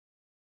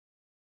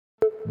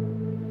We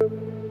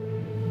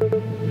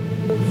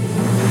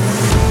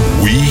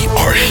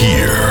are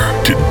here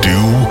to do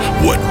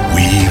what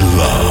we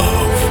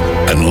love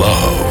and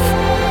love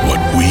what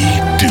we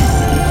do.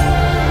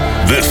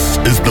 This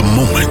is the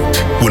moment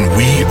when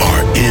we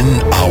are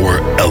in our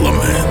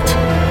element,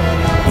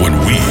 when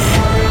we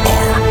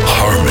are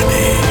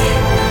harmony.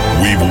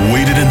 We've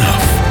waited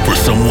enough for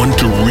someone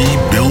to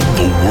rebuild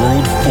the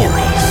world for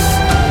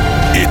us.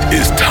 It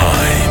is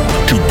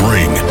time to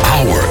bring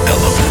our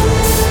elements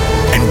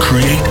and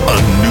create a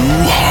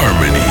new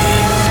harmony.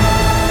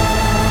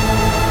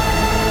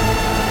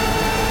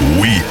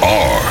 We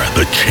are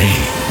the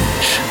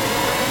change.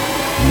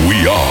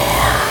 We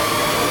are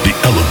the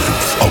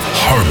elements of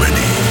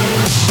harmony.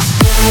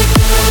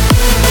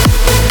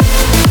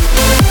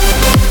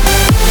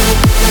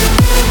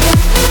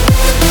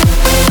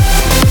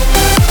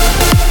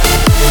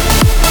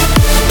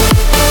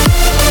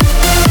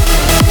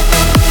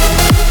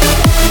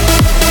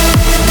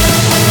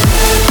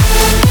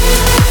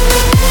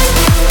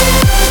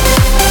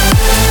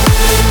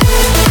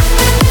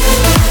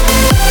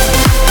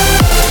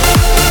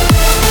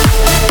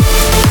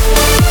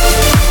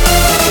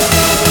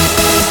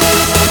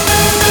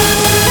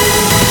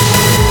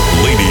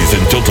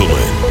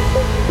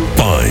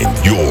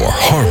 Find your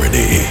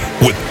harmony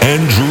with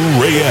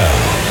Andrew Rayel.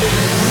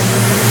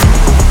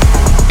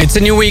 It's a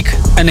new week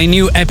and a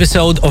new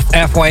episode of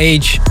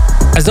FYH.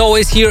 As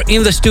always, here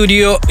in the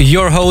studio,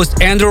 your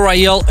host Andrew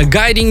Rayel,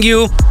 guiding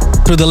you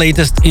through the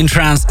latest in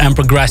trance and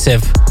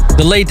progressive,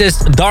 the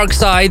latest dark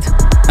side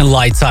and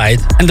light side,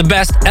 and the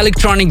best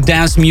electronic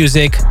dance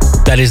music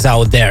that is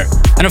out there.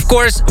 And of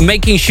course,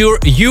 making sure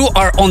you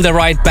are on the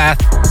right path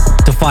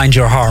to find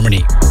your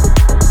harmony.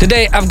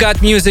 Today I've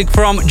got music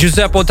from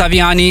Giuseppe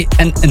Ottaviani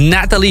and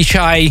Natalie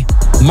Shai,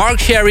 Mark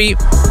Sherry,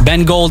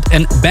 Ben Gold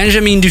and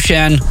Benjamin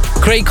Duchesne,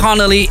 Craig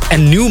Connolly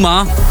and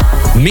Numa,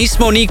 Miss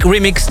Monique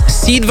remixed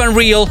Sid Van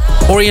Riel,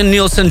 Orion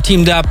Nielsen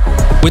teamed up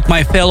with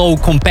my fellow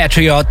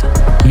compatriot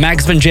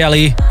Max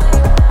Vangeli,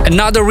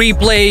 another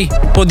replay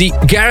for the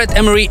Gareth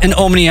Emery and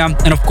Omnia,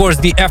 and of course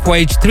the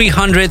FYH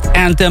 300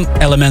 anthem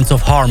Elements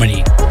of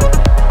Harmony.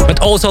 But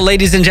also,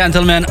 ladies and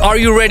gentlemen, are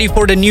you ready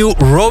for the new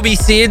Robbie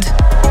Sid?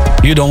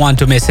 You don't want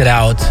to miss it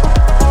out.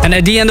 And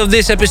at the end of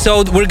this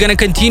episode, we're gonna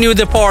continue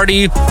the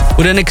party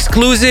with an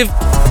exclusive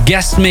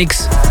guest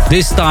mix,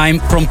 this time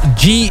from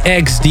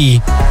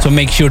GXD, so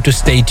make sure to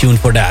stay tuned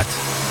for that.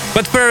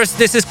 But first,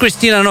 this is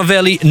Christina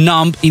Novelli,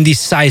 Numb in the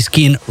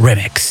Siskin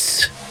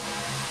remix.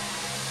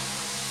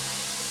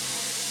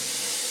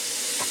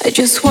 I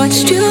just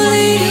watched you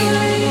leave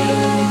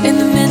in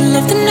the middle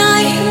of the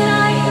night.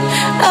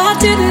 I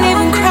didn't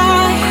even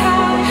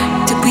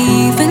cry. Did we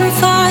even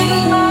fight?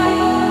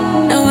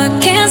 Now I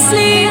can't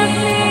sleep,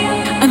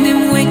 I'm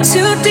in way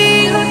too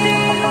deep.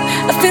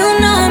 I feel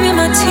numb in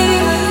my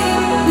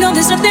teeth. No,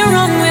 there's nothing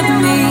wrong with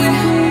me.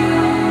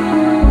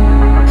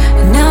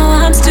 Now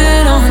I'm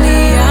stood on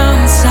the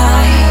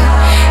outside.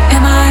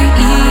 Am I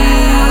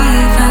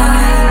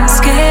even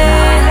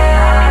scared?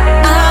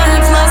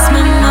 I've lost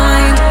my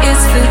mind,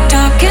 it's the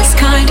darkest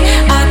kind.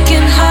 I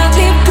can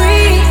hardly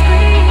breathe.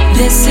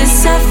 This is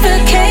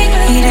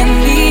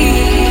suffocating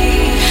me.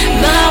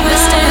 My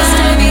worst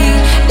enemy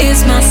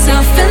is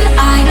myself, and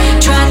I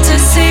try to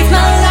save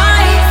my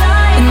life,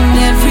 and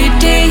every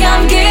day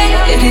I'm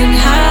getting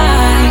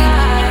high.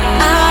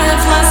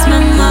 I've lost my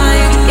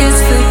mind,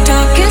 it's the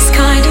darkest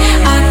kind.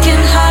 I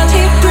can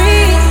hardly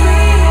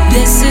breathe.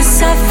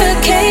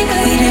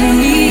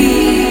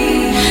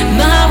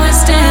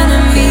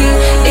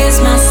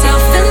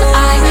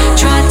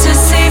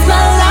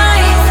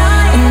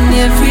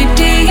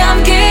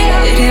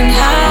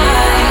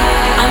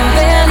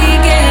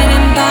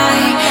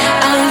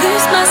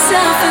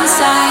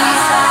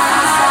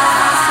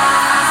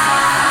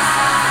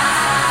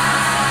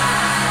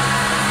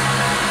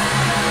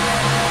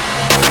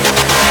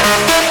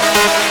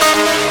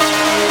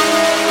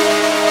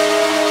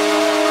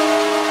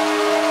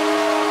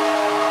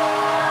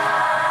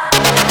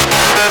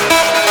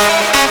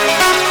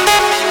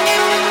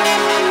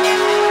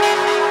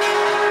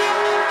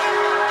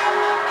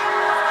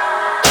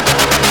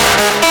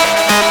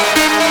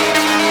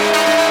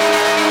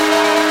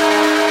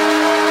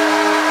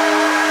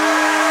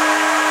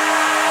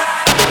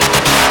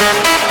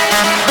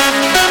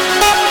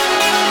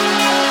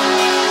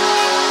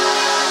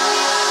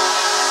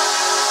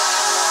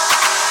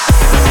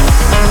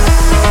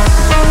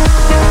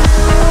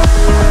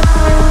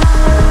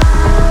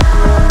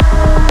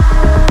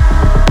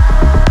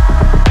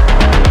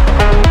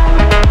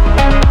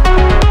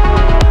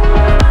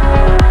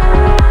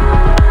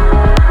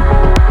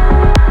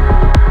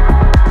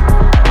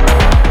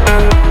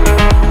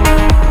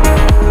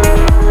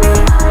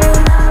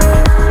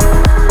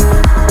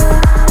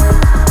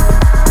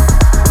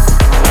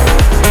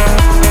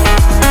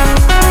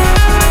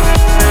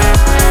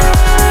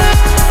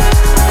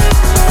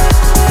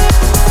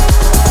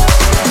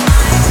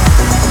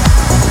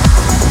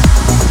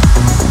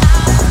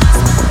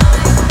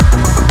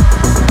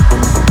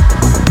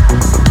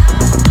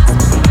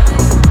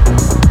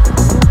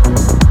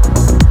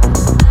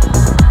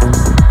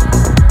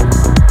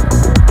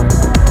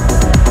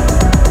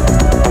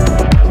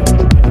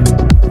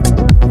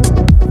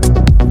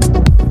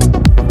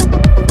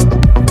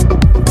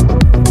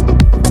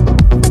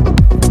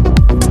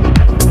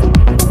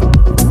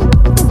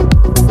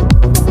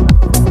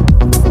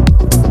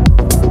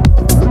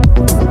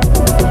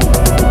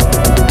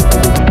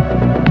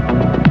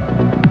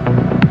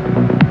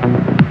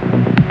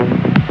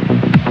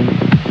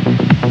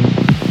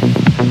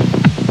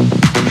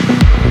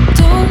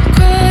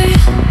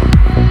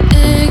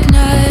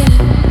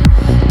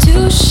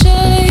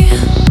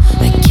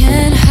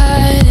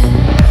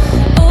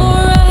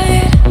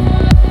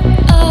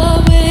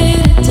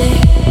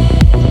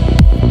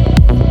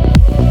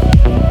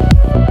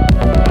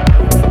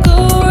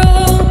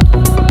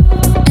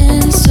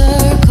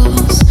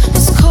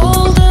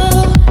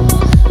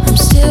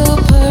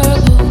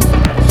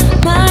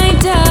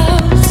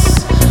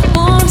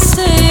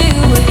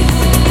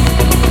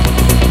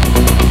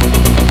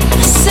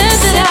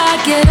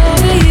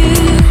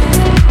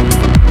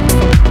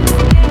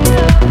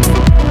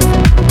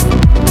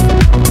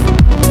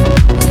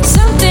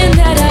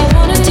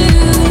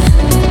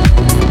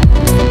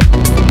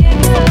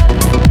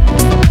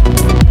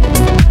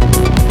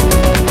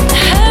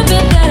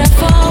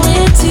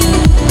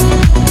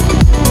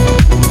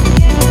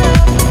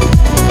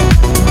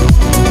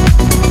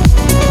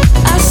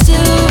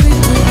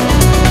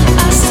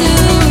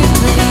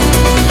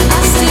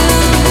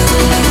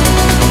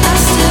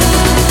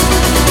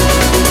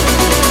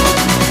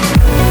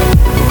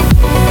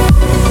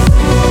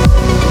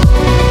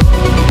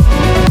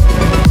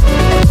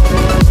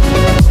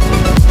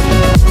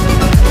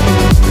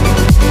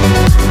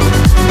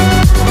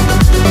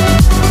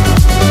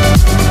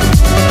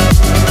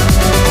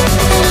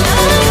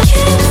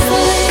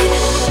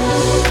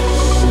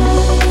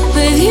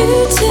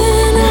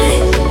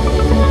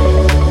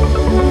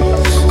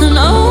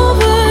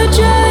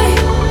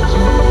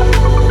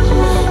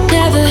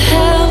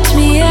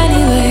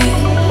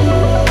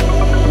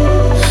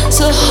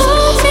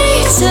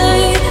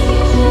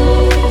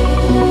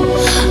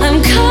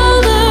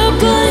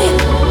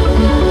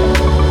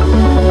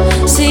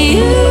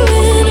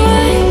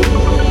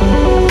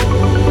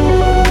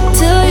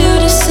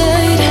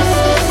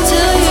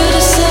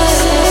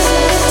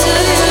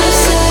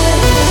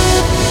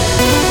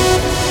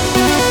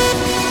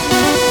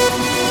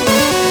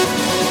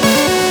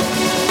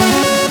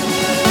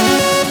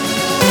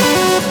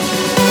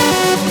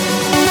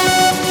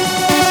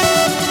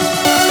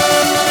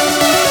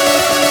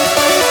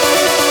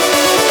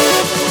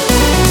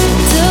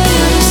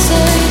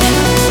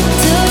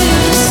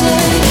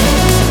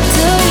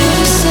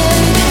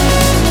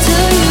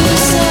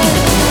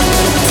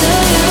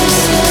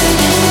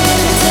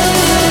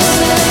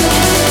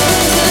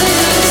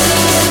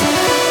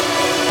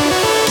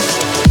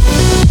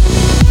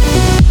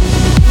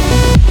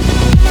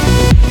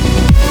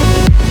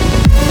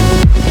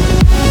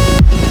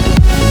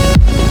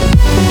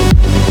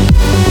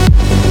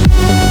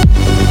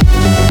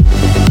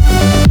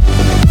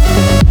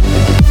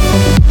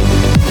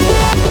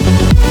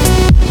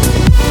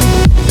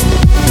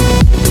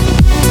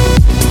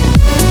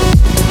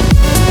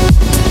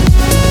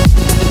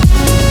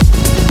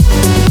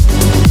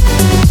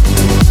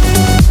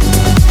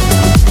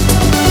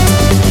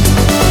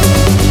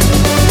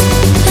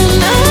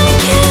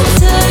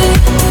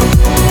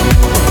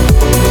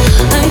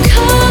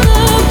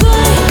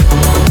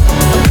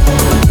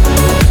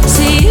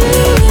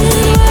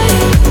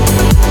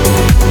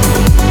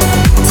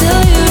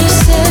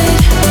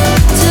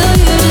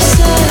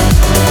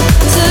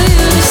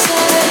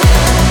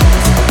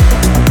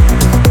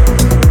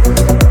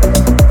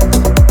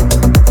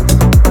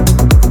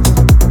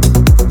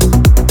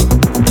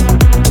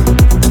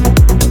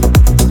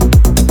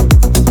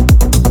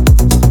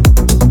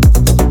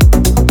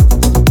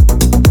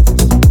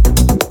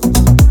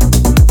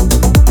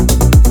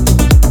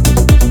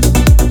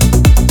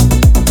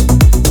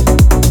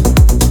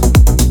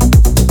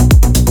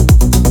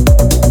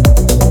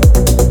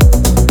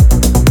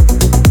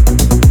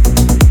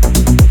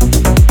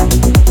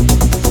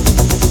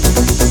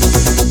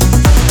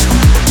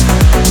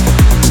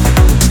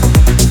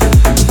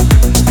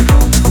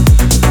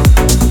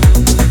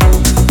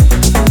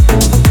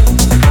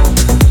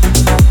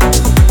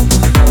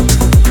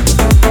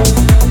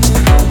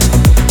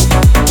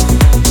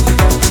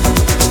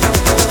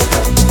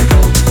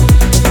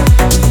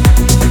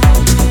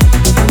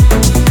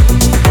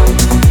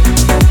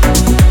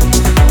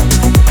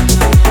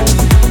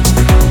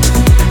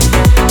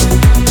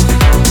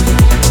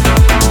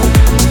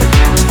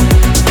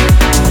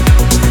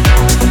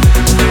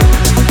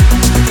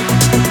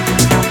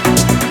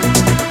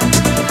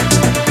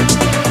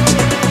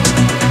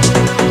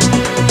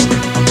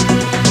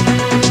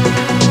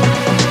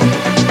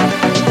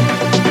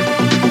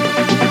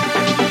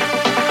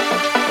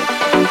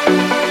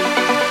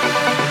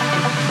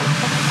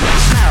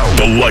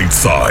 Light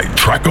Side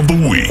Track of the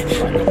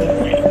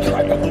Week.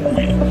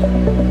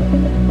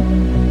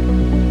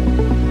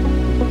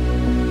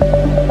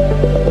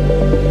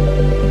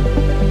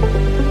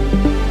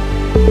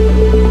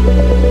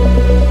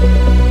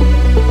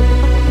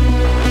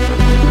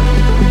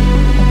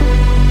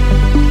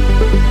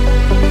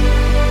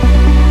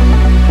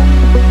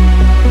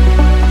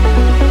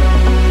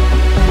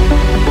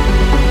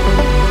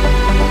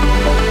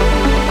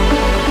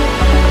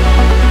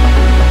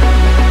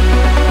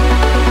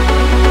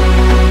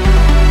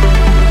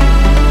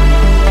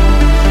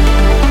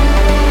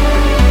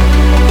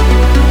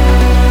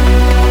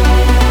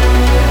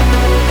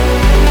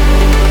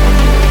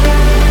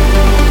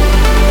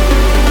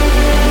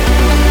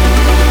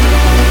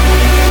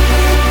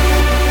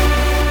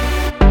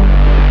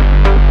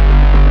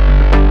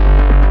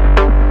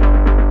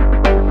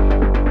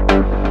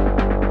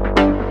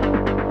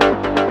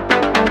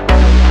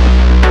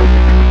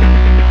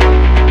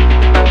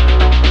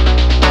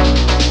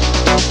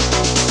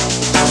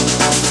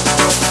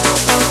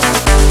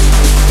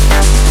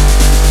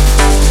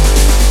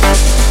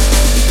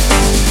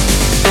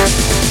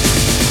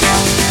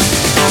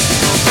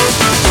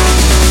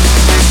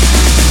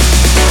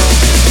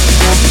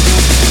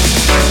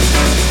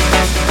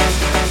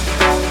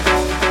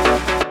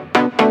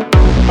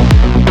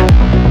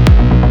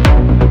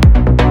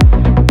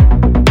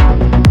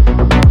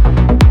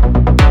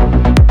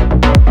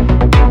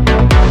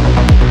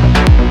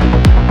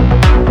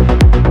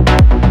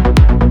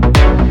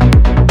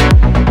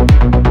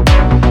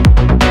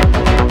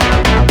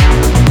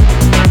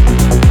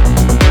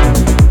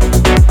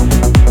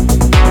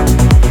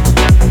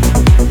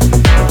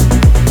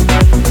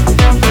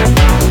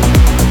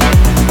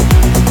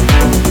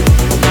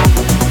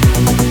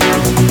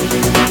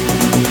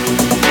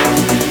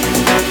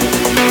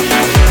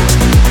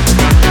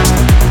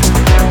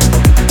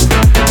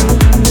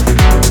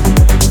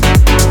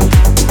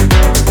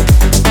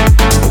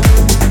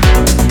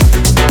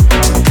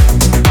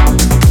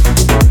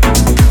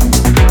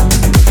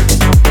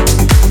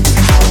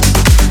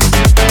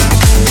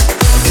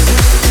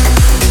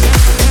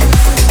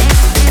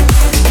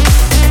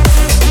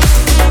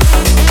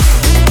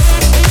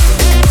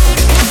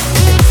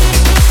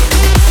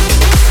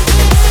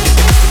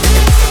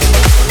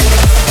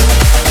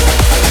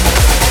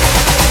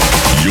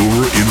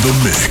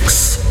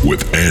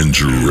 with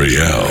Andrew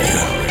Rayel.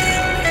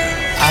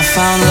 I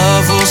found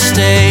love will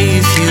stay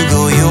if you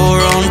go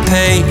your own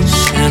pace,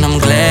 and I'm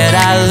glad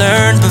I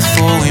learned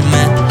before we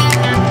met.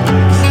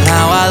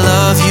 Now I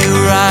love you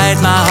right,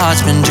 my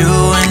heart's been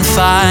doing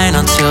fine.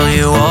 I'll tell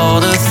you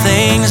all the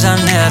things I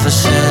never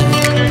said.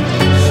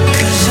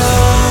 'Cause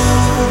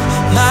oh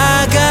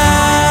my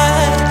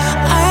God,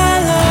 I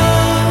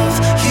love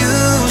you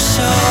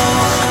so.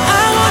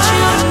 I want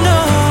you to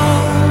know,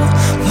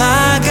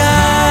 my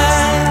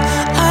God,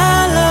 I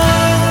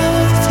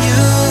love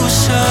you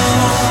so.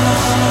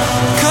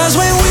 'Cause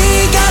when we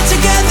got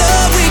together,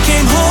 we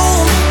came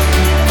home.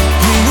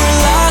 We were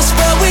lost,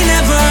 but we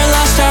never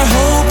lost our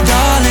hope,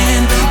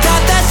 darling.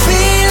 Got that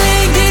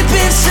feeling deep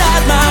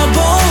inside my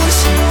bones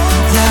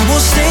that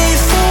will stay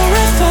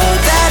forever.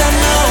 That I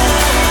know,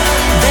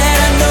 that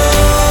I know,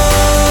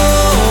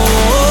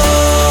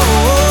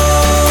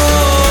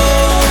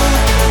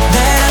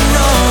 that I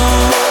know,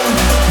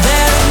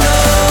 that I know,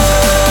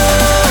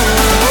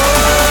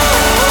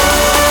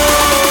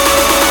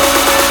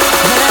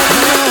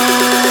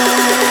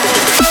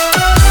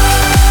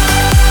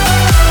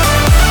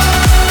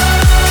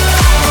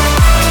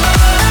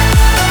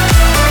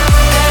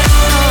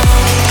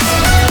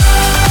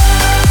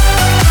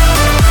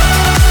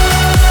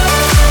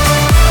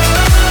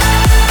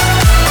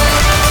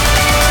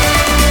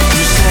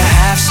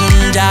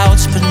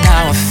 doubts, but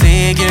now I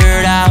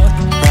figured out.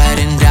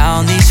 Writing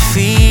down these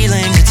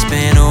feelings, it's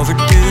been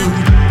overdue.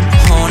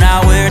 Oh, now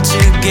we're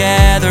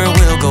together,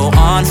 we'll go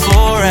on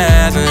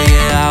forever.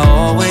 Yeah, I'll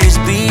always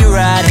be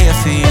right here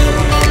for you.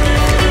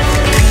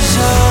 'Cause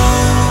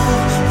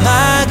oh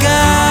my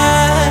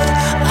God,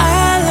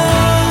 I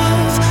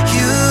love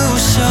you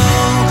so.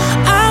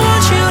 I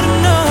want you to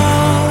know,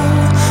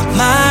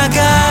 my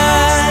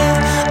God,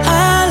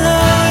 I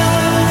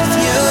love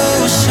you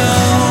so.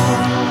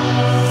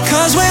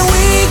 'Cause when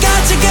we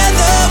got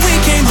together, we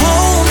came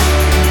home.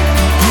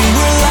 We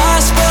were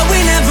lost, but we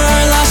never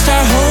lost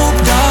our hope,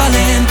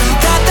 darling.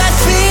 Got that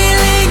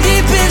feeling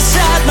deep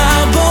inside my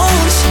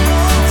bones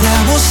that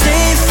will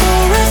stay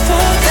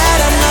forever. That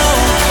I know,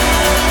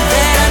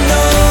 that I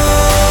know,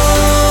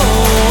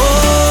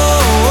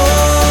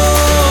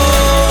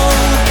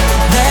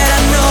 that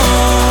I know, that I know,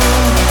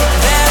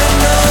 that I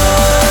know.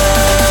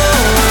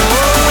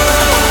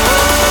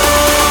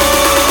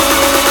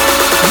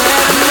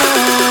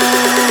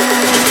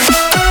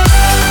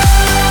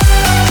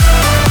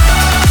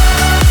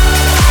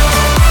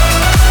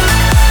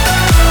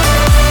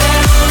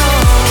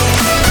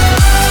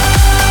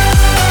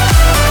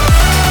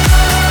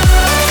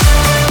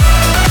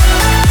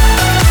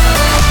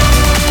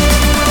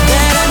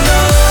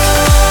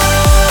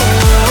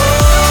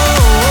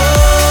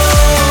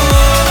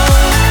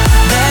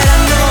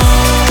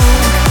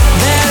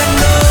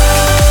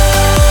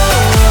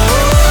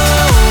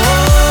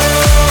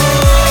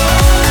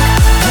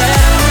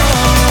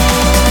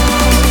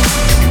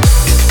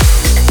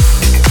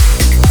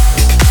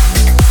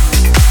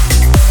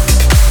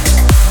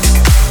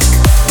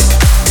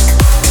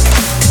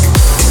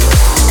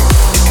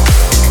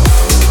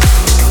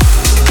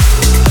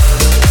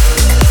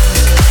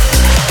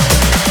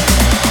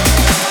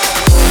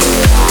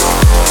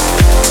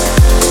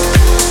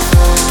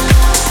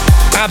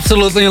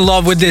 Absolutely in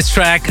love with this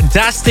track,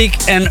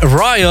 Dastic and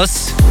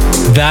Royos,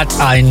 That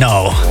I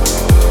Know.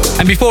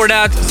 And before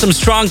that, some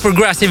strong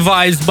progressive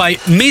vibes by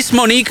Miss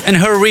Monique and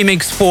her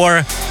remix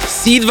for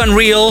Seed Van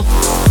Riel,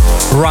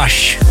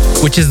 Rush,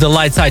 which is the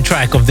light side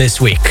track of this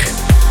week.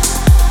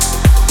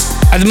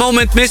 At the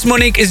moment, Miss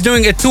Monique is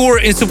doing a tour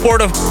in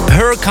support of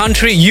her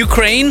country,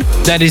 Ukraine,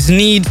 that is in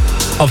need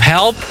of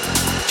help.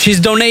 She's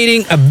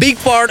donating a big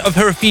part of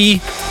her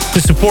fee to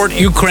support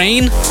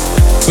Ukraine,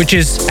 which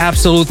is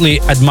absolutely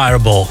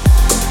admirable.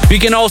 You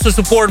can also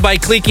support by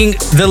clicking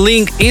the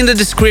link in the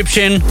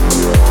description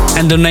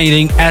and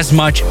donating as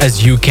much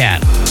as you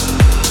can.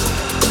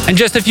 In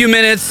just a few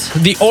minutes,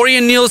 the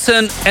Orion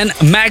Nielsen and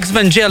Max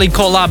Vangeli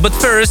collab, but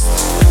first,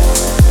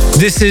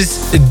 this is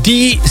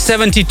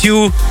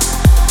D72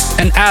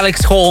 and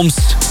Alex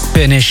Holmes'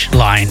 Finish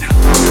Line.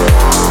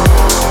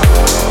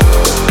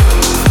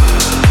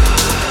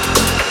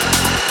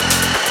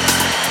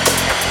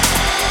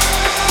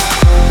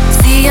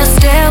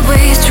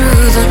 Stairways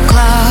through the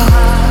cloud,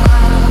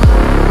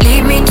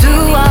 lead me to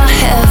our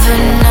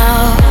heaven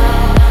now.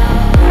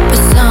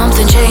 But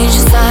something changed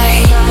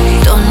inside,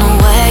 don't know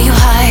where you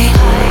hide.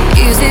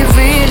 Is it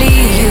really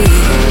you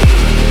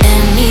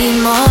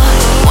anymore?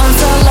 Once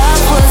our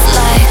love was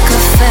like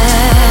a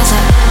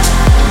feather,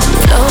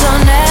 float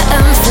on air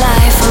and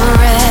fly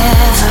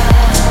forever.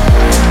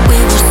 We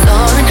were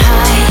soaring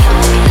high,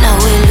 now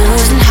we're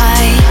losing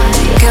height.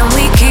 Can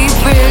we keep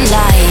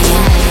relying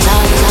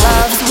on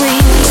love's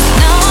wings?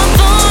 Now I'm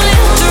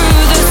falling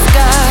through the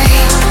sky.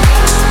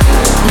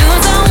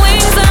 Lose our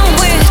wings and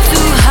we're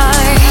too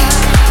high.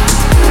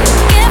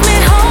 Get me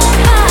home.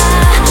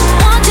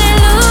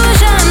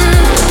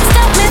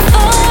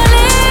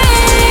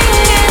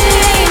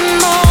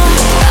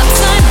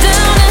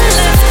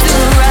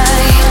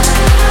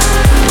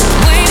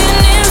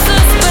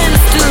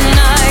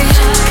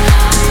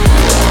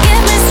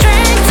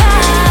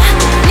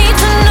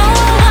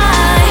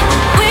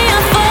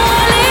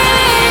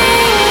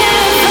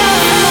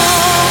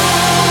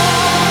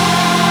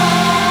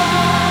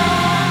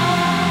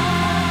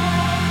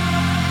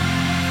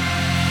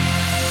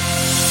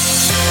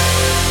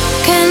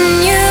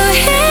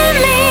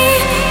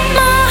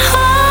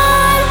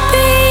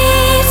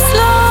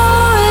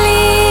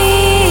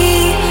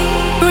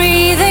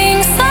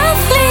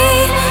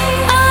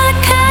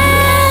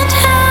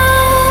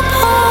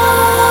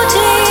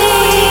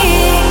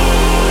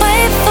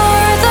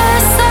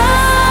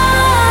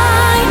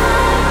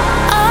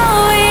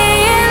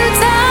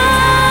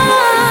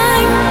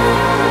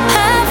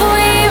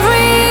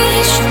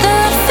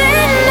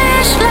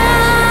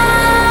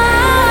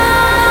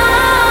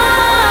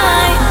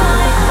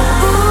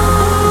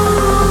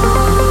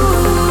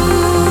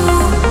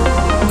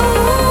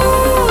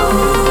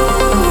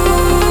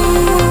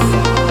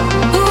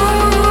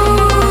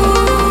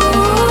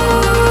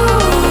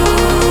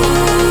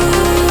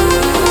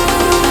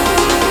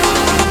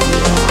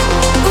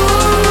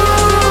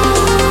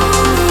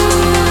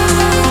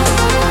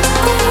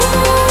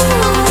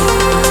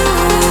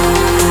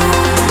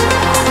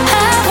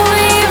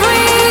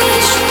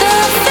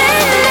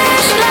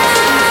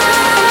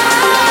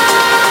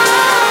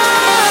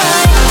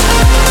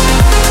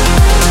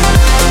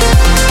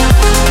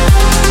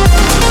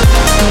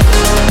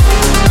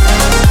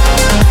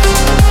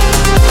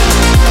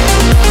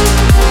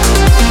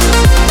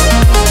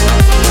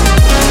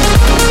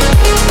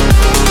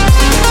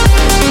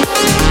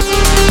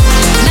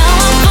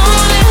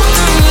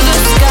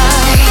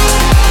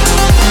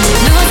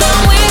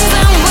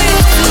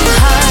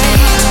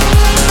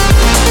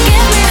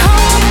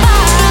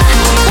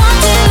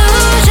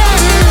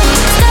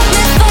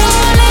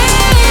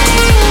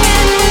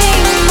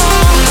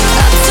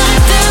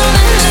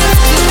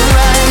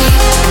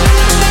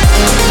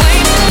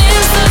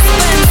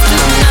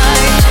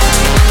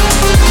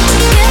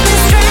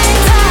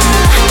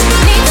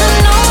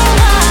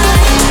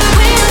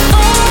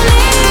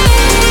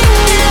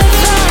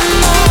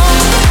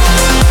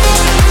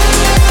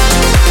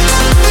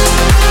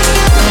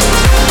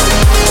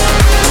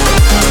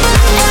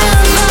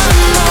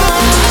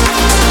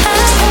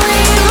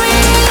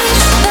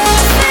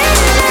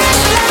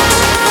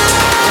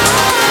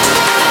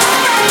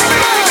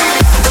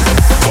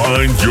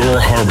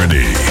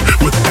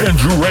 with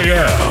Andrew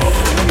Rayel.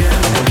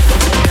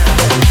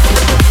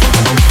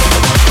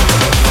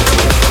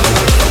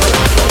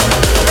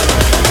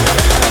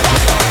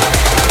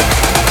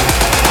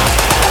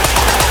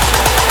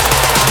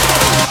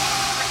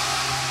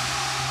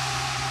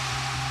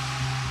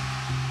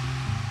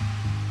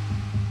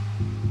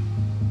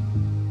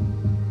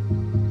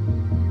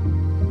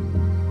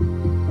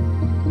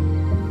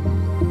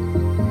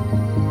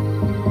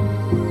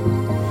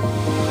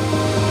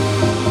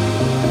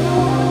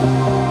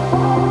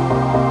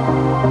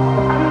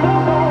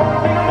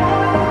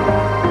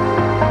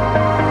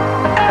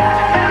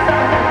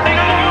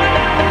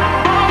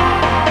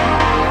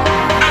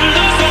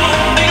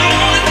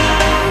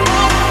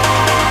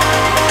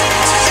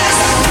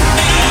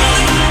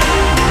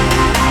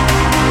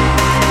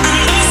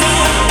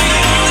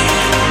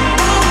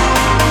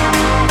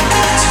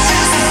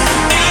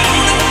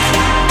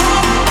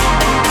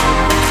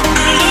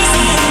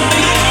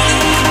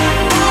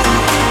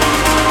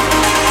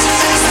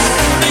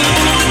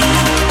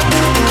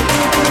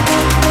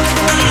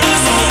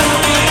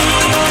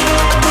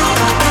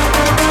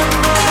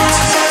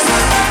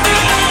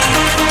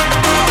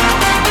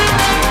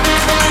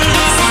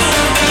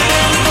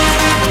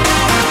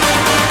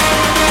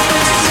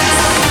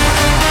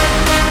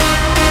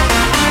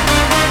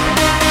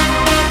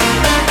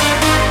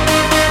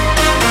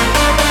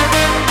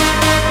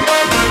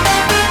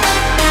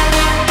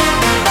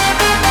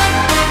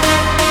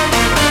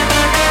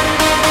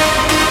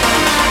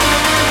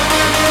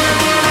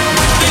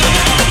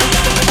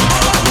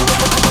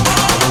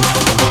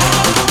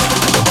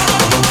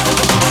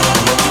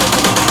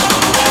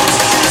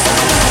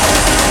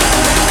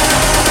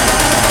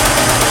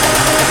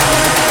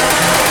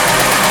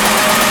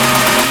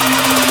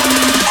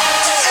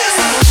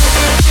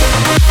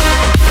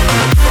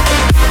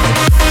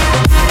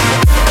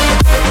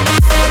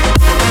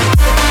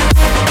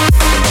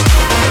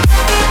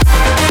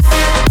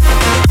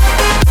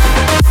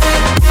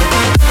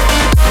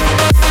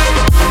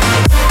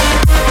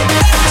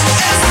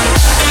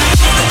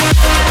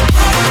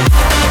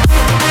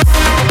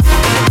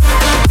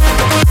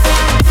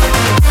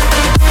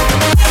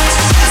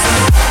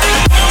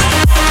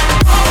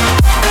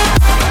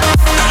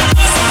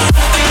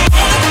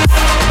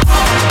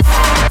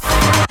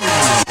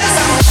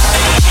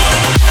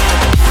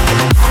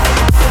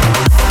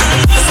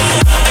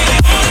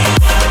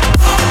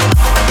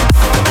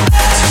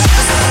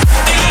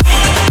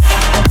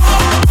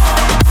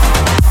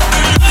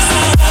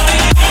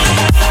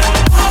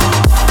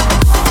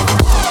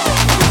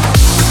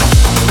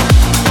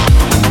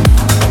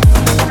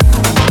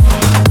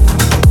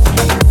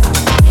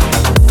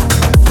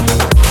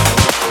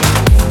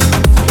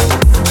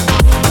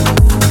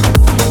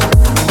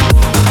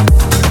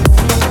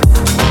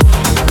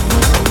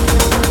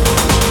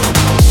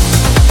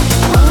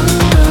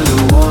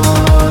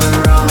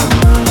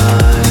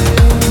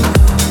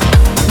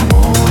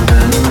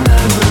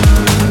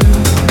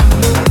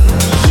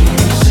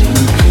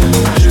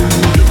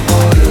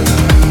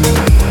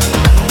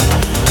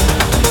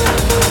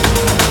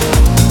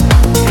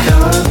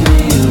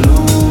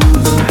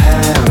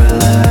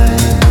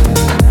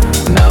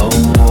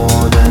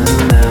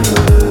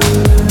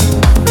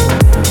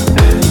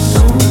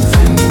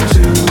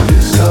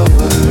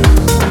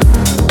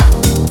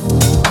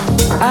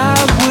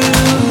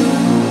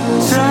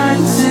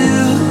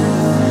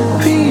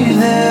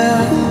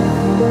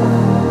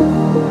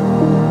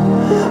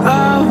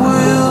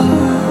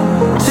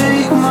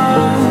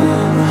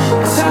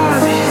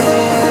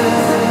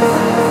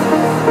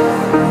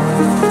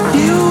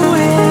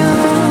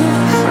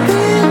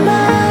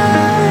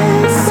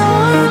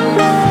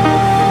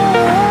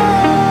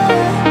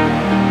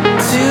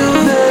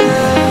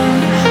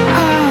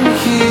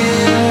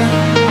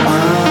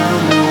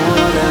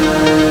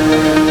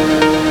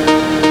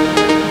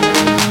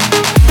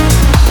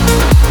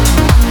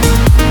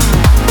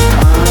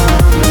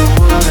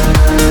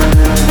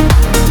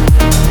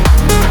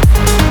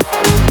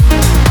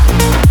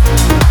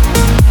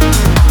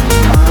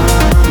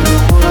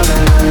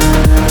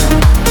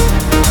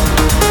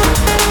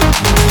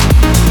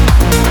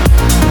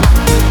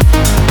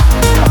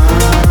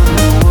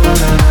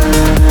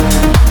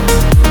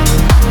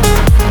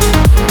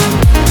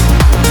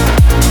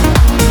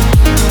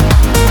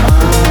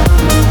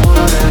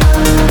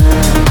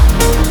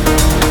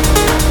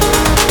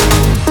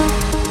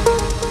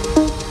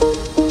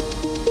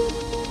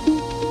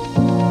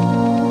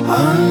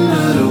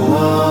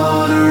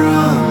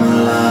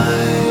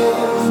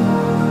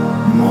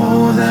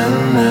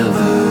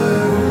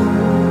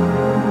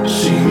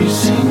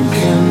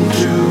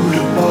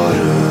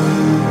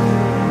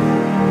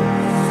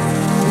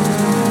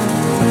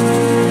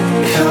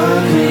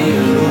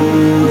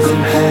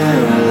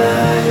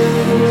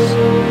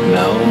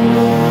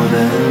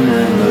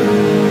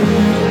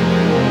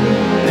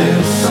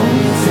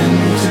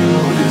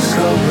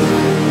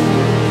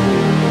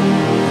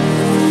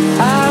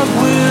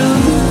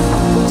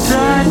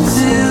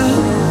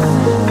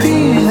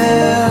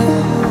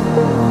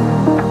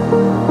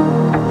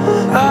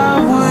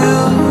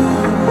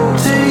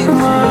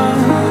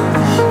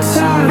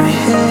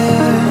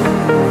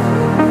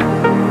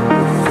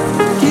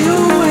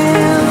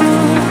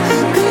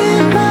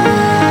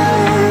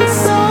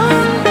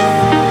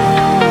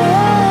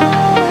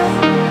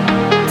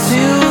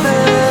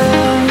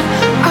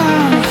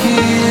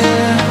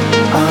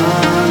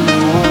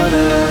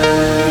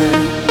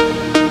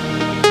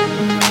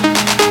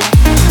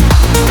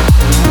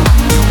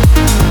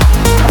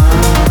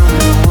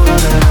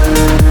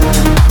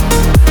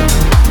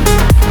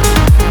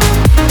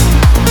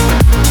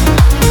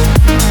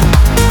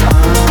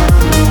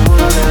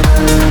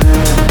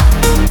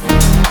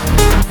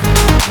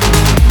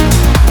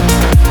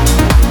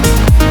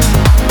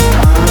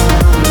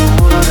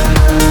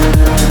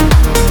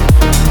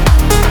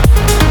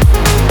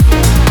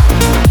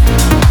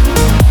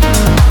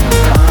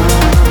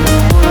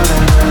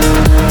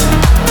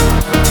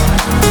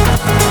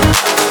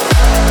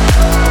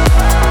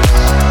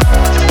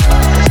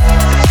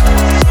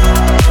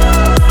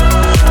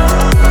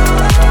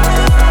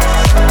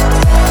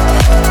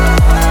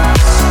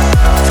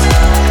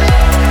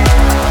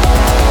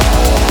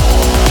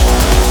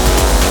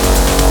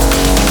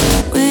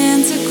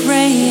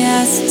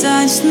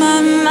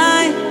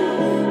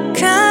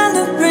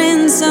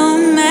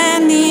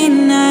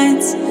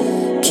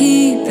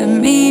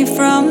 keeping me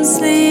from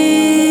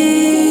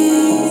sleep.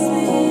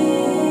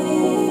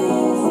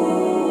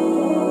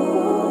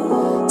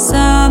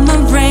 Summer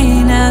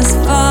rain has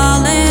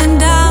fallen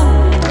down.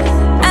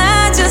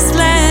 I just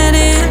let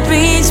it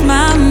reach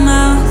my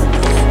mouth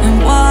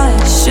and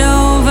wash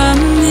over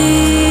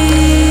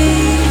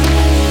me.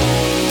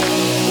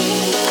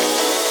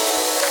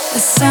 The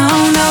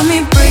sound of me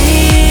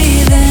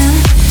breathing,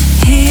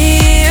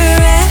 hear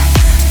it,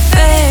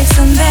 fix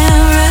and then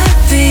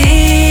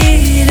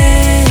repeat it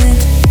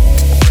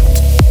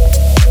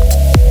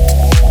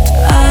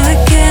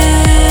again.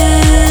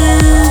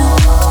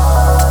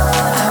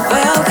 I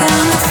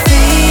welcome the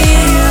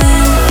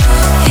feeling,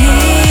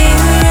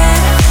 hear it,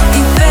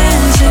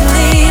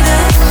 eventually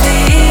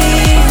defeat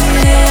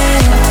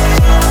it.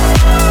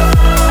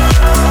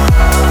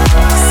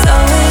 So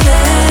it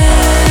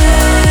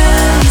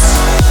ends.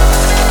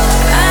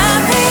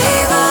 I'm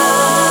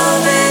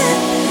evolving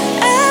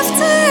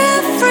after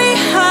every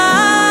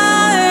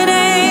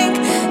heartache,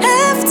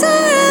 after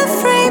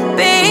every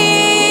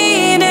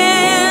beating,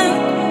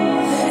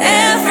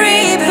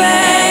 every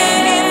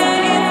pain.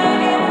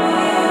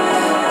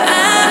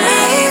 I'm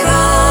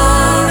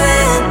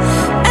evolving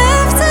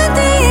after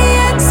the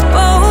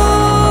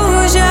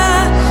exposure.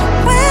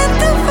 When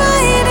the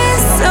fight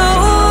is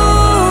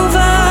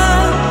over,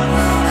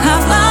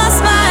 I've lost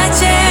my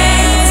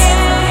chance,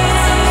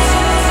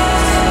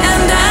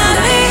 and I'm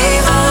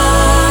evolving.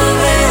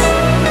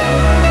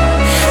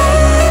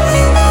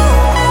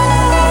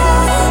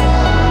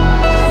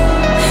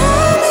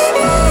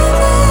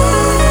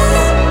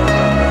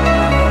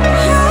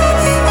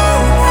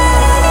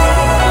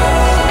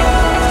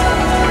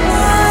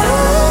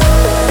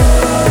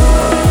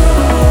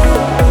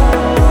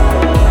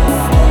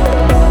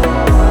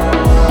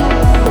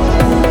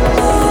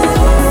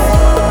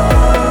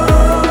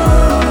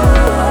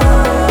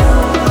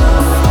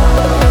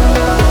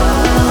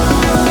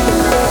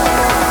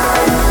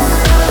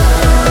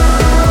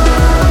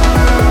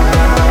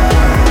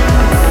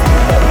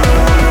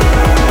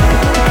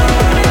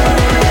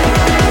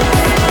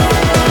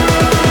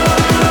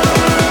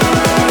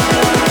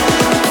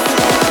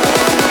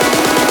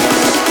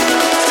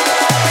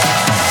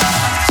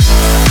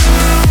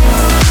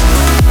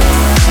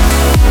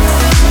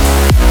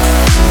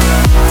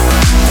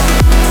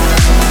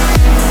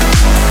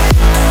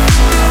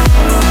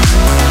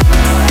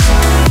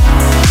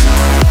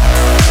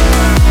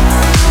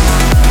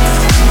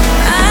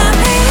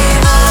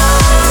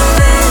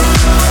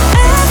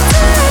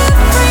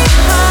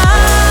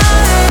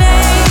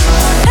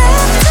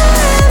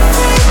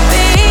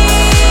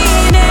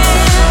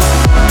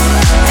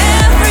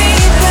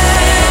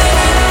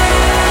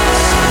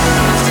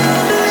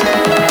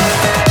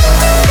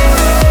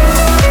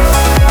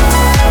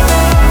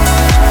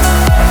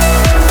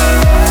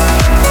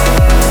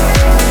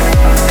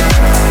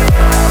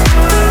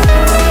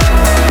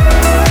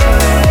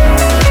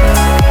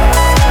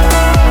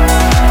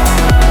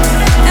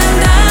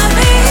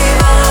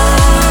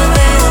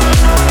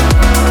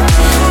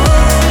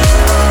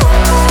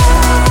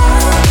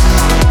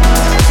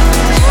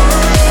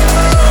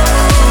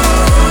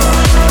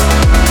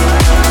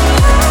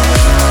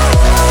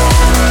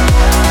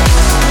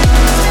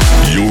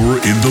 You're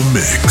in the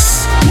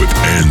mix with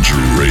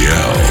Andrew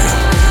Rayel.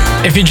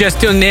 If you just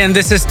tuned in,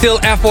 this is still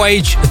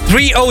FYH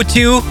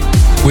 302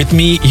 with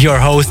me, your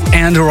host,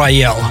 Andrew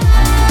Rayel.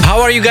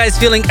 How are you guys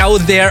feeling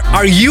out there?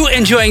 Are you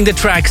enjoying the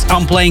tracks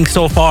I'm playing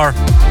so far?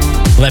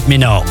 Let me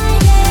know.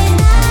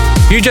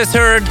 You just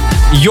heard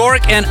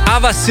York and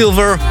Ava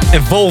Silver,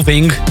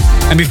 Evolving.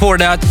 And before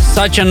that,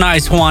 such a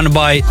nice one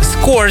by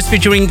Scores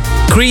featuring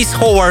Chris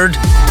Howard,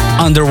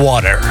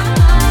 Underwater.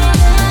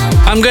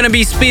 I'm gonna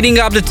be speeding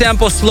up the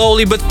tempo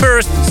slowly, but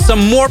first, some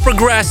more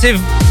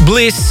progressive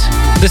bliss.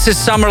 This is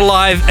Summer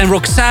Live and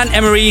Roxanne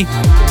Emery,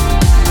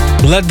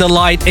 Let the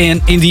Light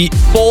In the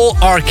Full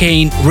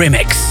Arcane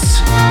remix.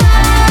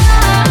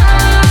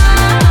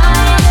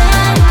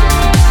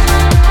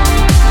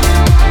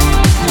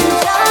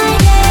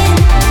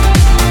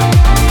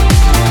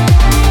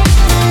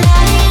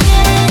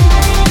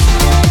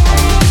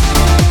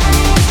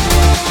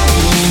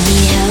 Let me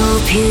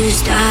help you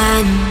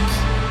stand.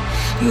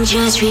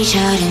 Just reach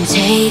out and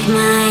take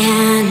my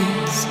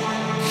hands.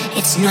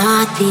 It's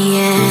not the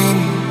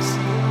end.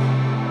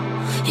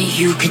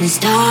 You can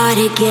start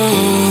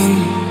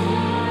again.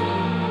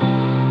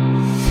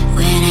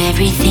 When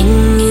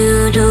everything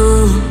you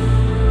do,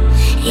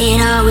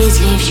 it always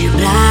leaves you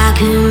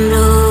black and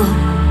blue.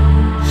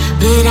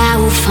 But I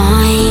will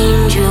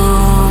find you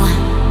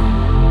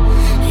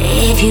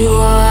if you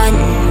want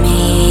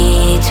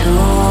me to.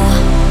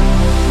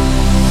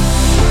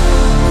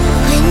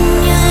 When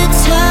you're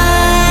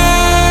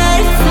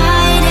tired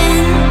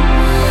fighting,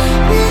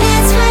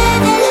 that's where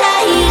the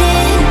light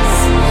is.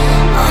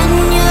 On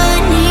your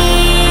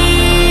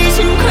knees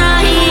and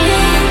crying,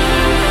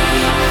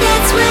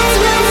 that's where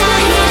the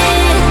light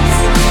is.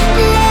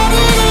 Let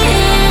it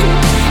in,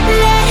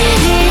 let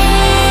it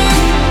in.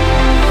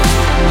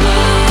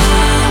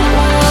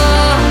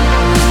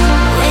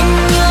 When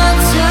you're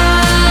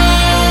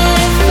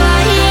tired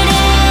fighting.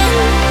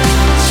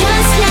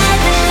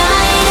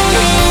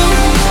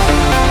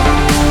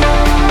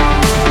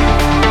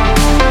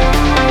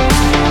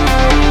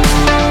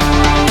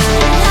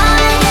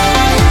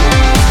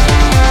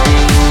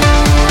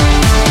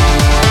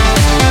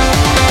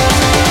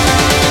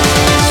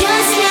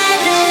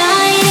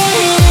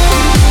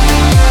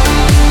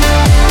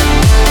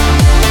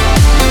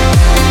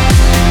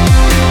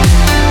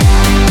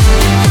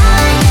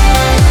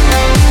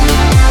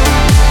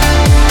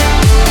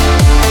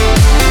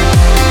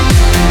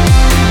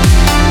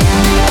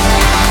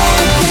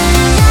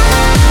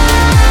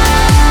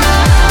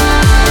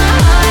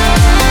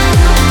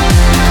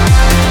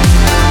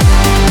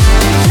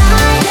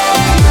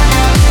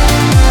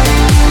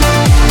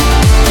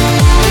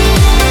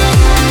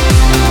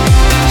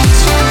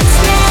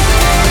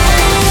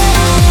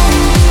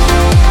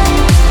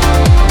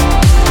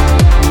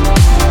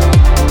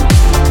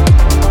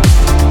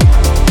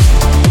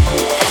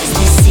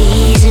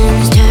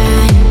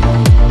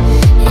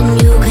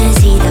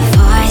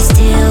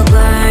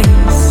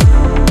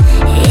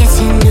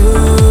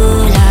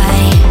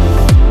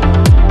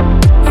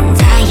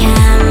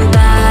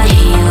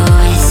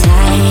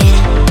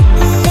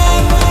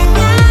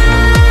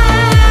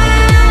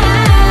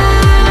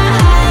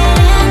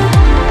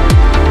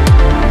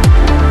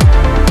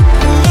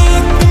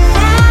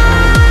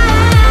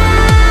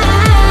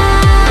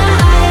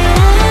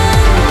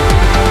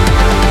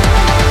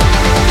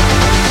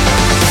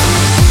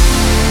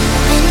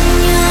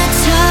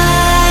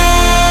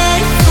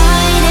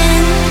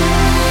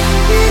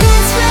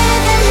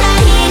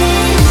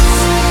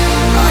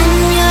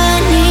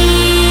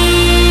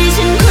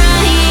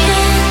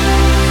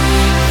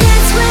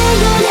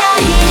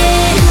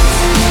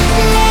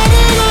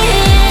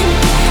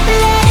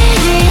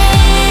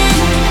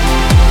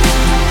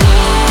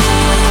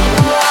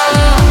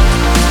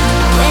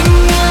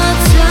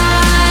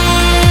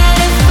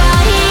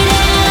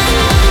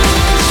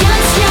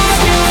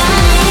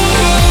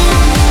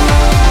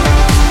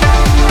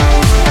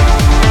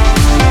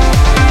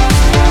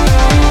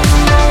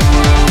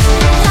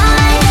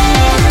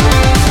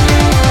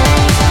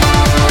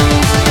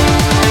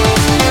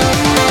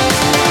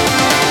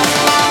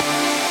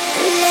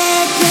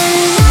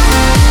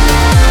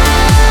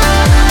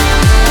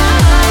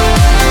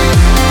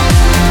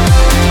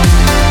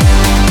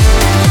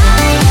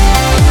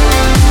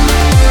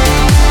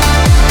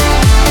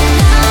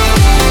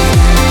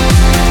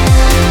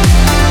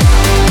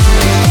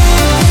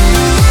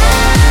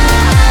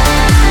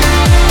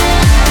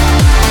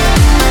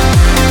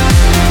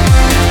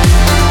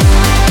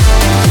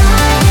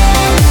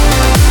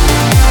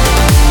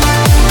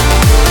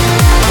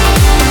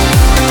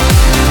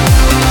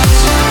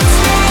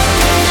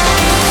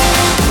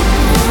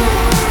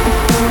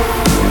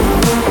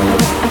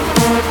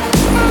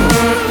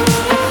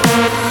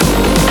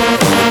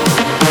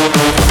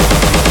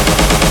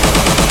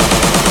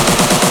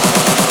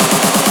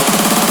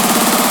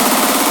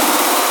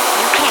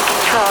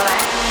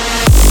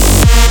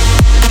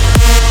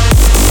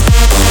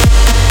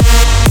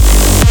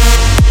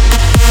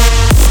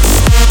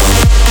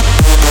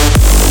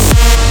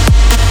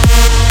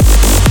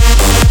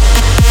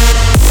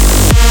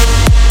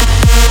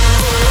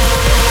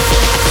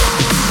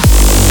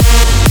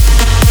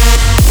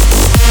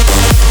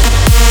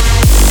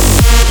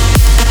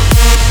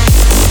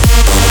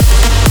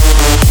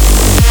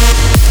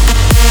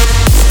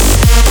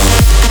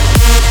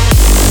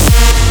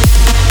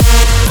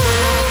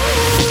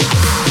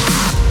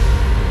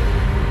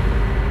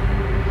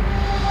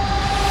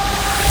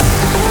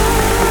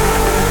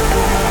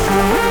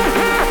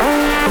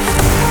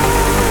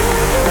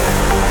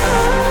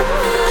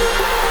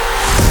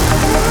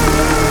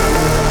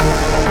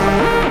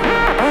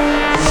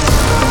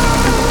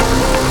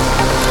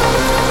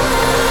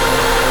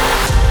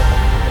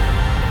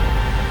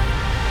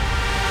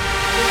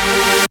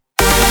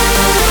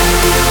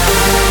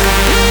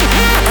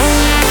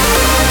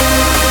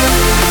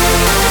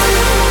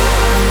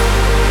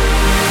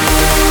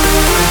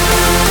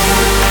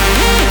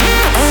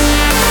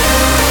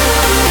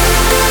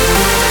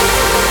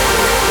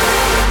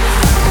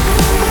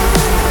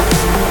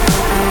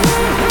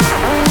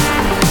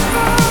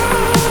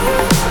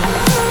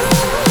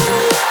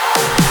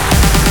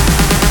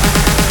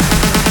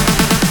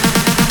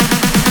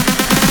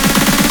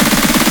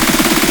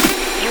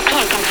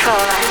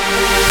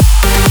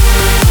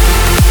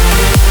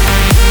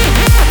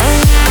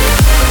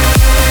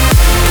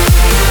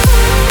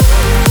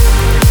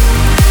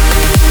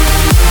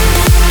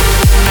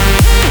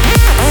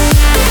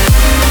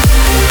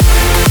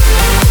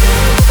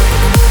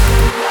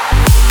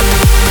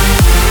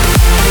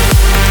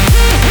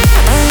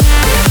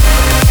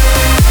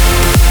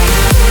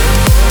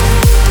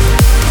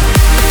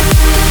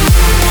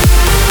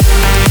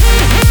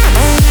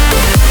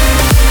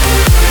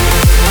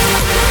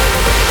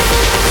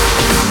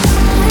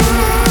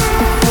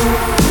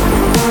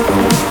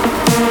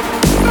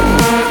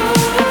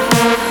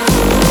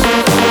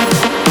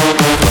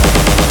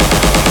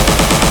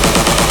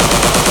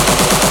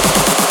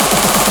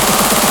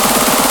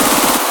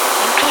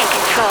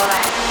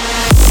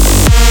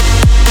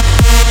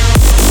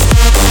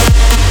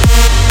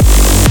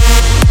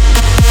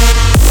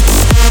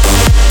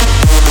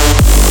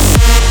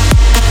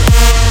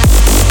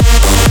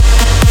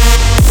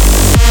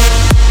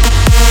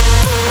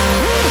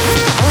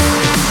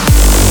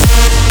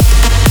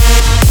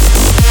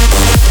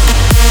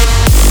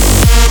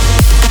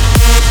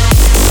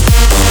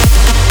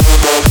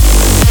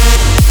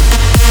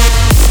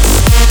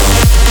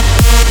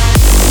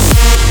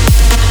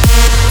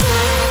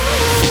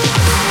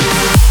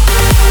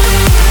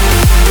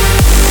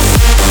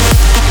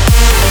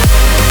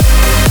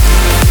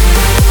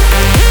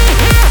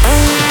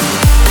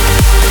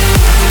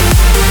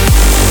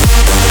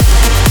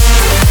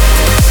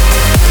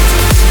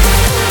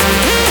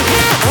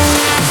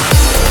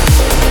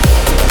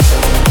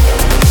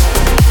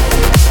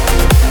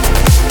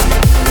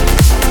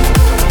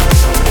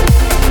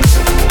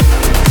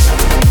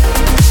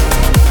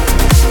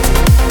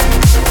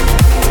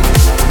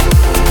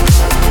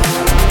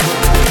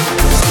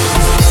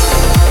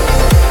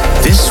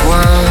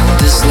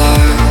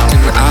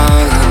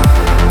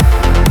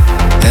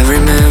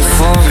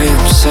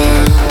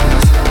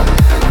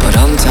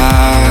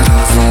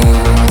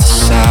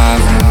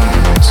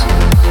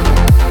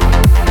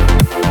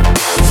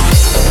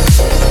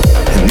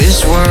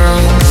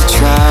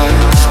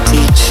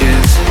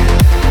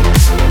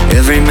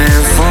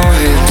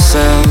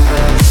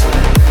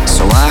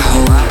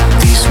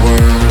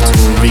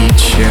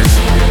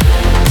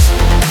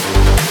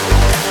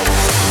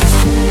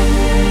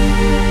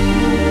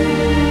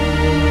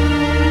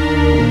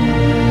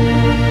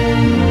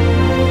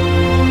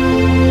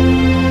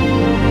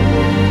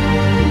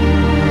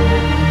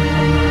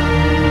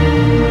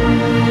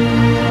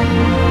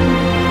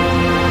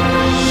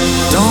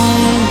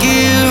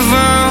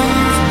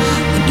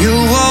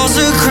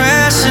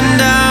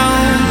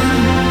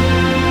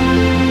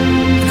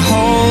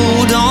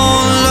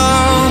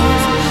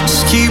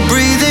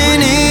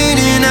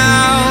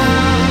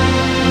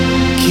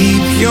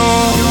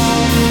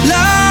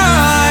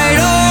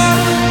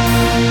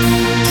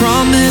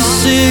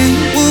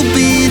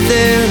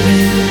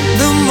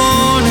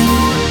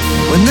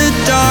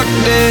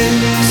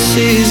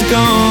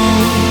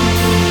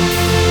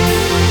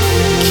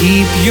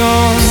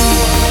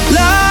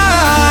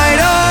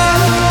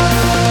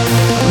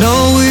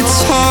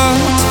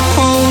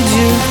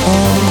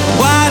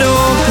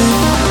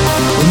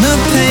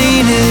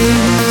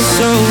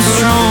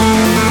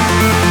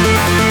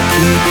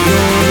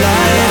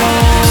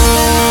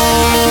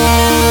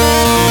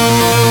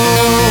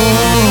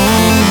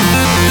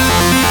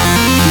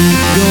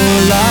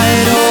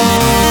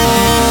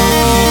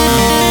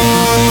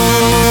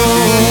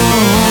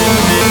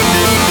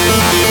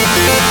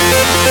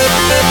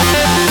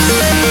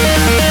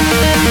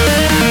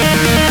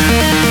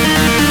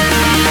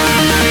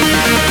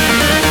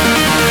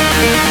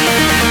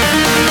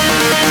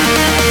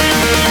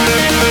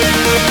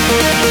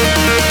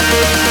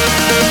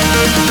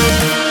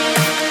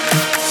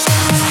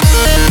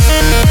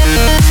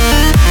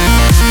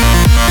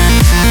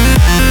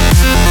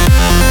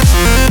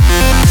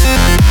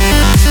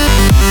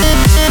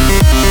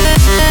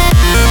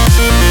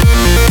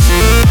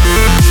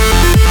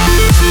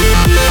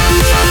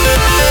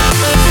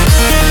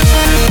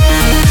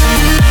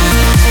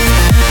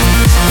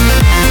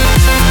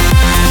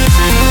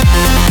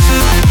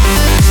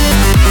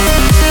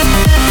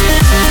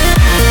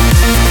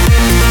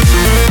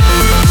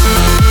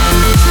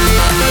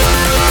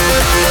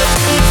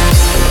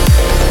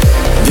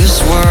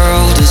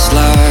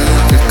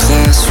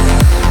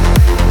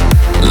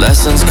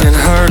 Lessons can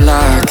hurt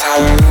like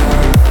hell,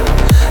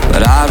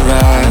 but I'd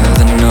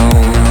rather know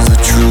the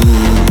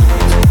truth.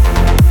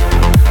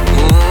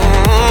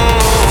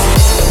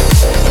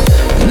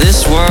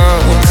 This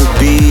world could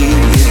be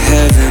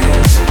heaven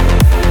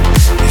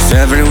if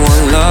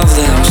everyone loved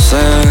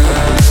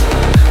themselves.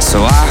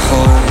 So I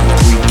hope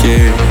we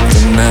get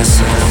the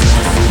message.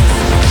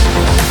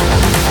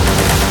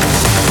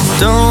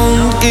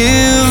 Don't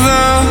give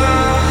up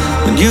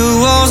when your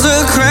walls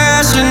are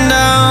crashing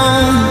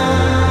down.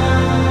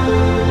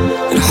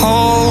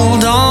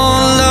 Hold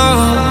on,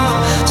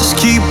 love. Just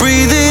keep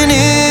breathing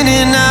in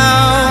and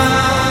out.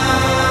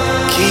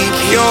 Keep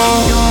your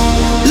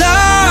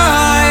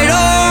light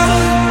on.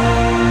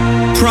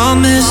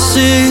 Promise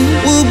it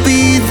will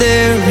be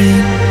there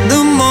in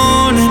the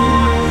morning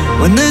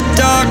when the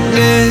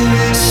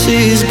darkness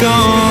is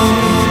gone.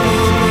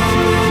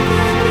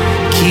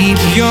 Keep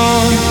your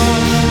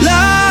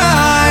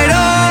light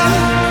on.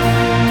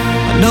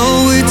 I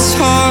know it's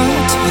hard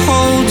to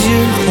hold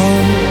you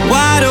home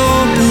wide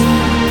open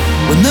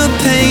when the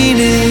pain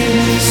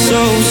is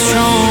so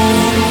strong.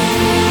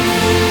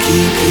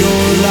 Keep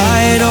your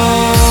light on.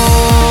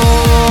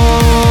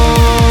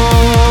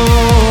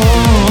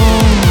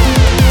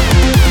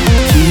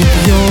 Keep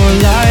your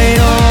light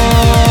on.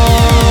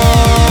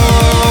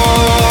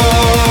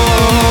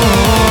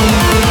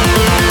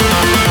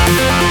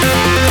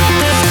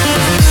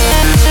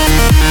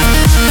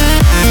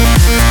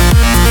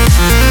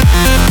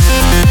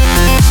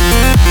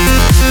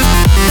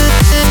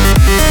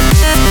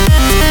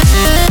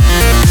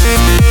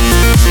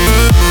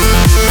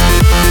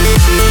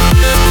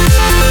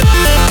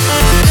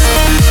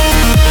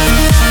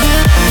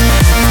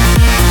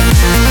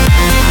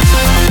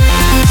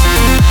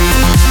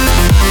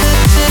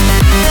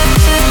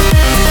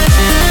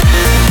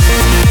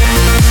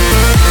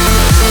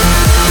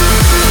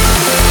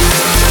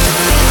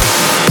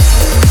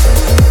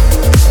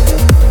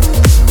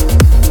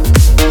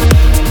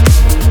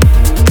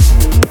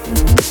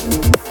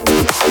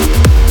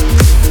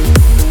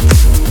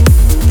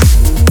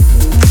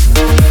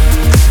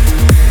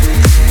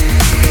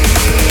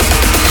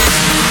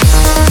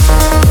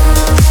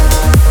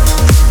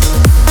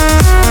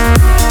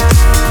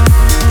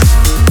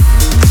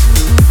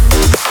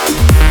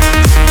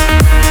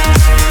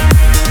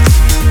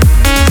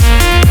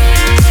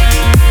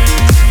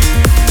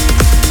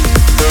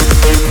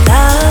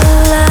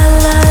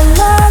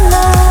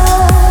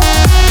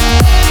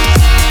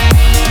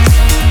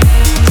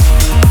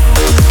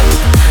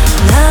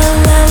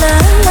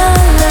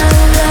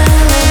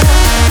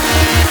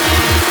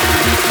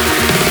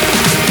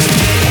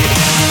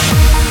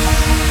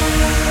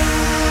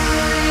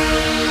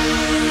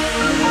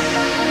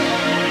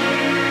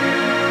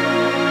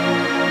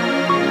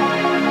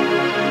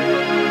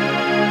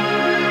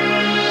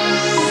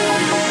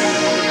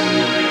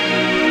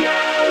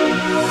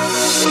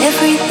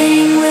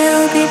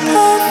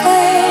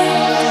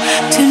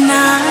 perfect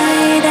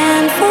tonight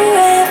and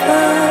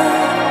forever.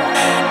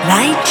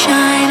 Light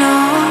shine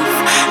off,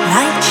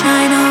 light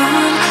shine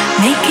on,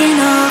 making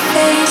our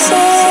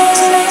faces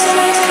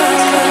like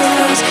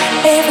colors.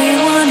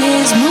 Everyone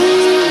is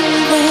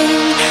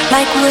moving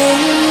like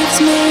waves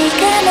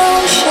make an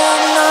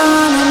ocean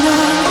on and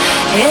on.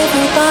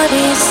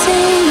 Everybody's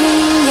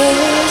singing,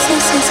 yes,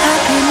 this is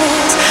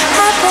happiness,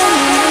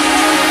 happiness.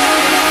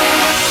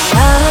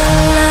 La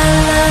la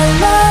la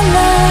la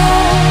la.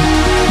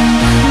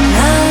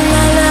 La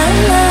la la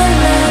la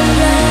la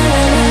la.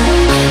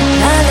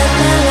 La la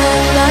la la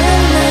la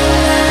la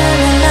la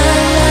la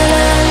la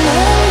la.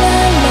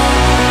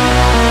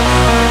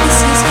 This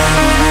is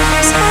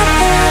happiness,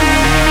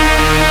 happiness.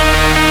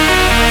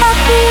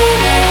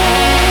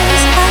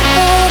 Happiness,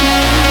 happiness.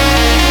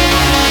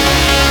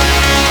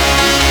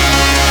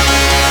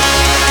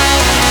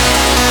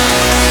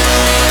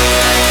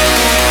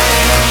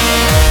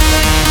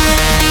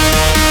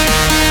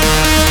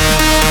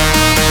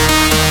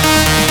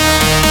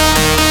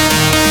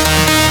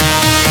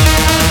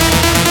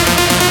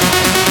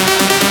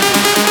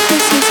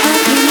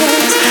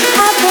 This is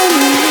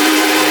happiness, happiness.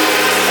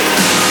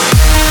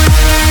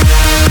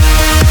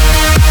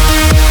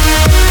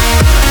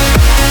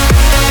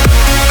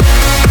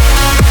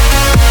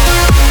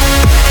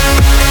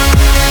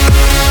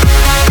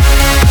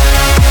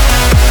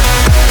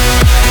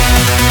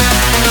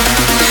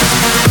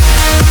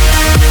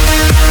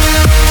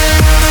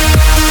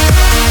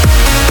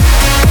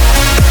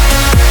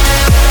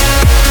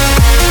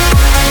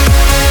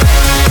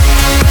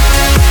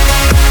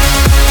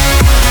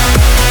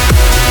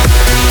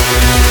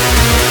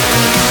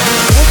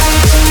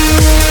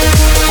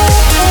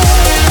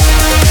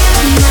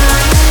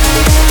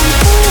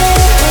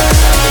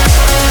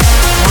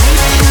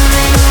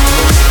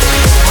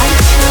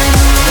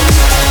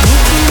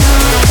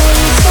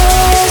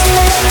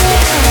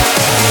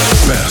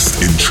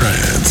 Best in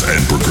trance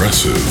and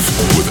progressive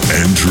with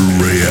Andrew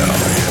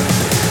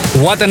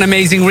Rayel. What an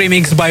amazing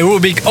remix by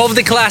Rubik of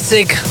the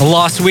classic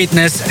Lost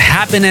Witness,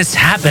 Happiness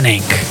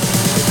Happening.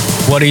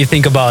 What do you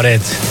think about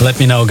it? Let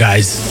me know,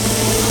 guys.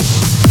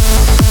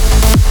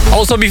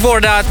 Also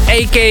before that,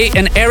 AK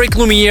and Eric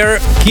Lumiere,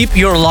 Keep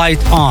Your Light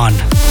On.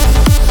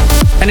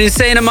 An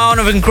insane amount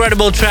of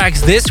incredible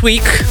tracks this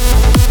week.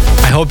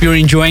 I hope you're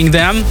enjoying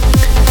them.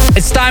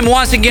 It's time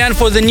once again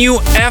for the new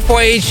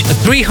FYH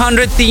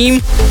 300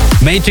 theme,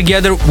 made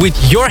together with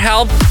your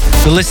help,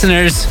 the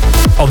listeners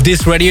of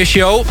this radio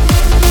show,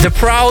 the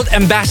proud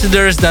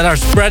ambassadors that are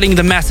spreading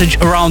the message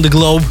around the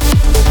globe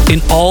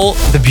in all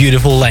the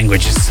beautiful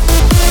languages.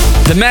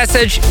 The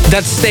message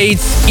that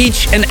states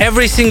each and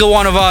every single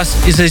one of us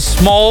is a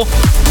small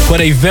but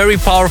a very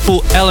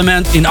powerful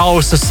element in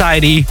our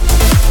society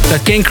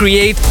that can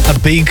create a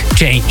big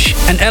change.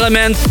 An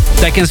element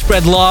that can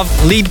spread love,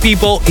 lead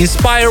people,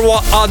 inspire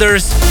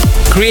others,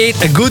 create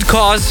a good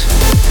cause,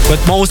 but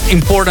most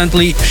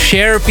importantly,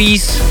 share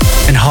peace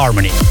and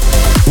harmony.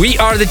 We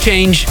are the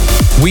change.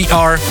 We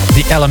are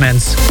the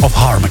elements of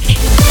harmony.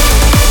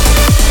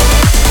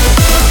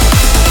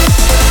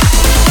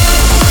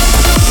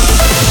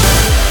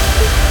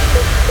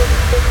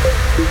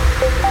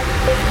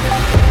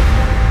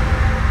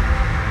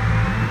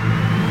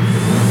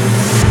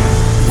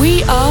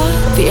 We are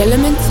the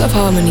elements of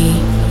harmony.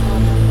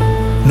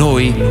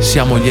 Noi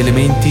siamo gli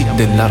elementi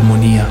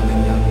dell'armonia.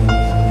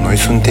 Noi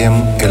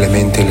suntem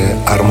elementele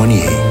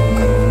armoniei.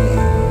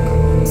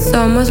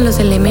 Somos los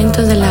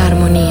elementos de la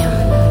armonía.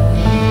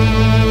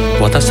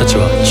 私たち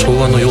は調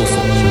和の要素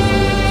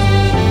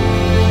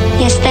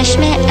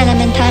Jesteśmy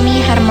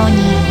elementami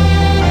harmonii.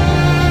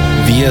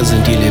 Wir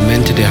sind die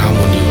Elemente der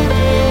Harmonie.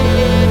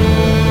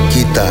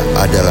 Kita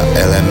adalah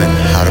elemen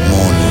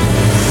harmoni.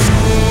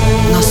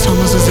 Nós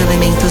somos os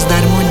elementos da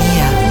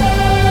harmonia.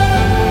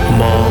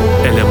 ما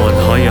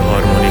elementهای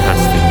هارمونی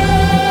هستیم.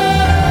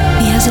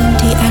 Wir sind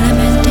die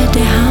Elemente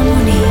der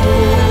Harmonie.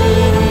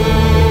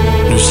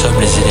 Nous sommes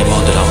les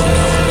éléments de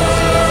l'harmonie.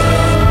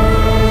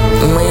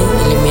 Мы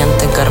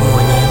элементы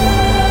гармонии.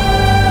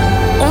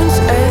 Ons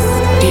is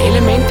die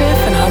elementen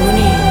van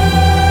harmonie.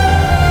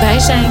 Wij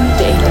zijn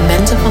de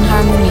elementen van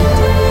harmonie.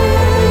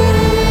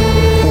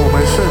 我们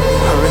是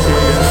和谐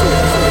元素。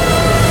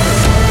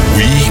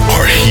 We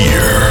are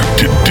here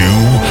to do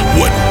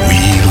what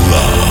we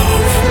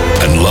love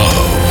and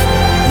love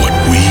what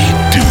we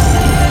do.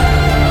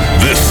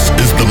 This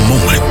is the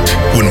moment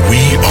when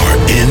we are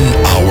in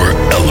our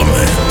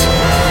element,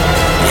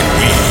 when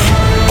we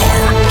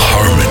are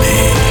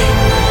harmony.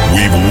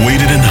 We've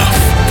waited enough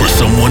for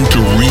someone to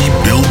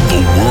rebuild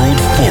the world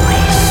for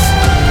us.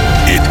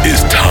 It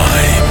is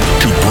time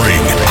to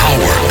bring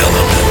our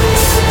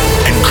elements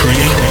and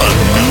create a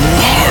new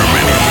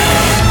harmony.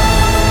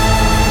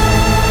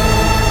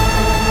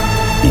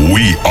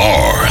 We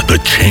are the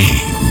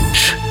change.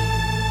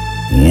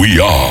 We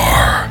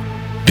are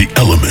the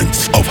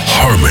elements of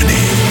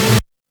harmony.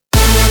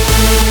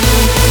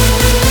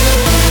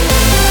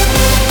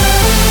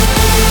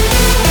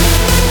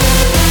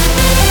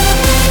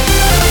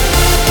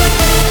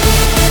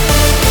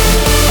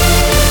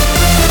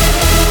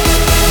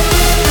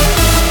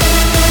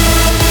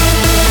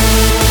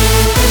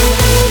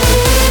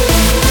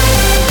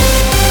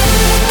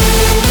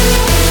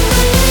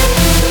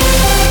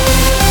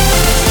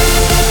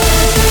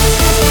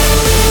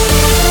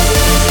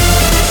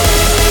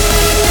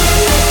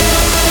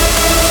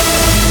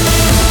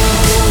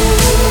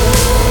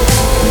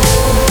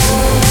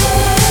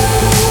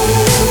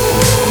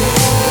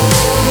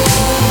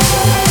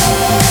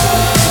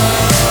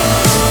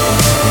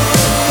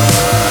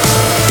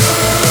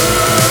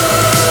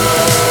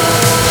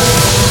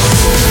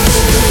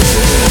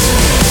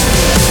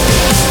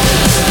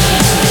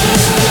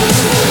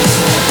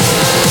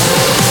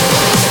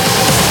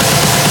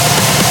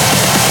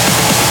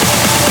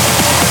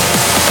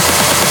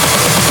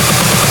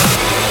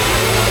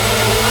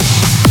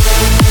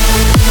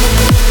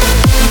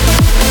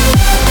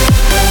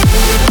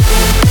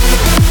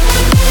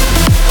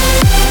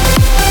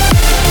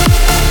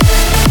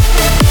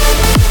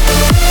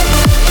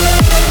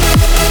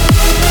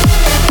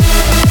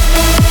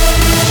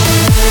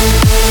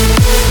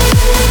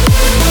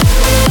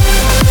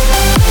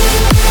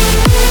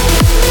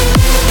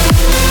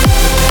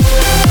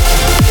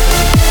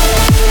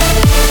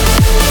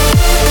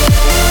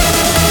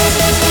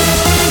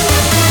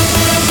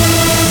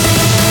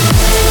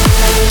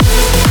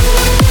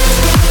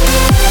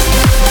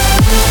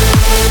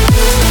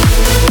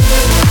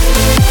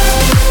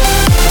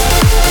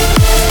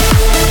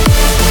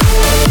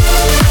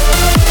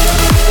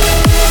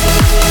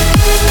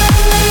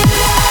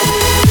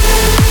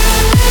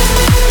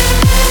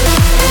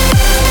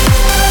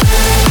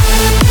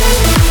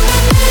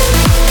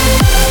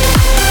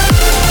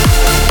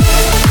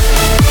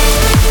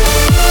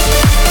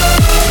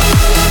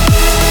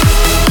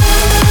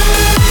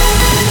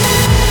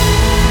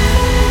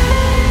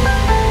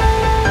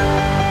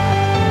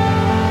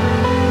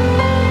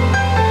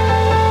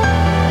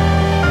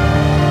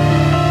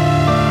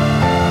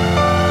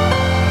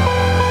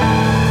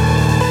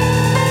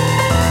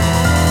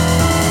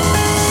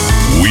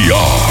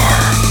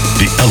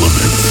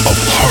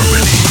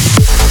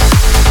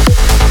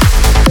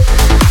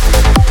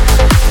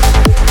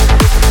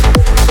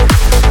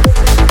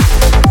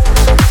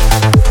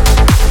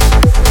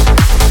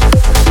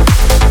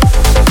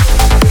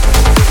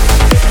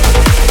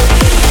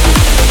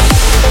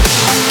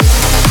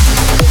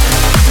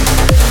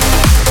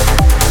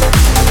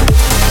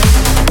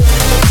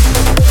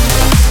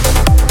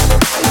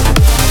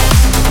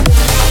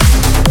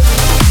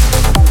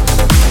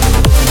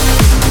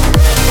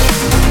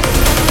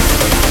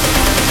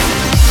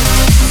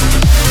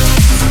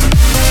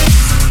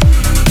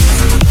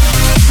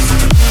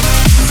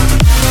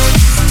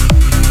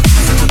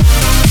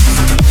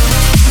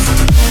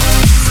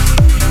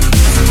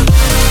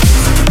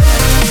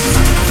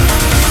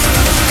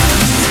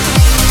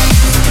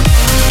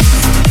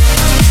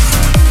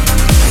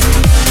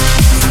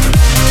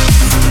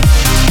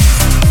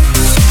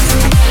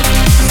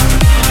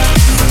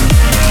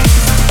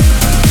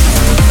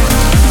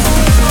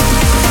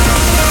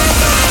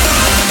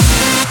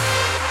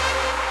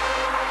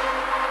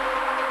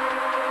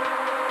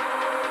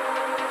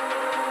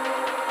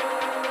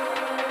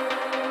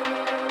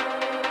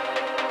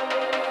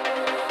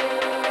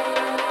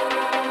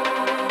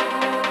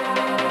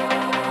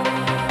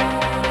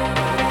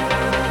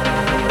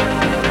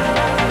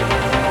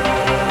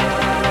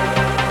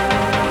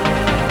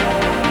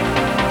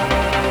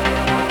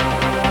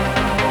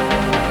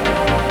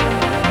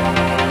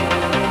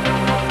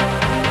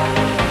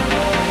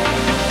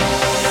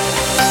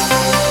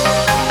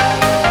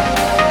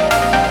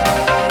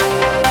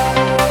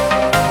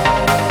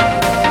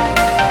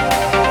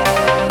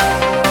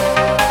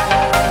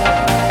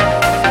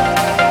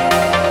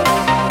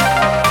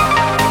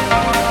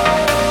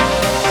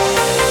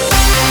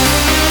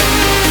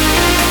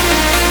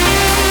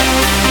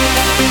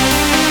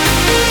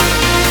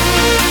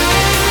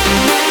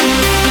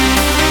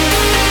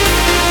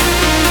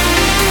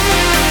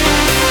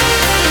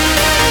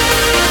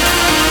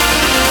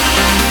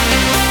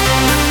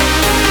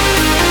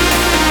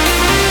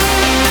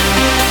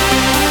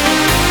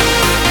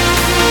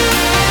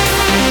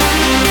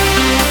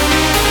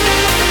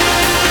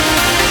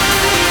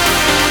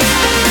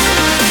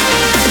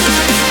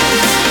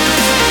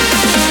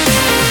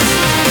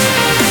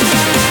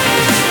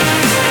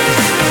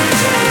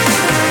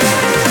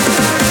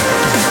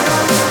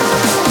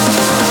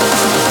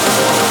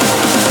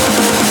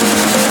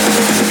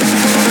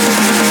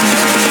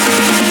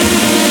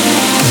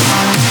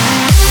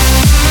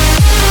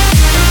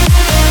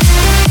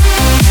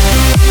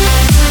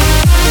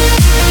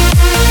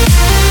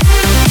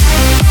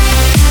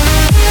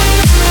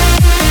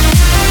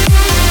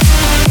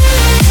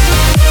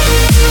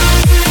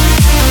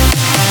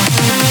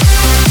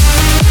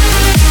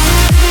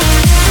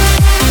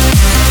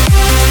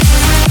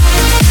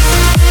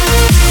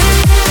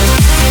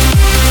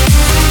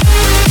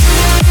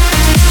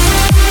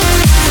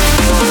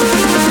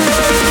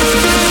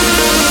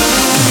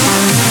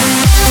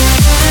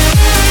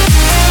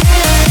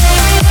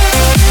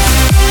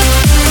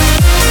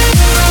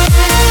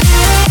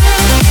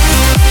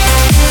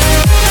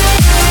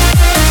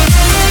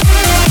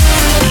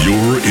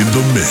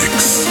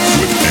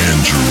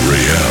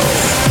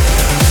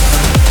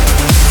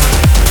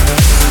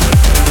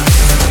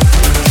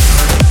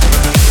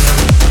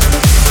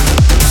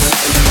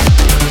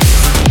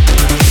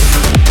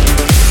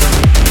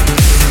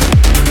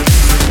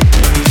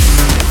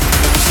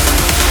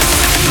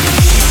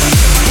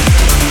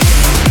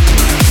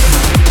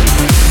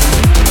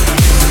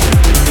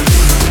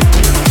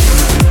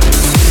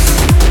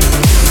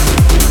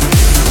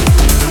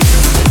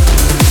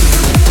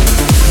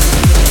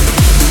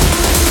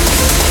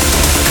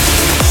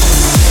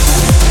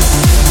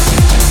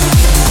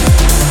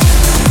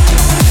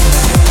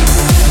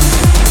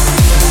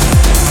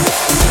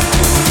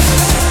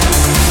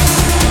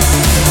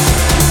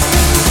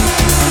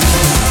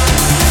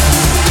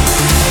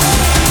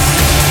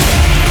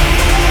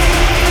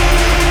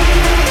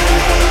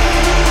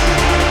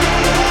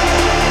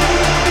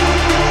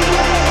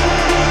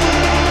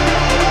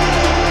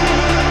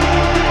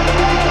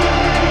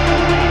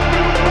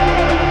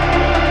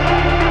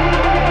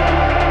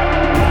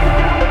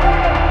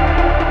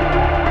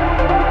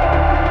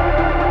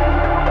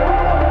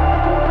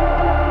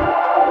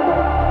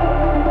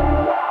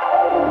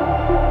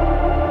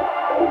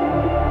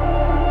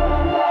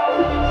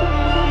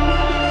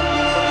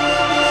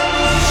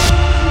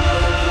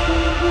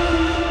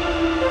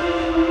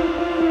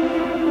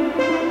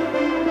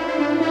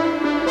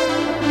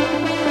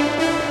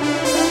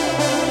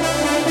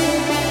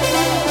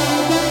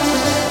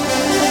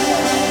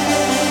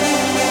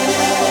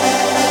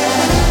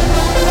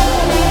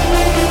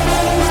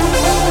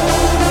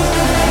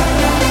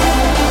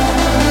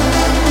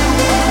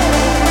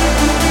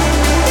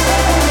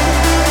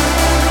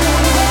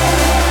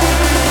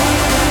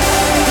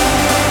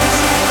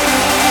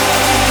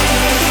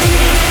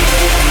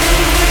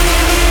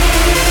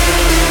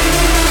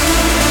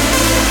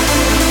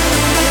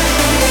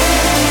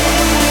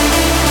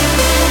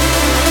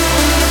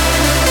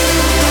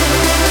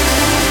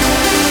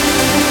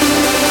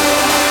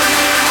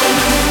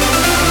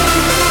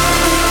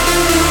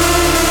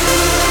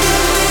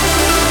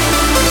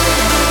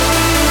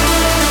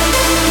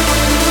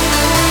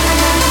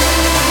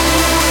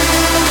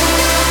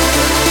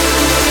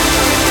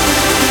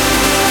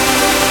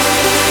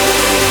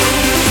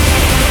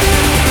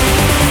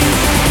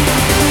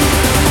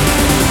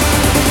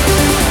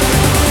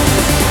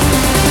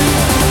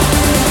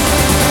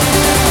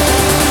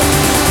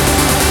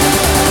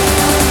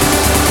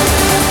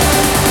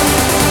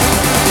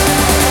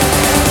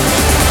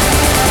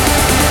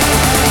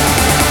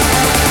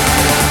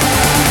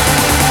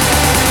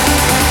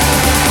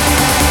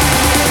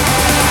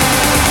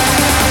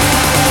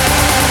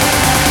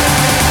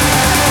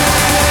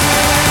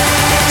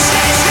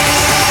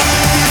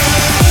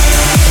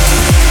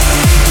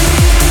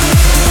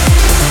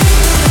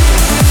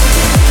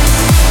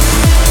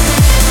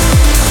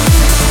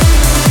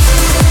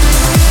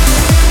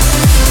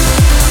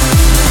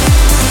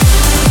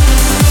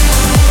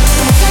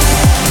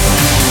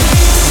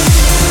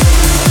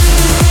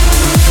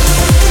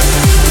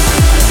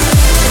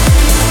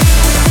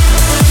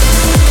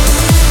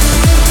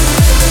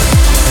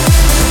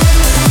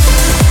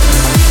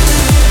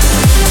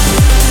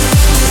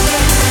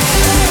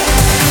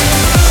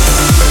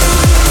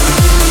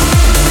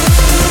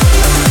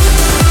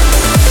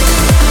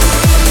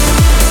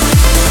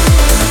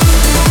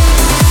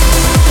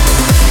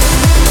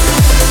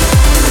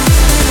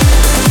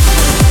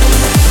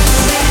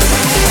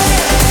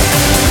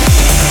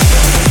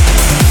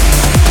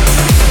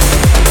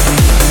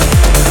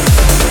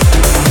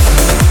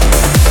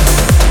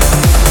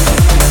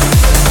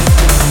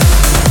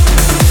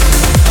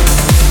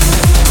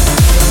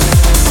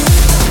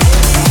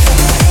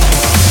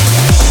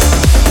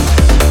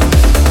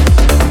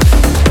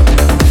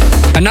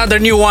 Another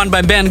new one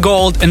by Ben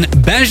Gold and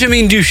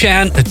Benjamin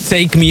Duchan,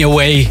 Take Me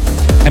Away.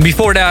 And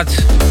before that,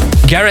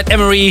 Gareth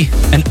Emery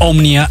and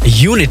Omnia,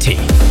 Unity,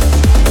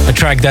 a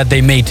track that they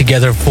made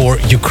together for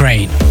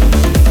Ukraine.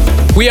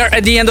 We are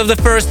at the end of the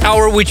first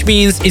hour, which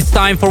means it's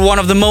time for one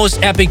of the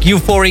most epic,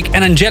 euphoric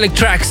and angelic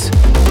tracks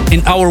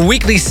in our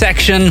weekly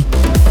section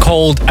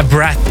called A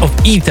Breath of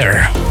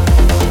Ether.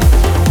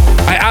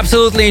 I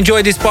absolutely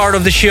enjoy this part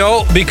of the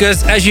show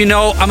because, as you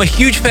know, I'm a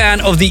huge fan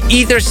of the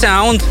ether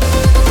sound,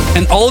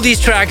 and all these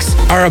tracks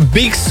are a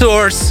big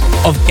source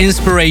of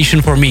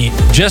inspiration for me,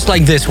 just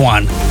like this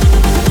one.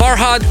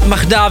 Farhad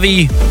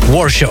Mahdavi,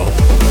 War Show.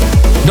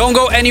 Don't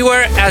go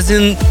anywhere, as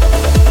in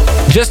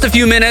just a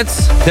few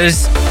minutes,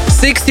 there's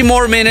 60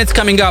 more minutes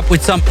coming up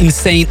with some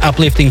insane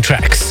uplifting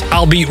tracks.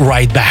 I'll be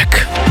right back.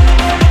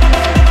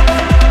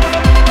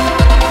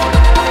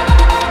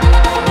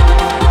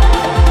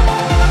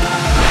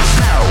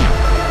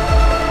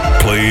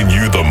 Playing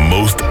you the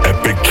most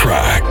epic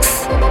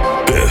tracks.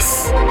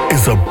 This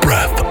is A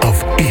Breath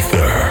of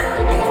Ether.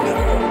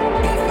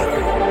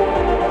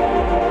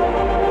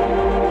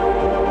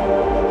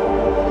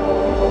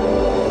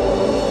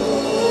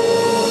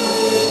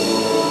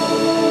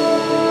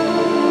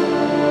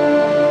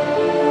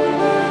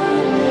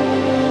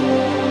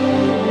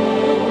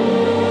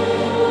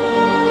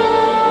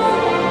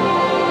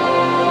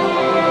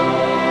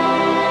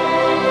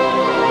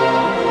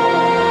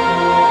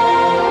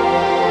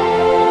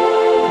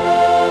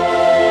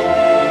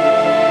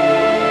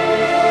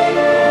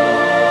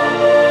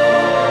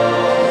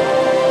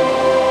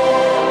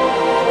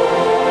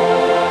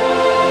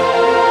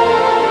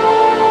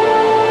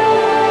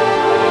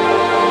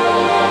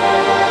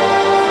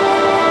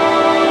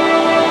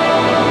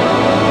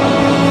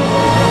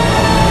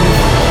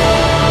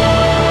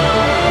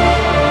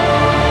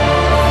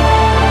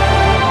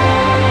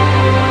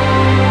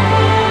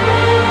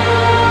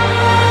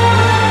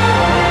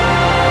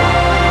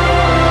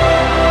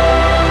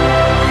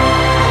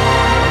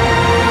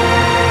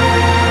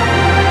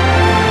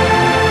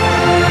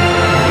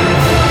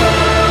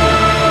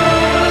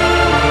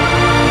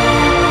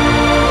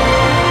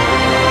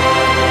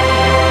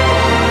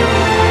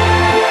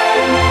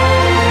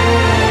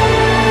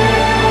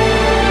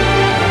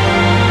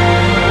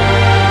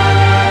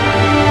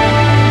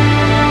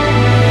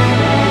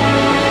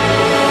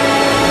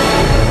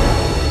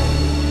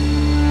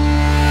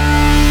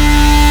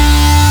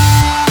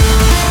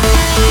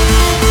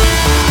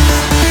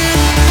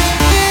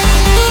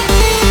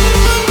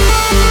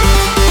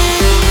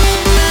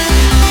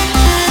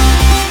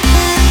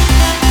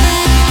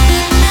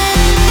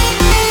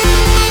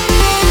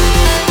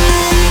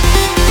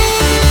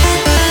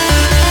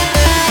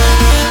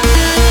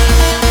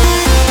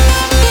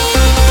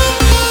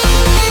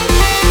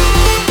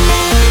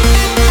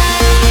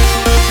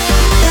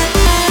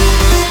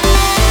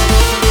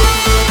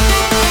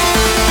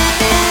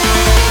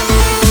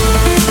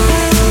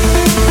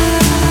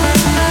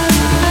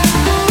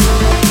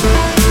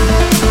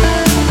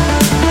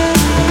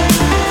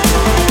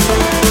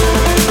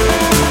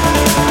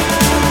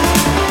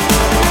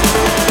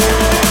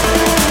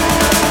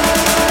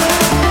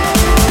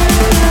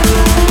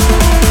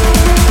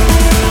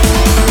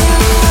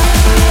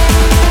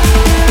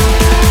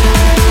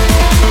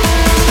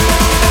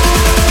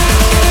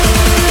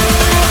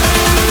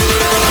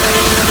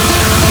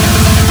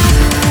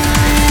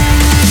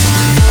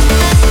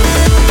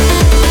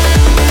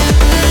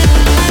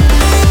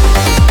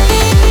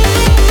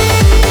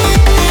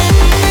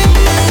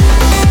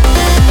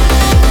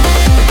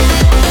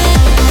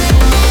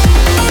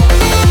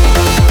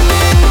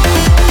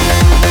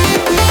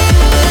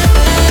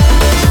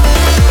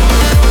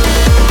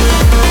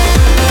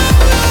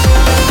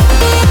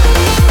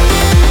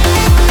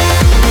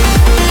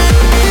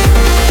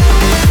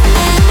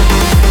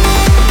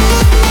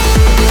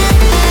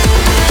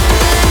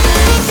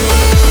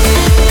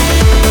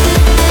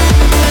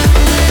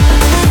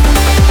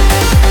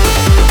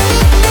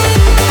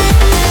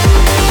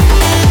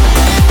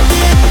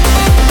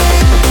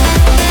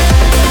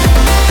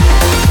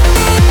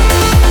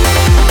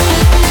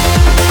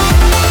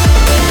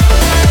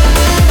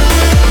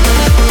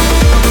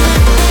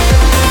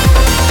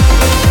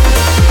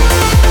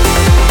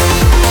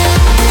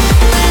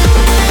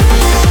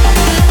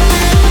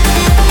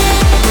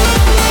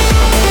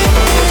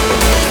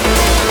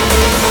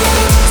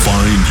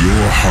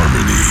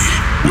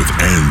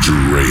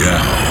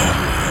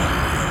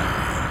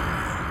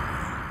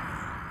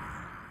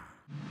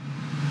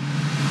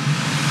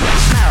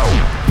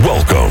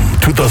 Welcome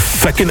to the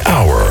second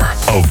hour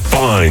of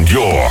Find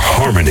Your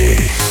Harmony.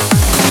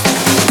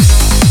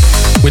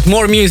 With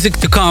more music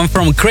to come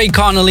from Craig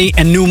Connolly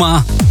and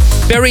Numa,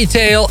 Fairy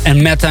Tale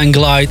and Meta and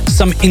Glide,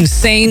 some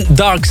insane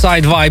dark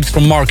side vibes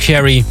from Mark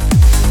Sherry,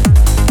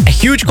 a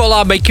huge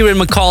collab by Kieran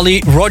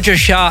McCauley, Roger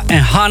Shah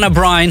and Hannah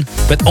Bryan,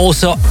 but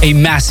also a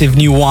massive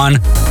new one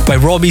by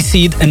Robbie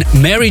Seed and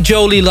Mary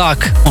Jolie Luck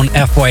on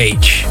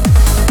FYH.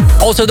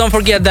 Also, don't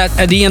forget that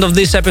at the end of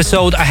this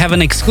episode, I have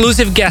an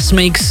exclusive guest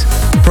mix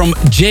from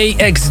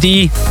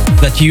JXD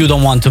that you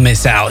don't want to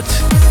miss out.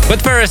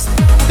 But first,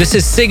 this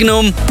is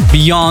Signum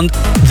Beyond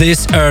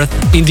This Earth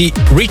in the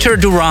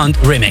Richard Durand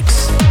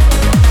remix.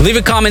 Leave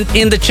a comment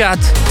in the chat,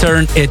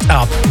 turn it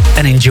up,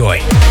 and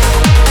enjoy.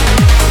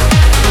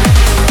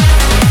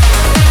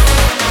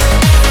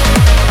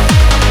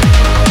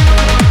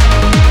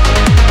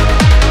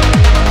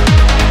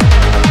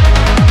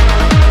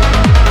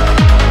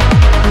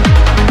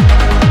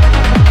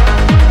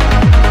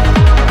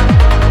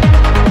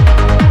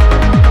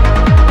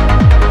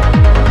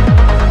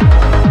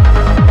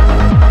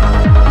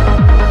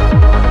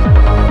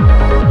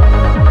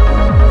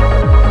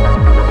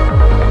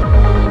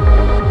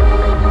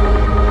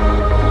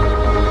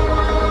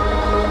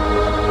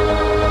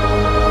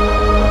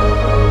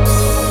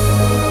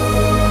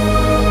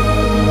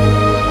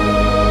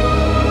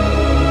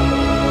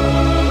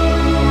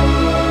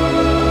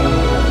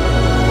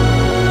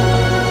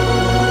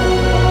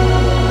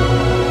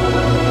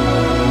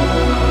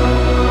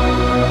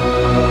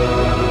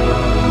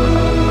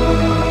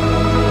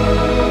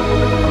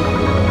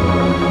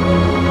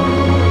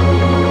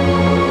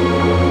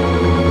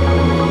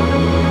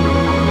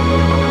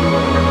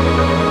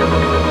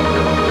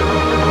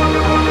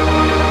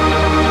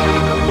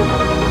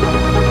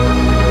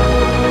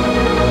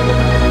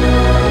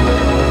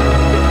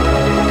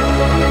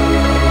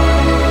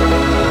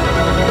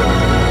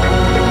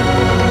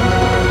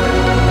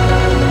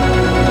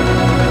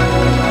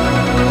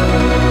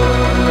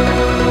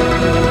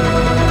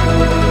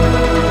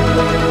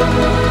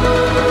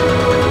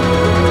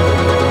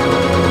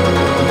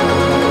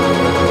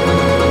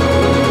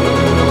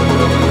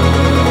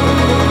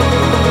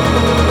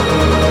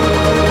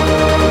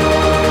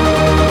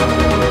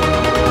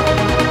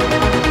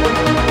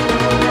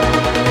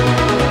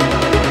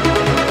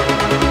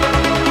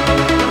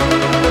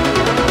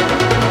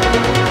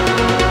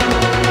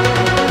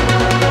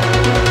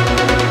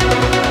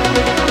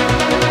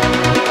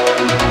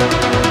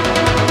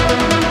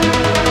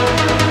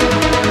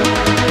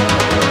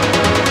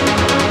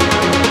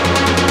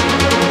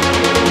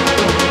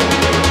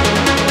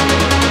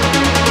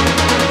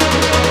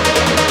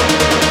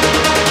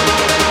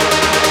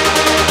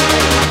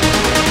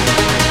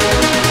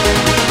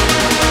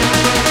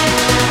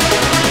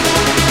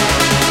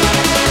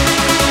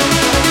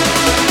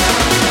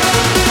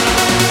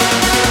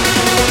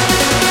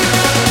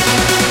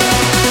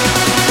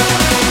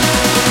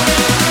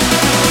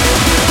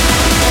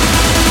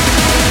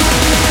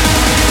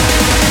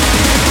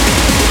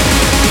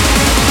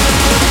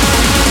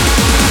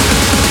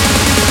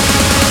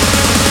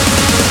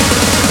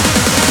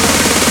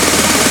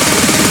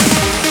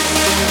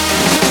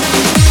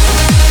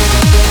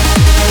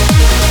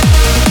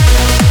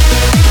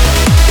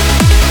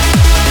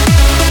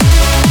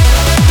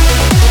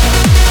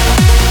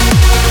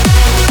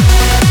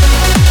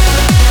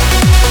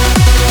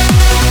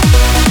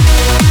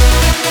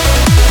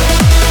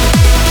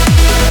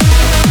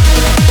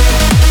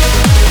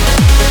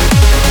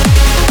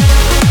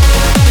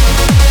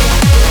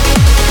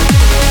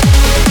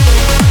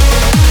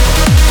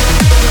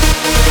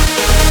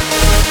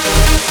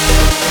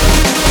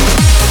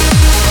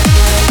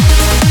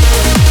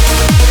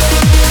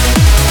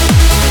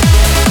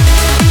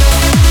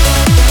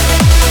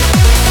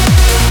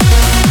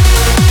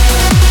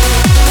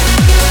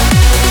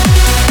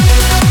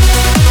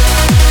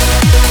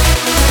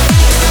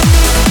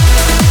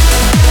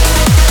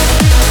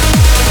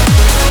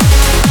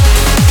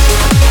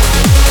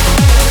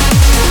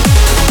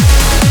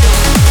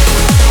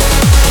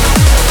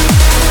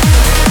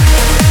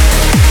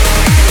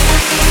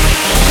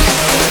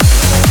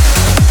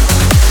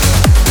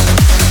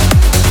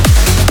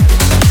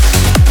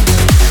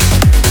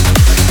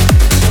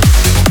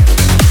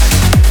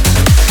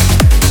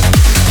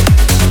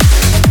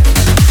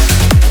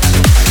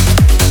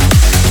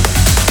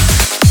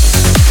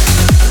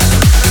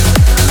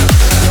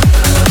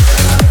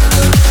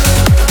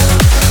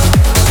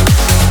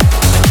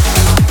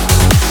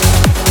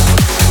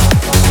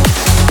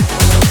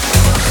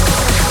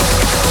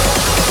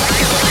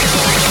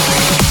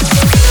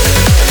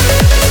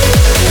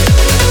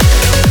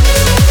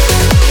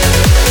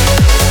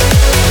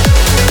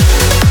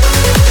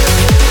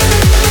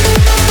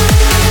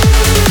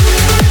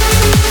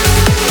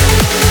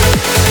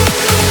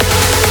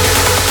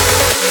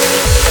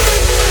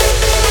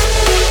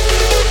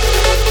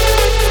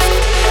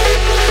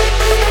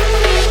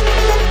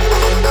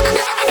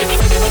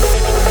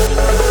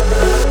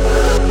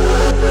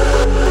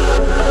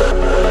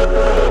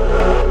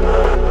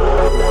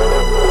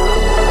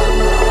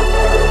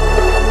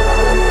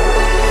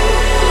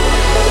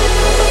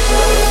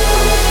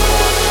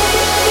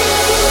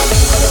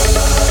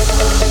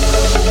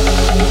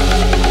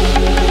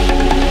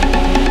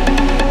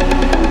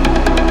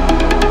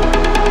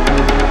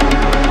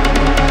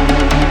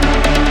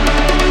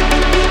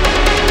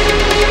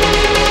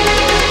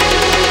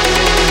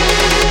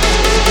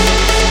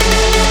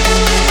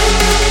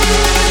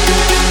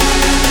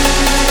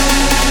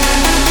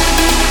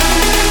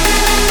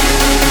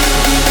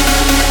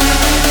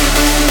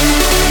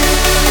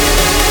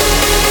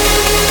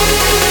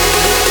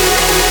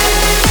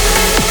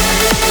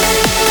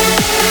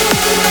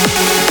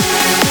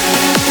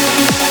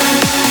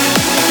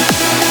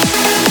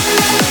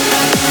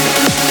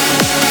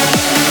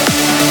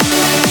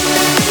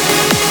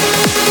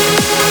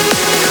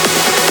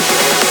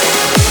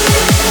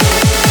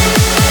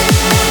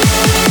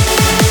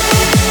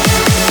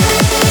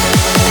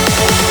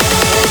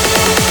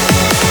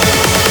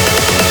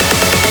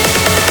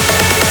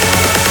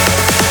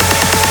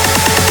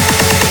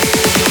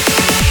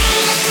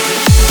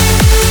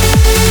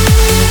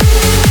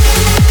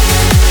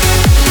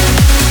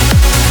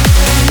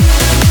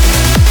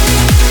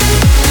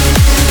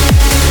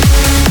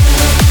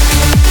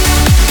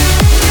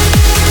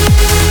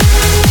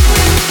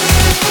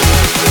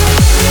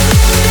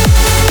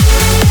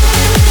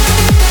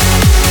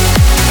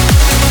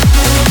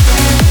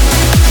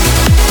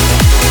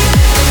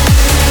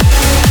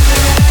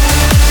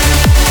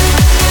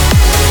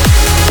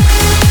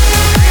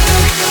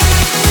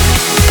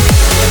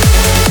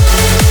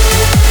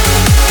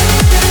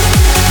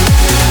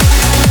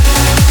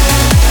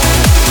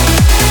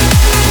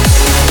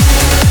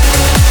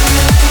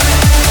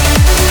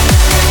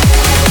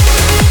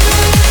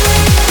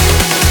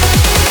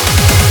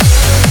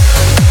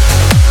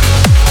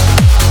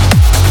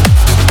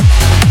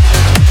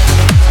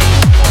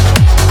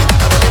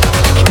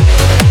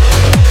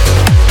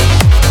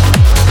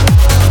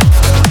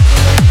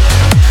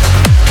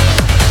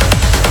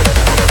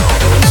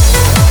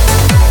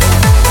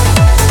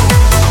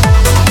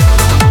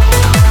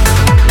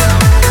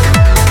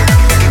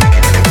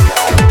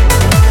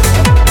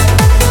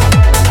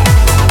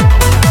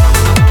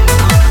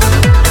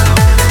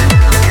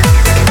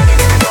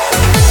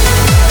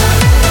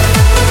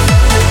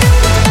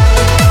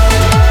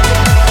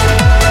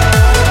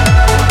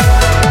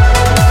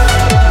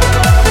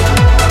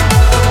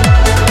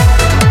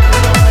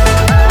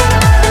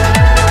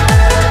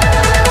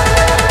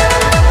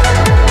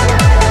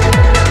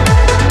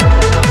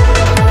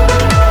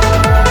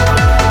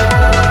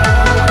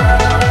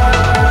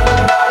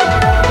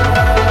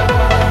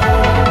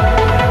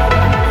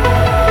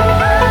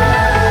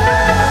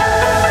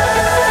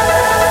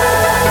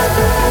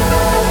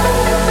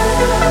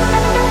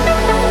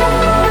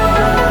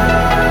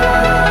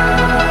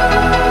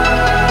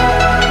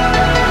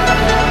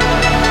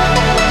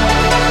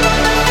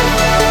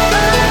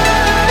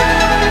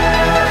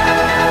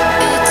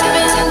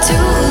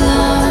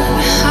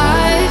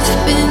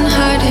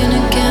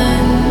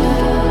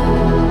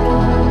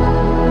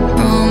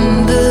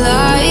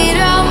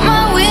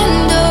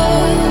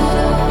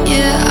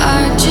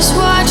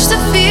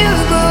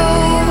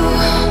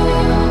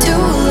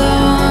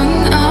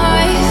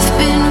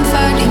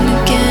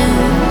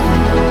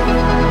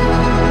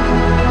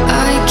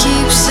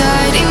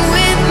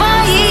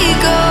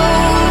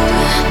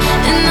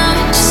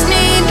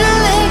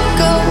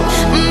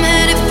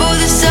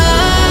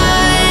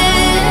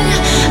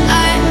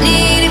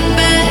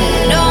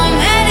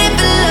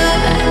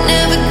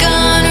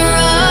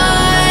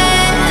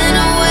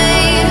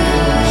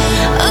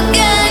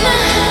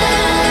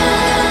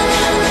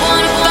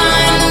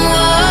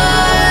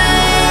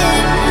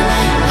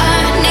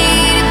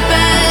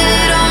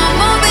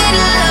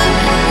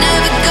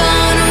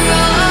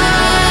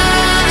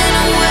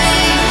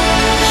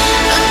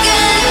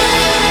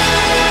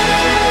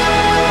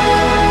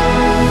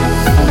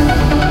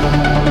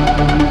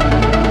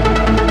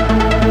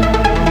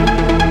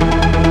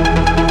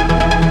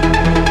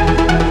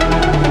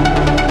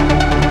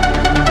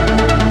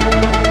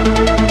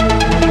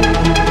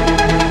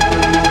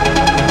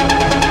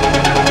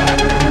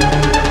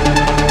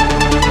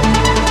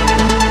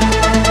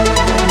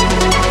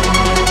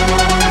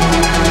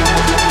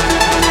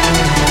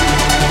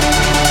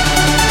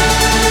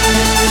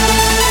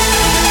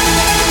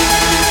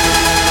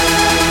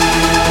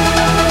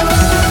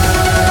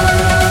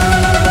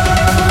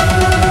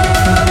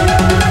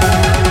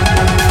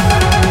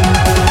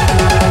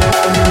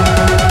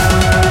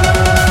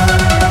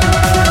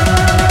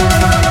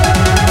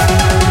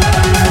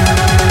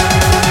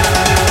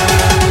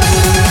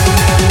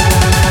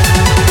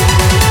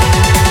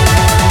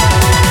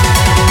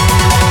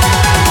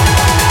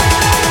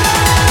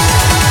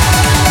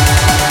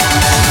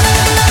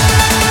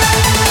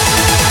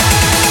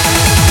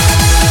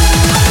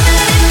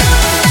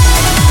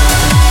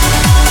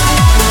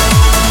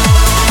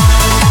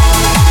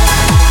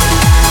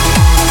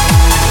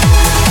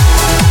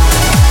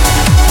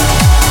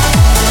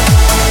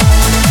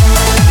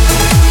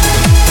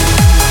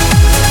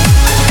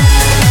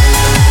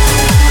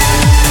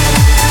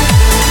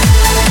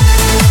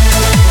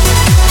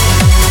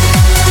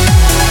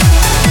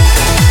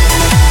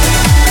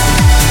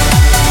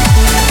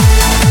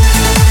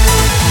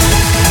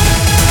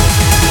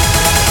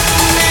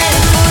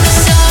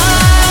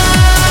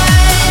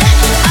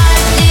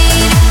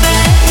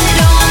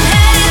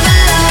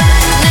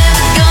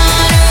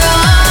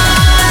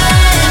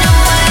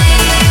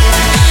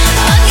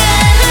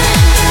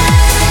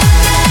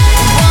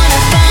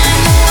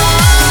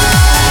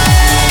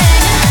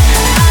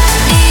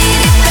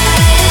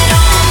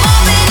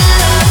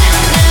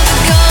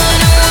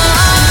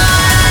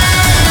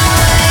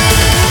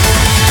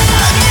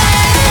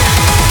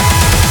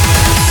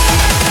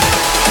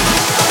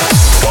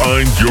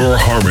 Pure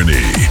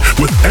Harmony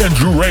with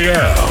Andrew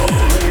Rayel.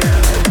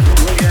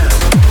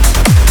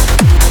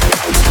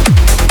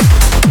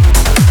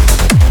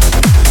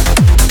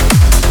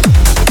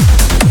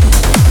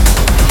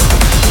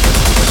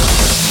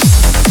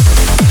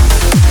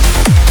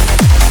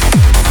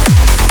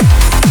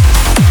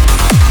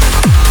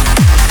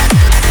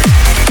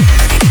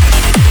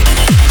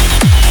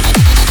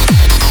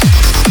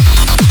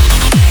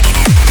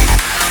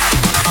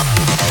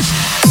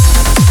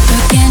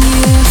 Can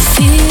you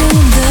feel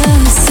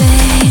the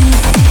same?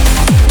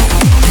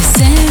 The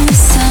same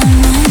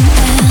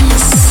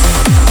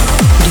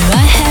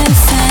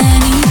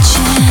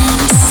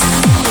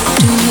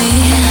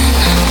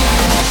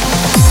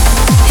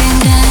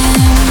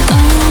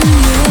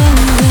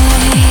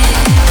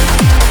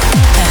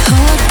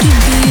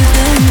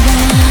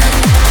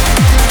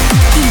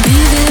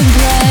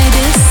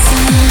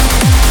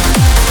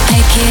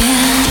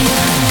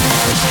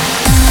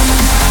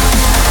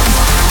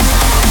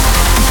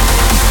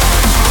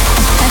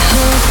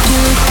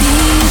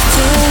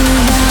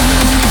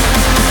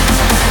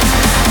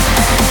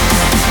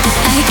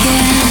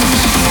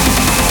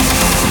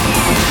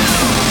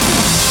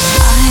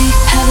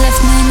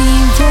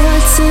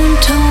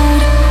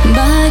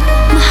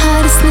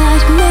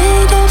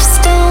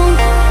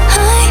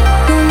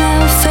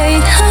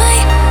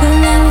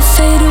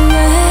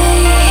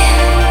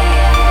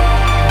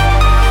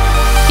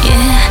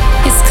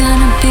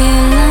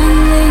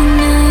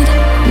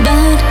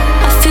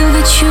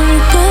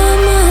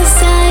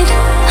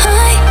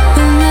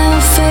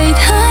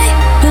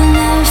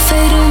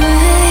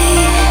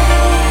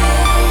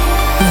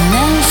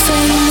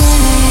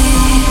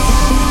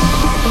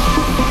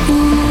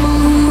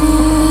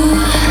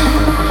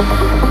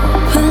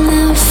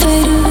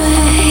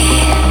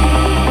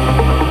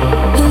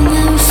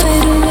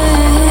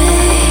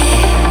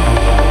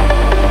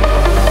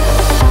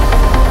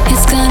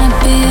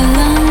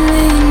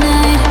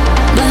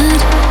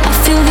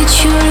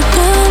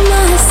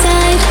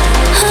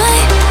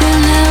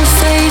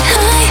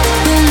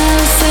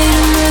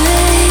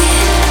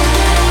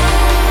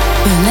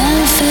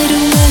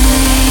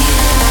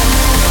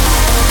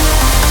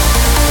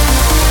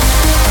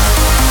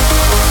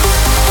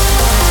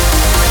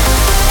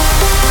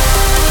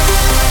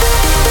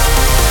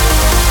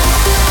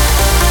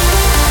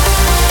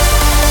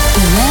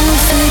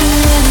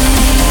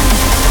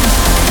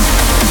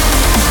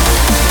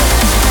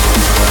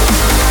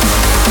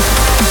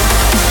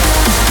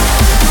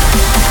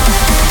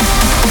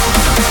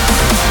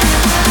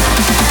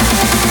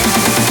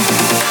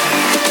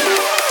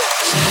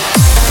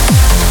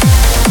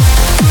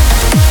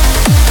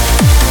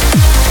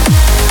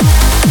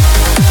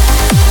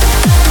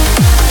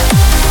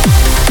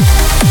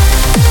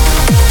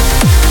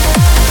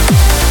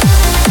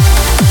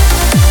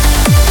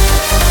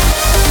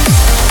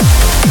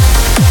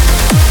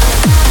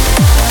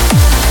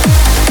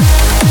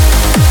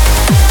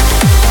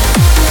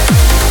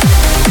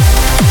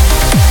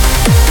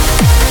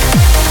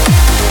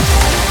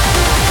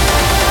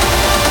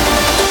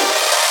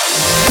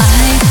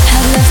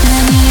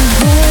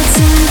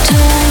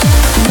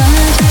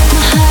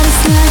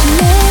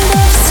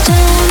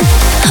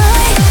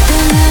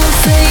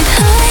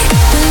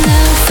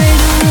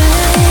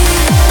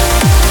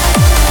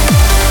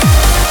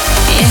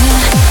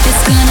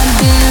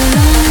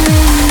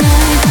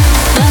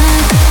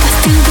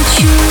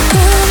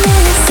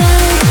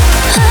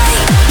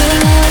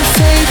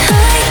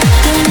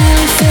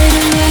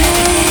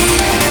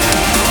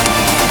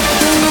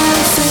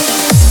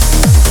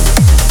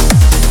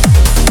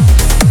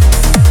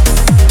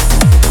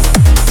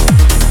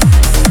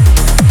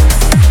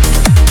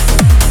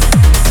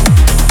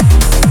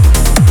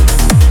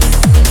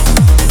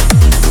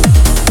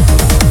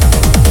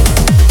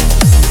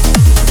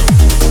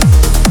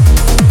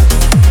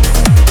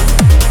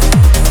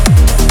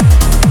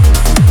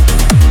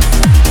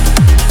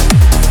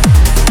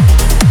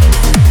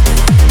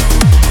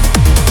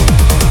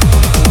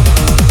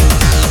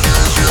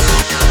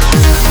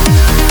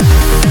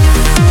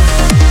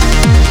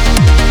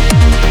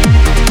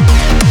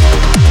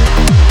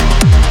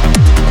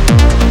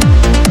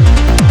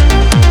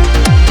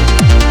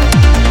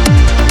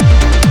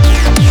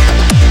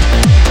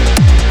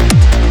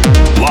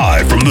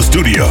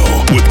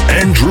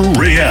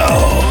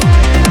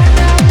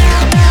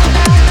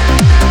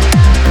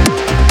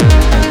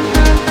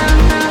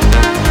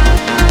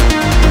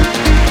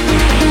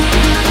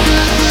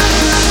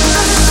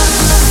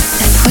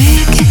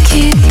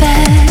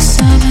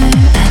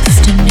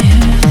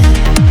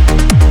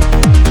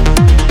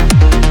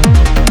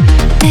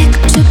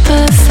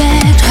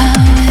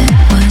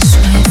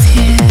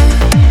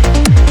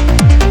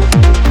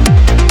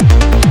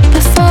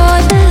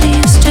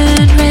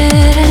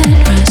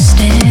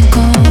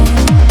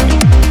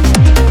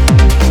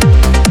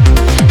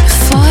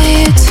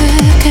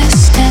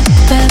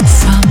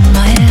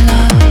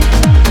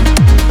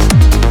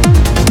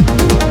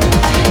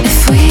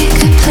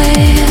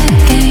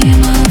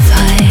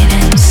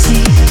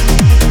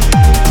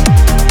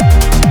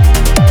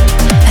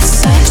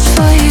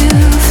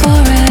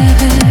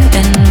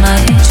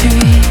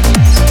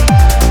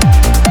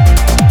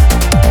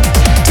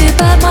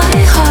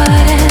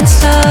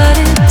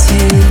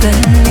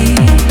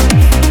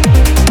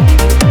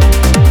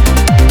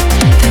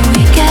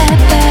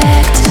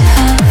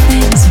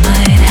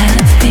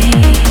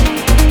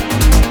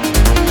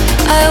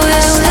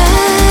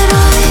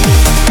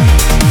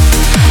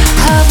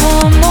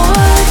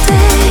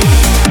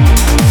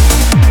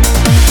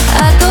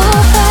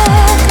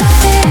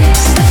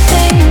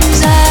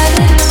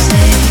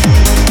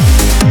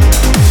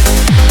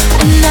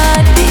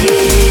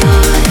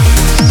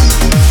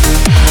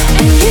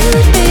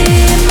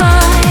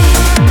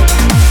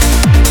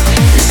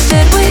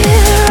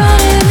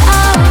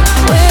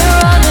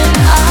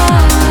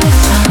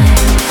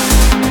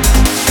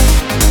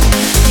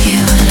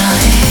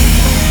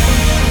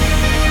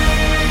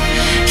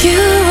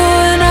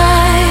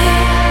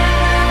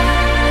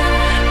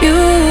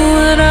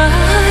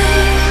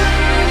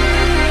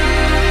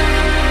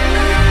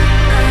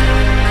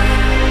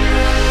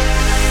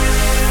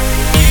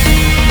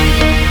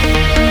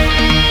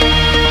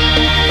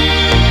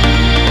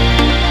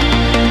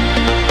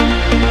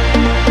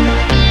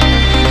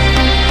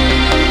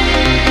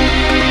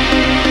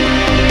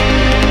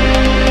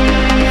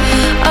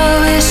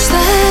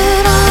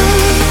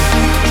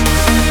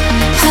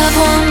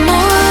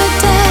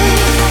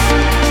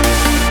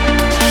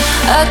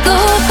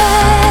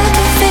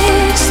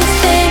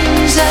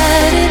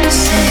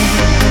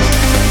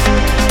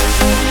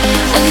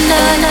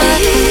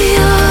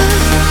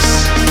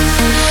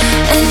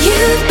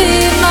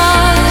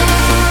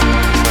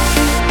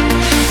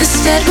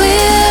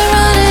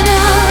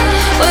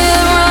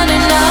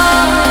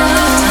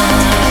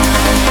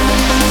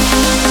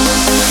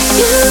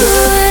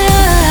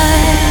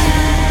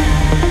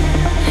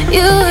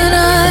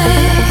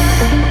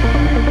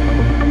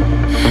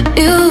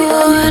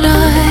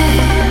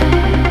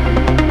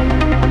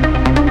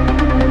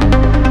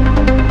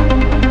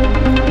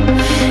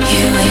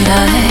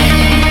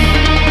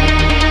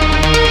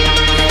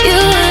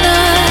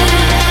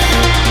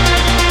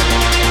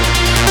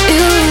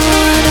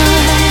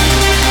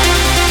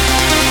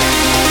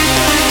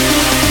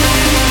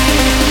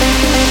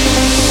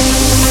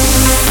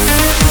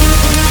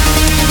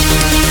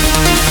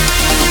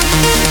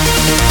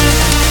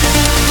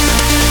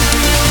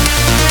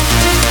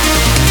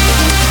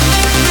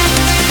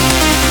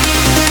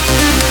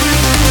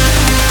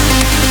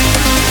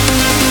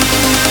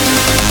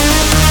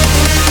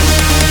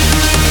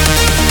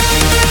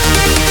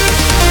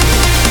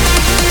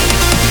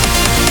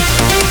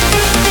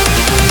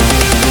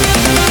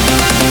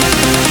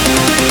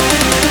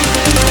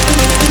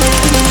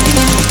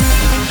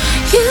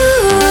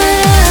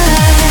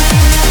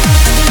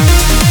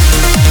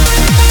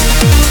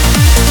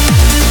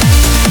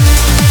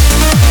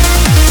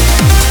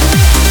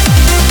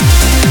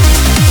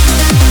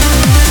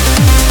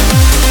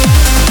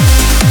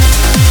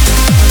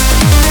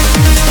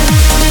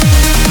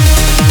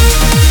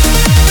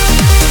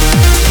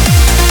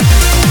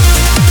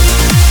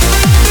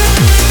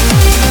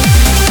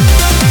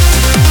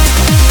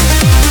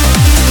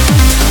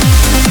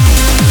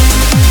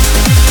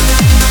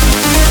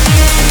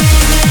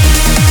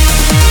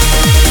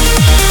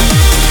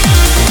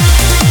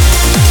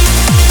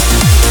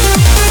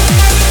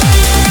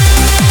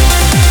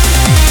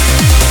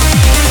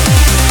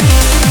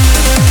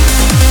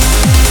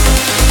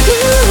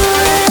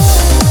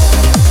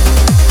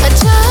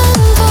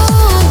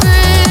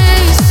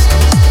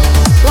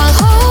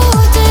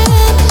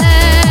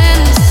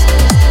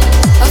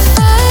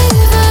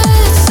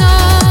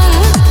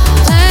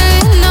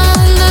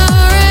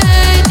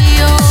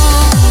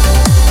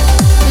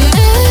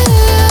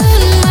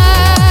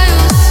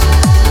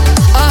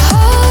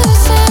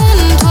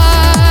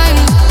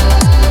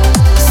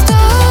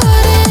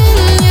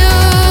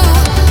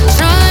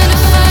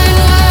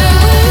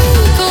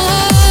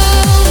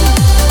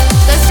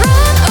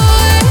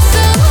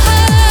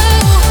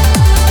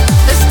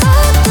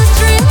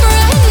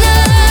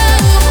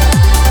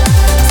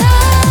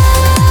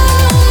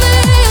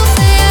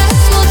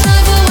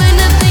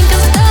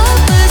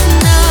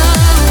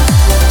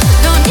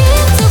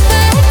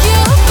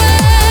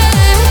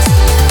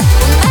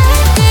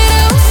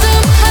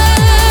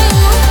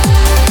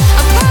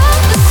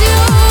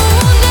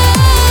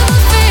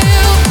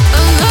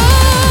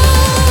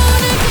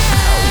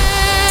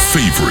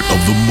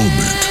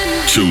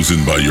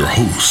Chosen by your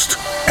host,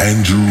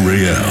 Andrew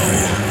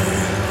Rayel.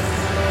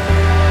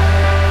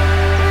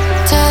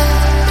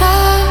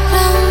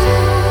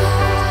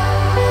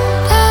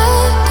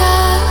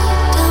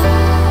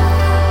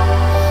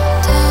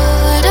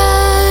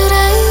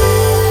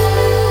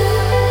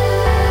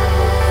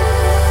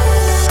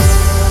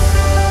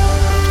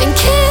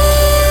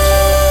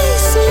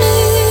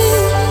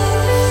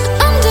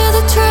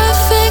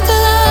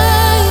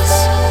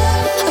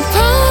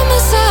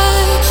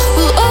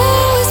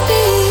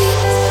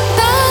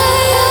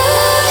 By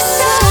your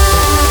side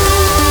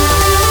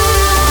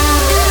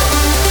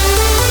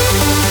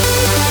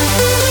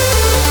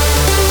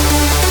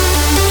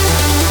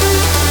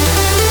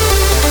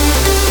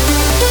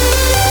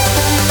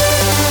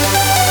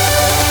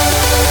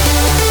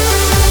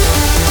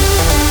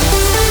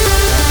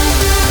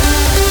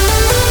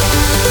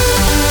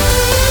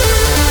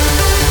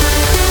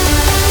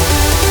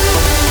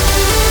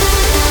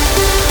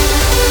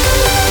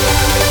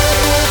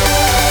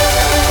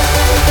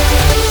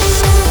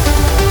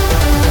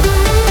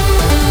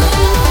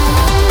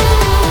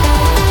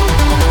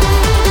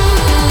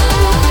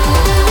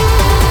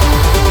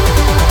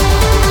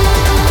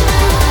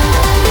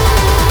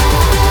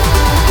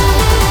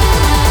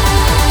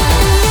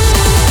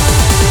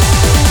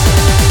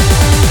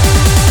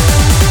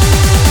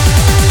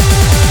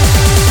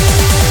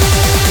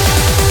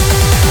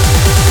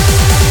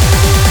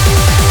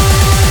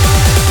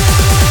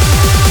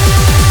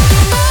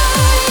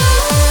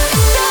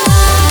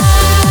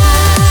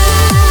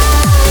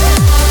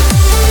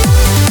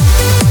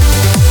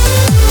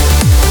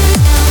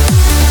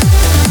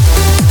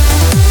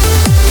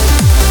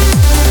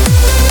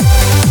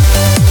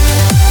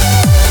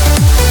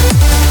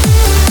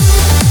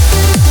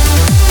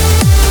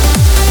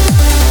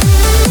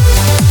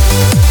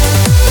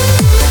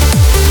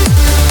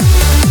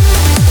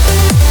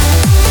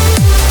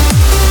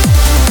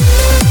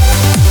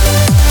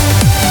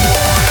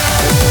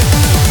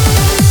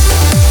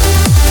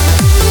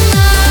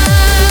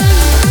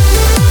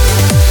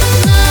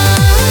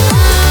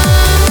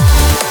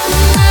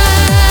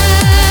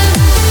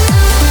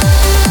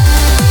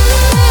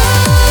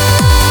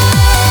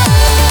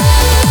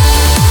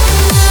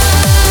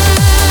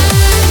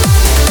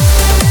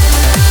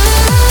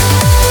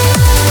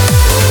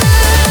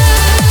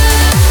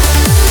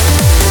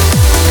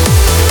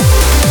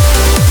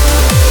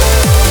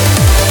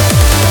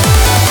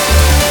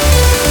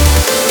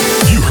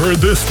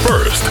this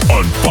first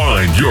on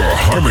Find Your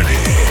Harmony.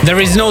 There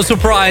is no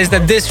surprise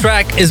that this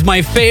track is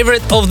my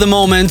favorite of the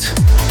moment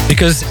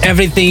because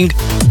everything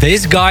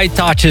this guy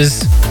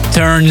touches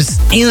turns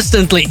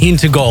instantly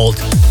into gold.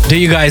 Do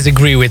you guys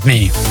agree with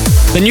me?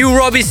 The new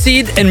Robbie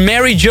Seed and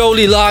Mary Jo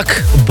Lilac,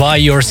 By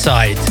Your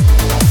Side.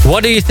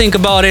 What do you think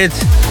about it?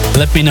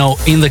 Let me know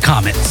in the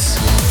comments.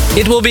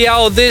 It will be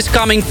out this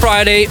coming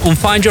Friday on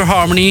Find Your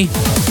Harmony,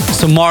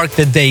 so mark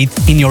the date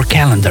in your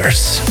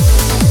calendars.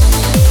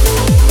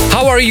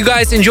 How are you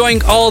guys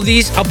enjoying all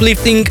these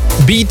uplifting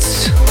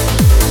beats?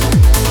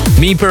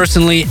 Me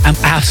personally, I'm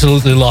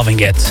absolutely loving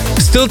it.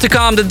 Still to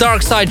come, the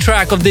Dark Side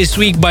track of this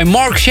week by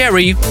Mark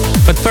Sherry.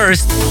 But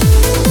first,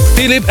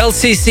 Philip El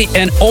Sisi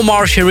and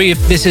Omar Sharif.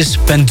 This is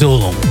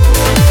Pendulum.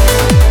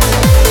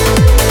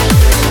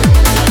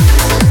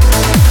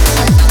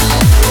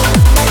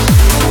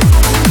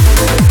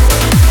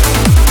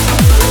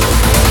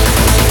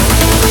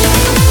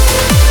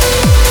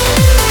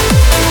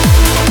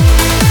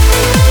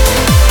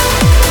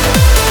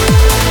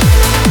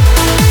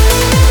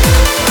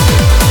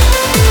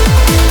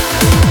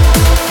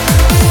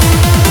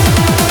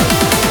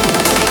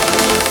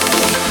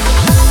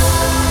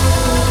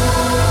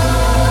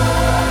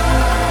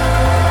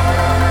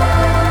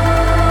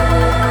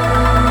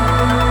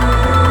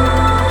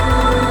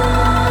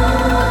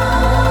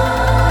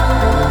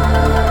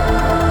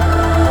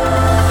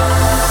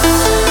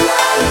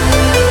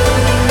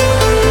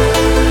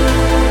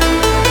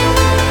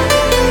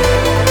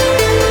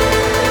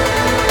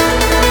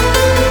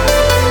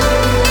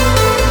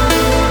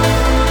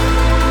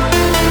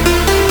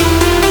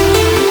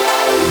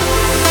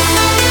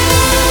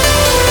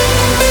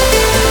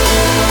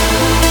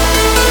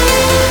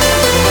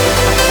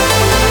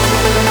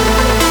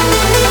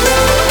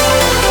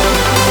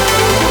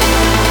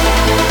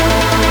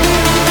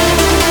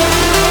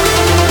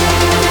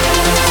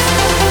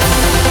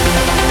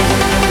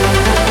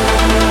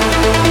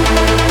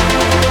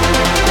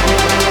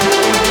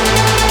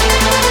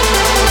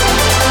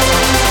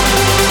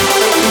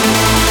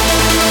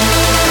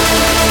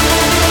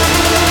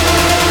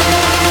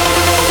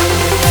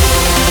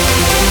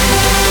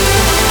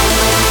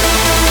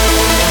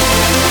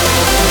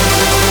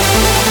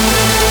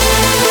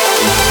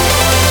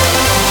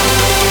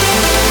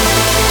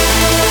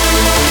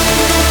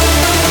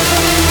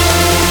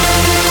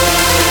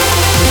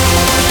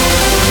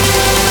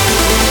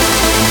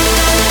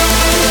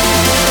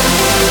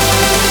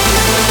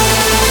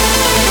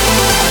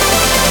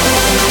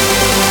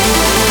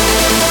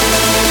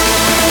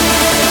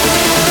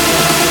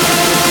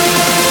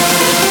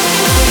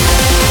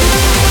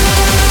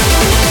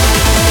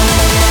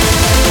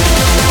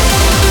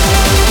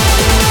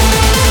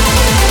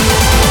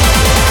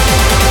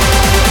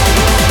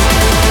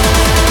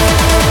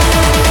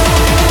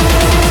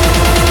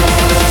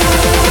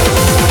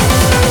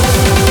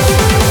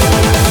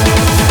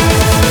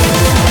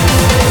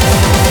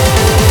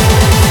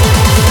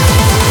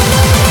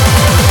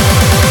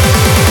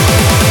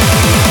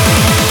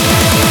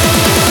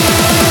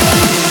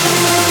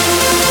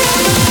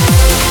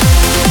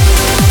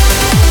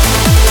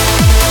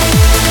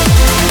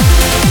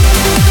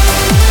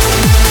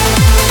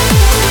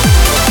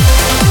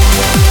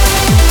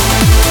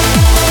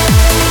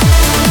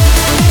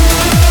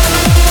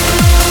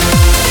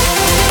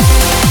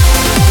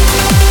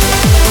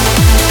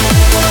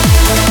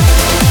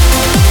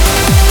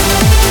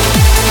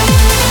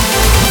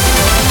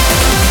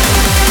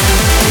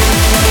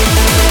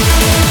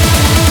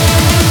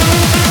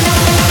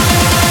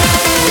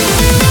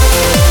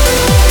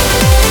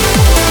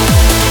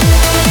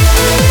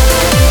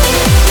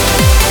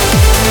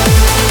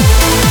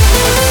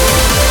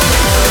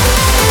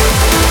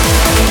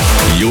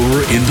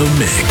 in the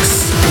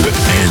mix with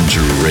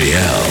Andrew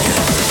Rayel.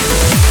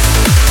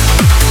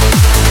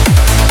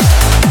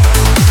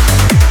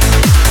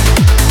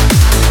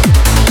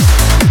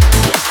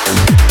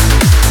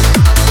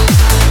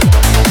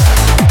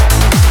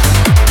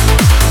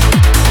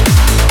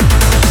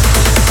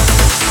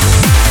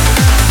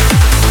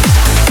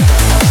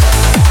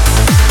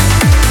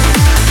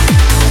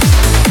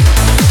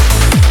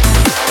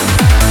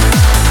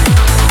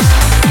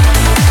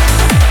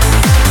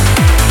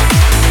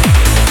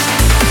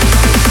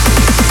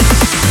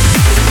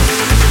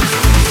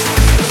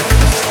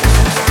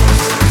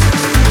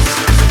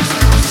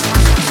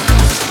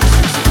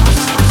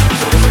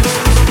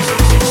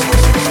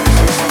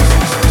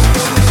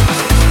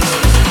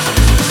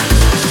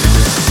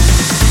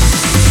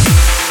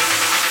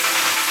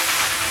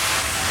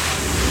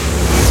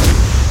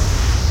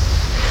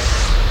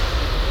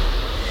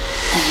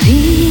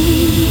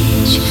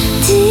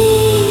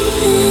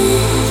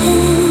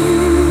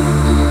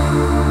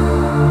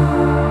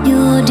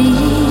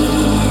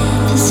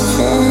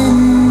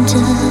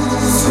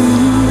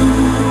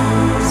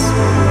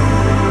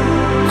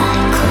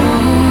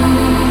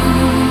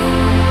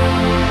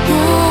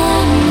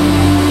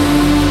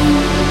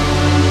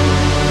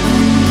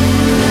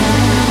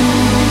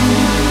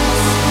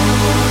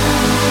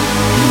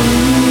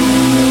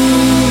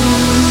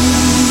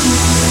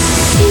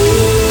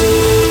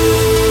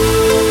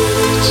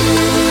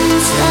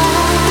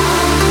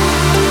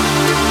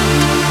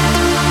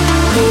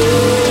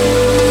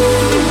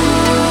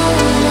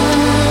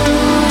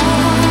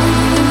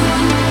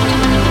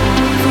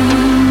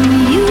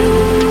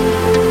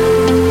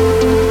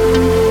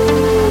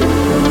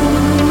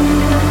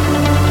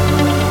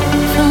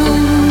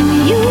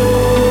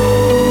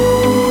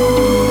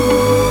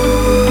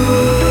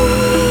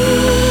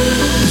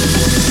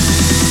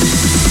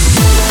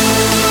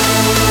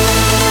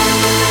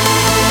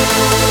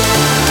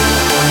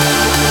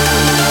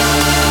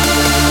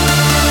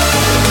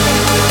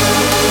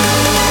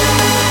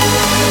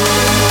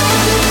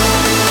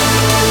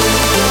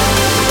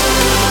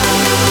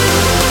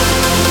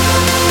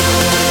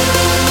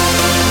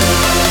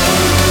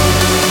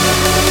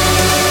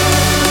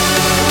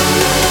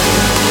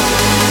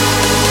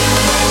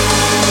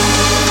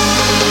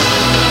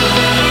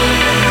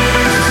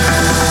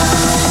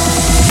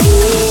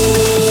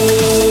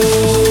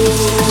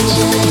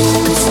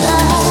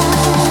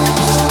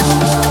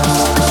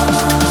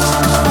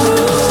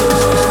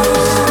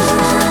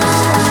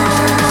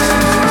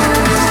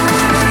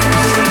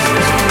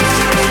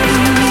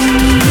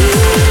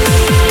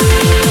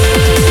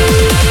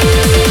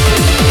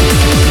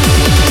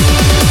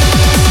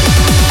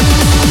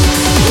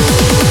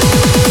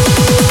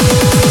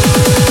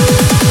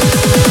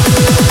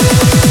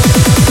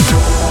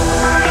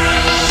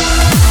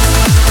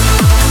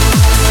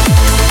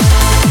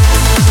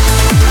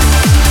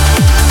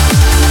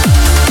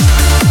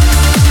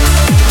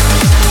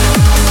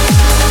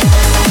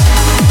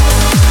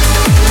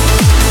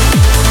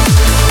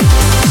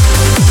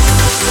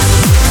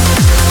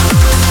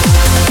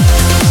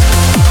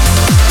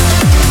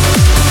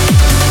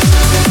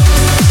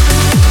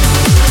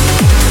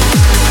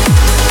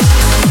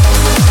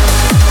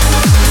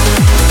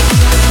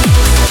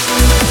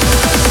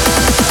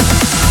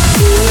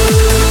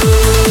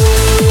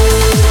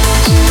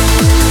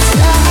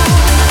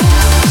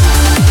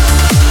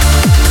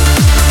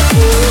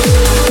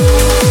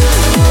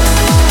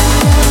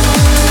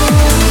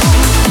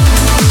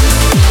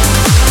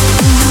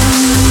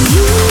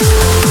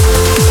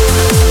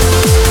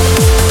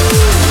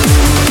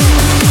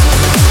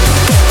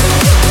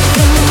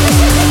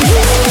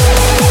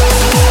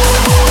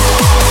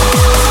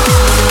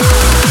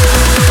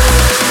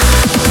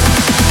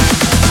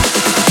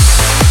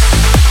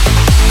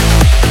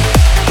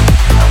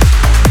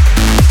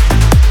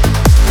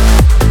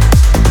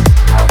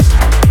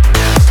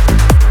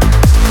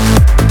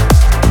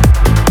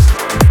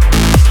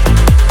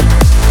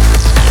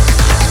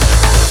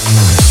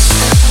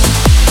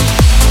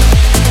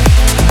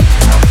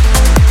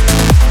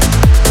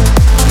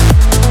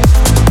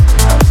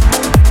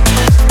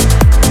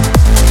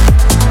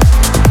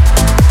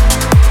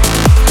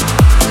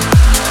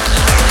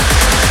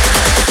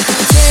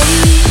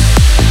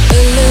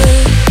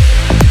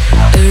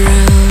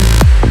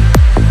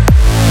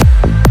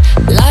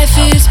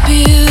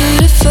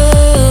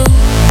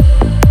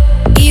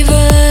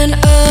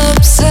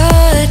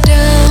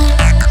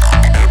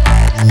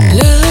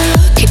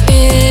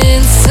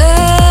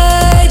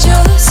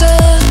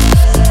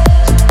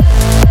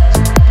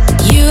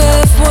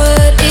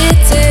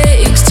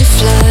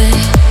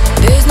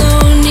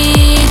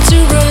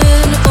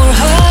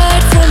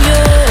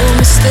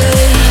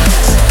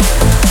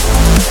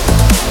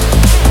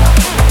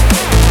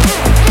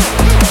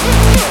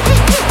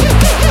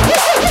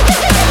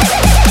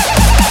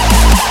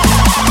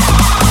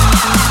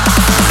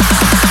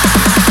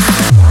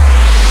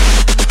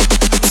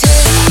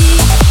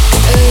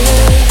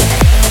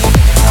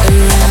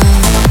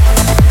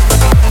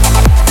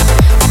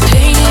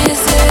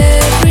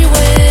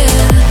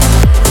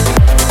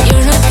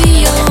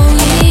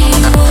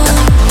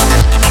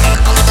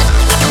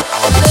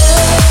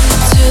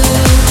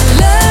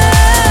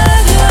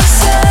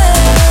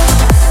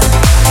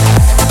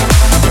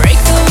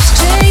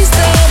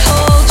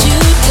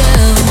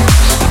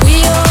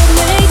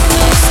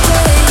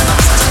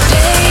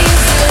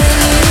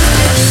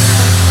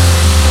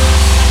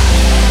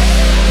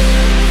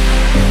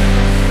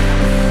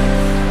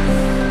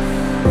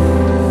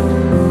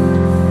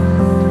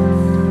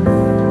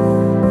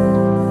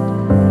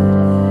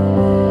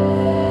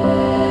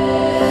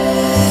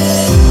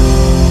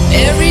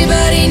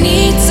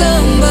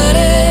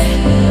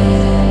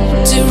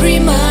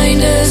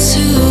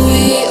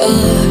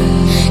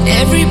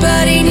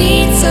 Everybody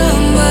needs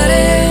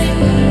somebody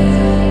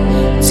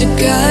to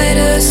guide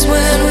us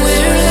when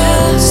we're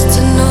lost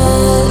and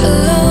all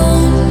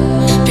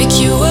alone. Pick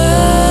you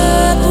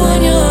up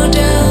when you're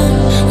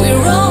down.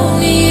 We're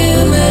only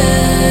human.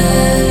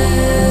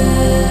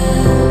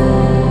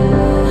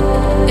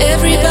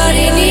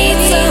 Everybody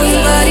needs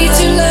somebody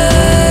to love.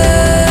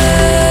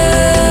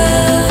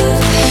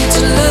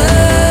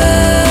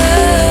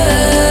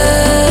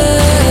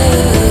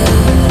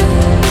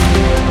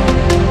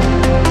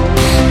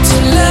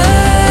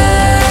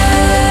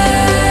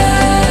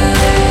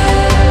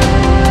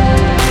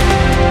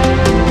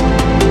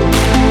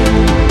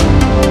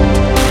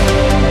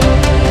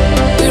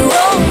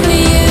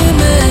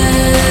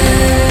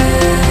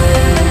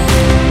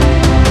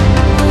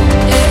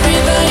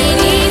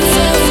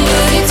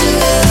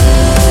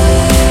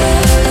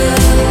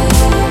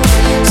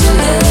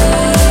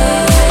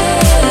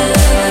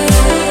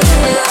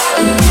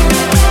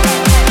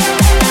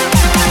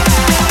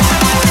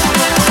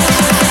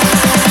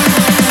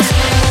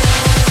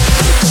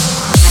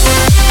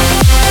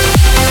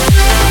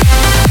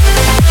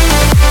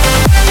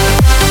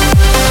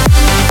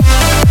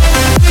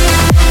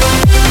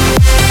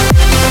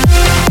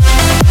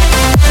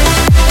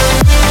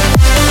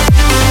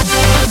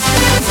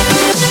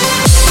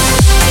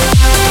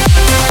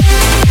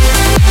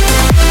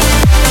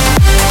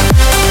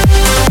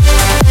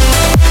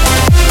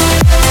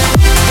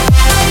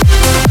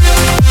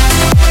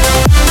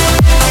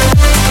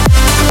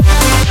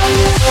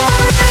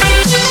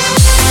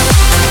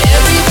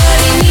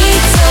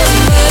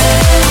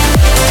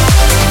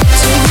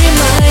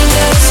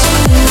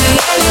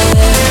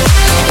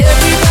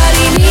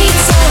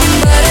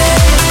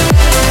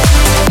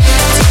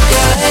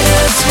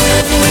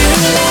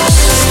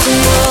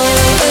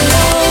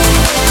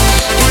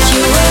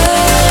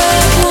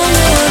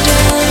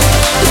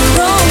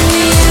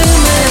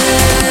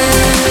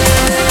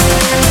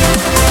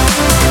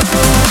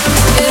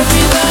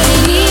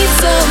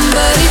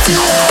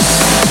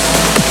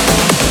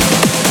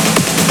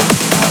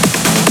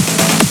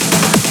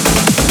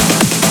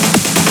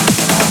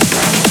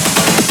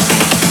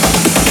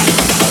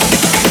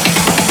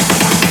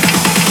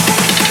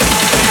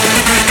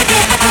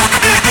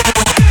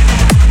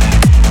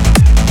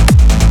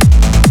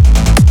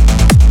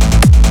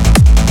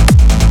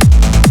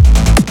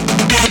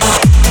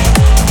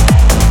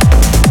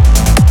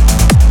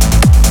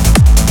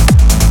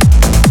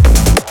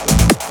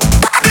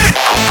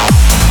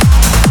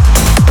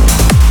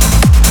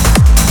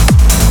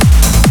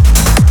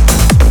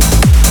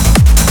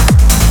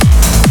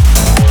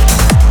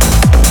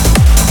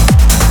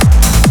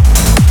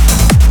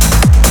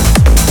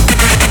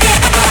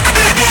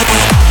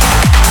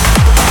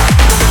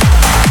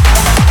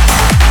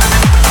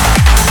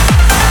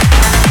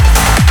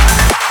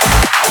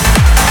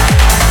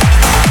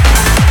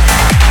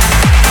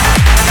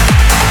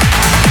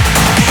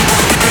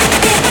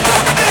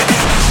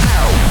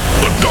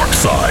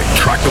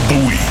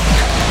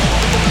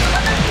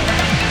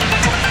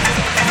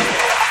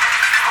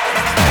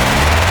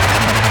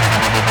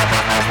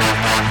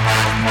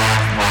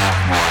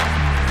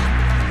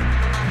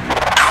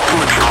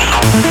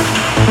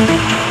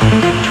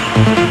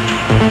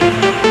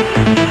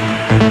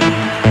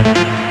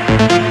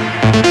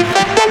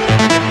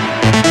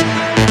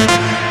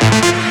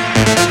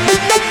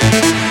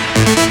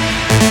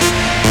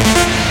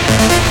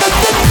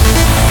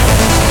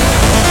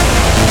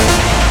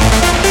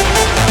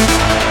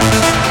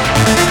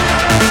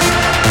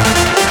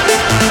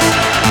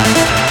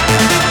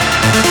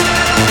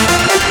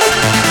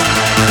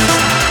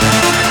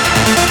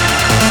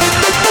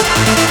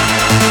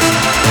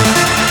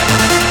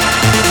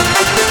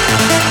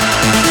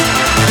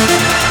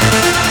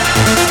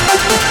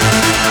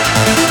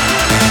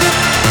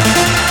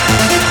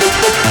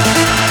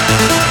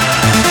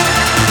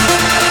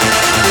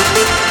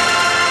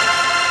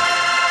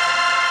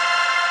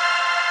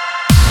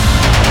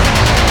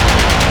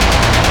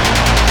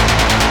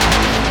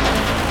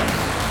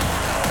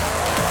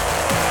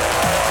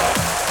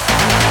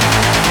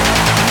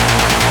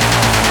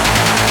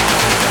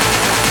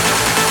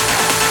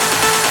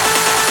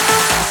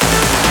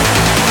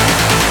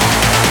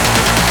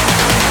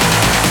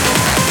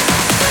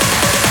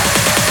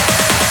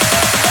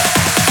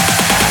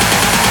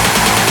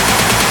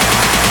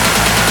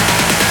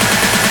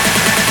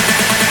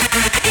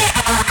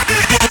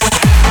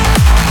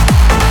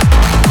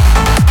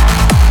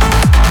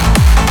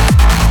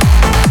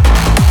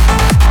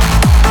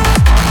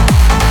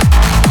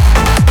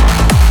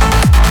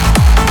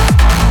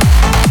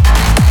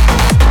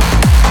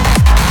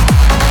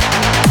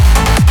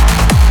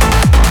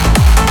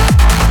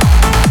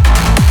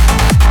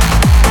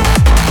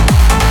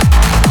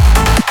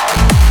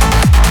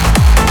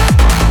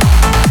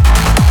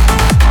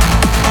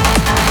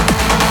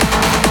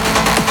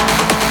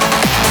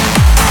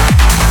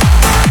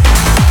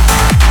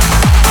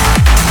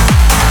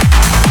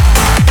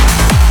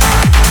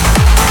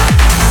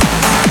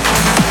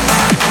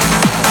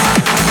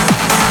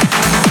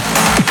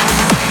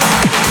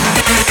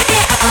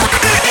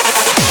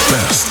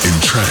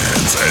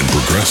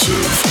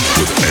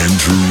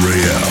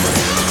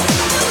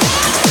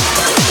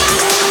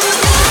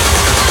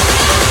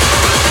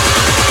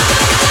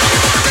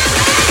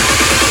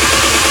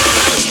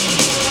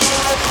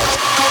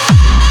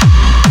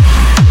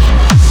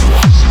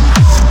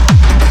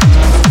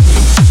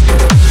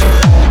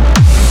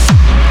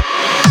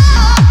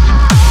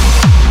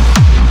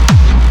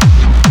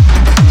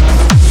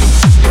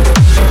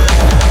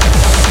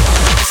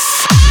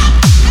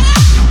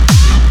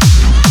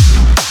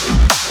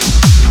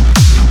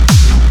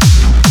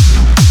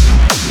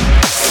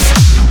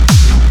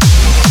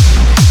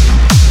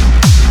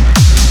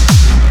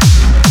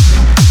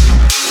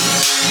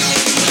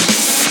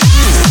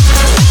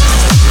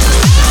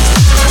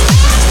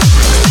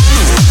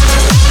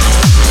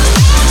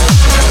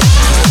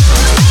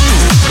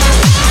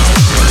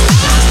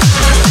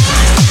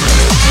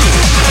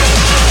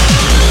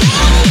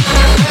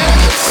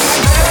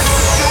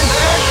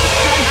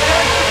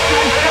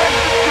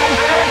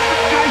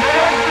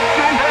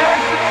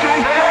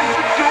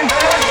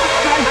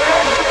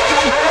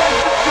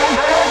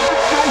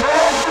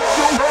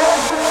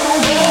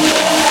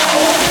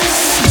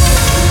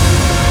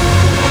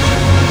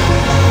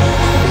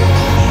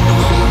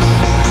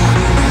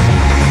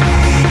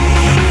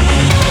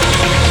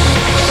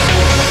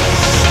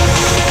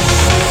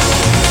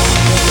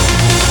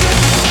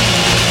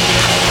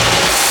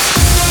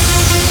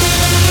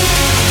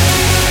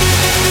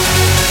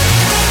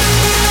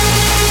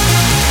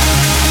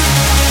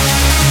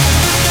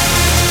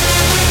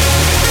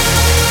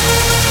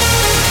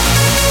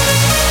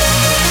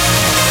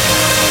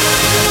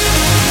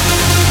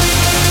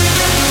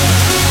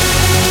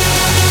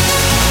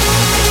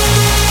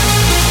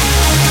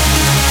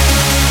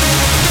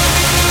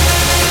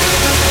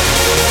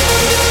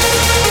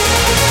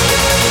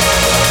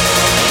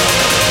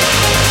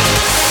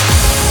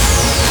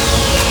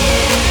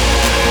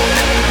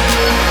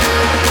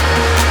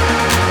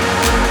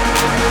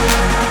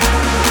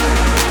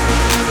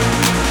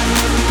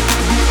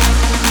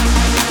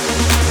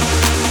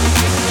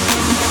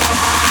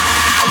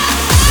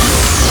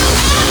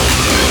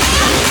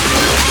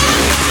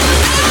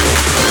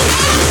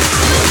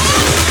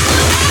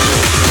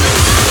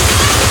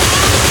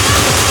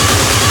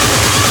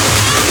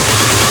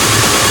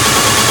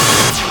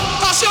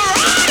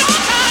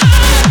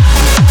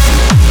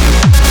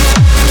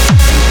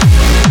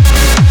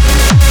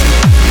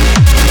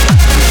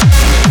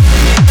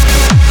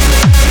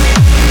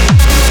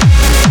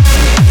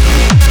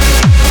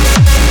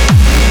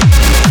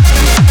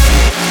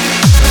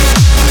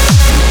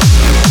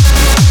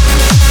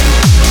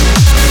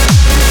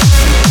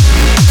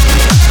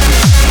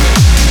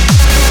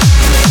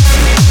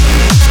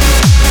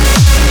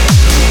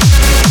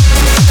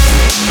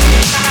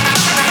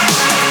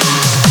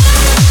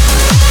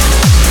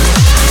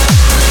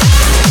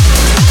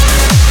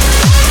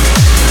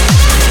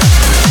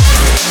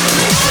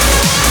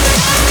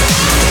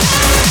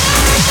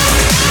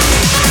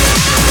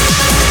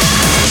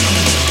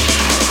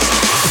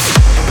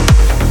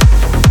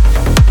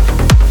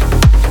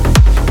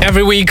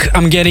 Every week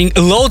I'm getting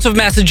loads of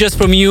messages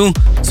from you,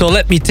 so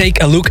let me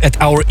take a look at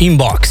our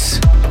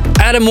inbox.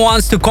 Adam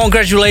wants to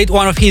congratulate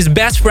one of his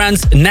best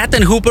friends,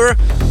 Nathan Hooper,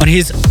 on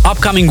his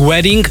upcoming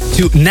wedding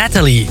to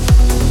Natalie.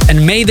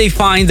 And may they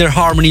find their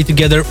harmony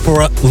together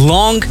for a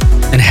long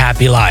and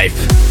happy life.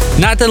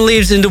 Nathan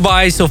lives in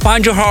Dubai, so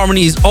Find Your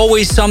Harmony is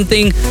always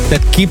something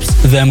that keeps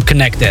them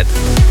connected.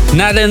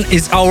 Nathan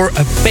is our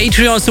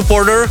Patreon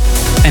supporter,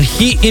 and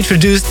he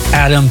introduced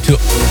Adam to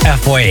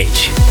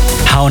FYH.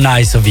 How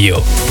nice of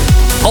you.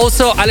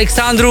 Also,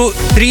 Alexandru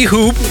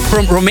Trihoop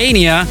from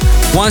Romania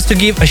wants to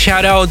give a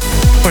shout out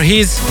for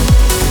his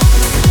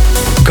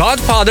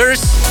godfathers,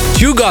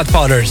 two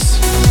godfathers,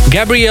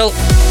 Gabriel,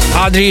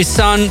 Adri's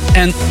son,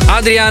 and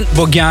Adrian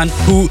Bogyan,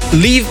 who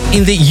live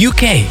in the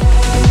UK.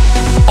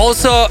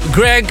 Also,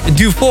 Greg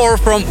Dufour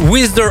from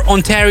Windsor,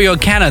 Ontario,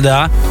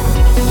 Canada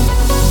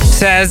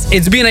says,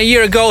 it's been a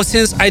year ago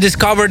since I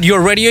discovered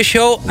your radio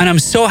show, and I'm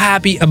so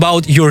happy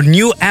about your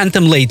new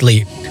anthem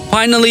lately.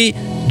 Finally,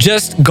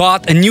 just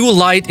got a new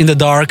light in the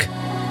dark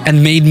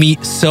and made me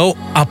so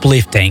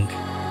uplifting.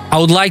 I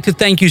would like to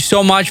thank you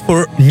so much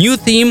for new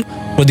theme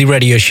for the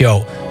radio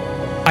show.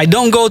 I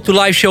don't go to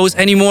live shows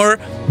anymore,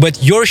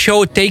 but your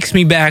show takes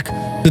me back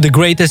to the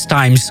greatest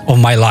times of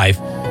my life.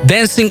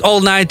 Dancing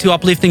all night to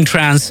uplifting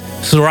trance,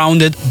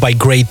 surrounded by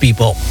great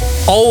people.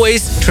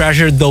 Always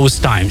treasure those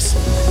times.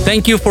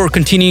 Thank you for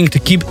continuing to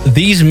keep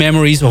these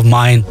memories of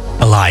mine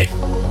alive.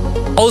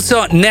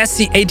 Also,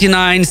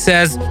 Nessie89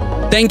 says,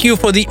 thank you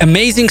for the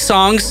amazing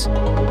songs.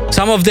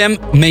 Some of them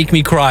make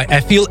me cry.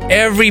 I feel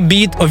every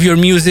beat of your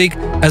music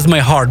as my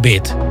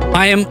heartbeat.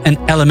 I am an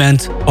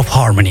element of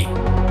harmony.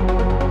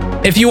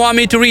 If you want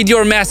me to read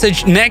your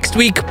message next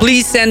week,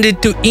 please send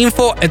it to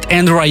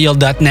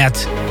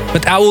info@andrewrayel.net.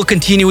 But I will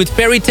continue with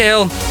Fairy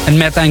Tale and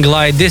Meta and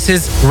Glide. This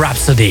is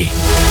Rhapsody.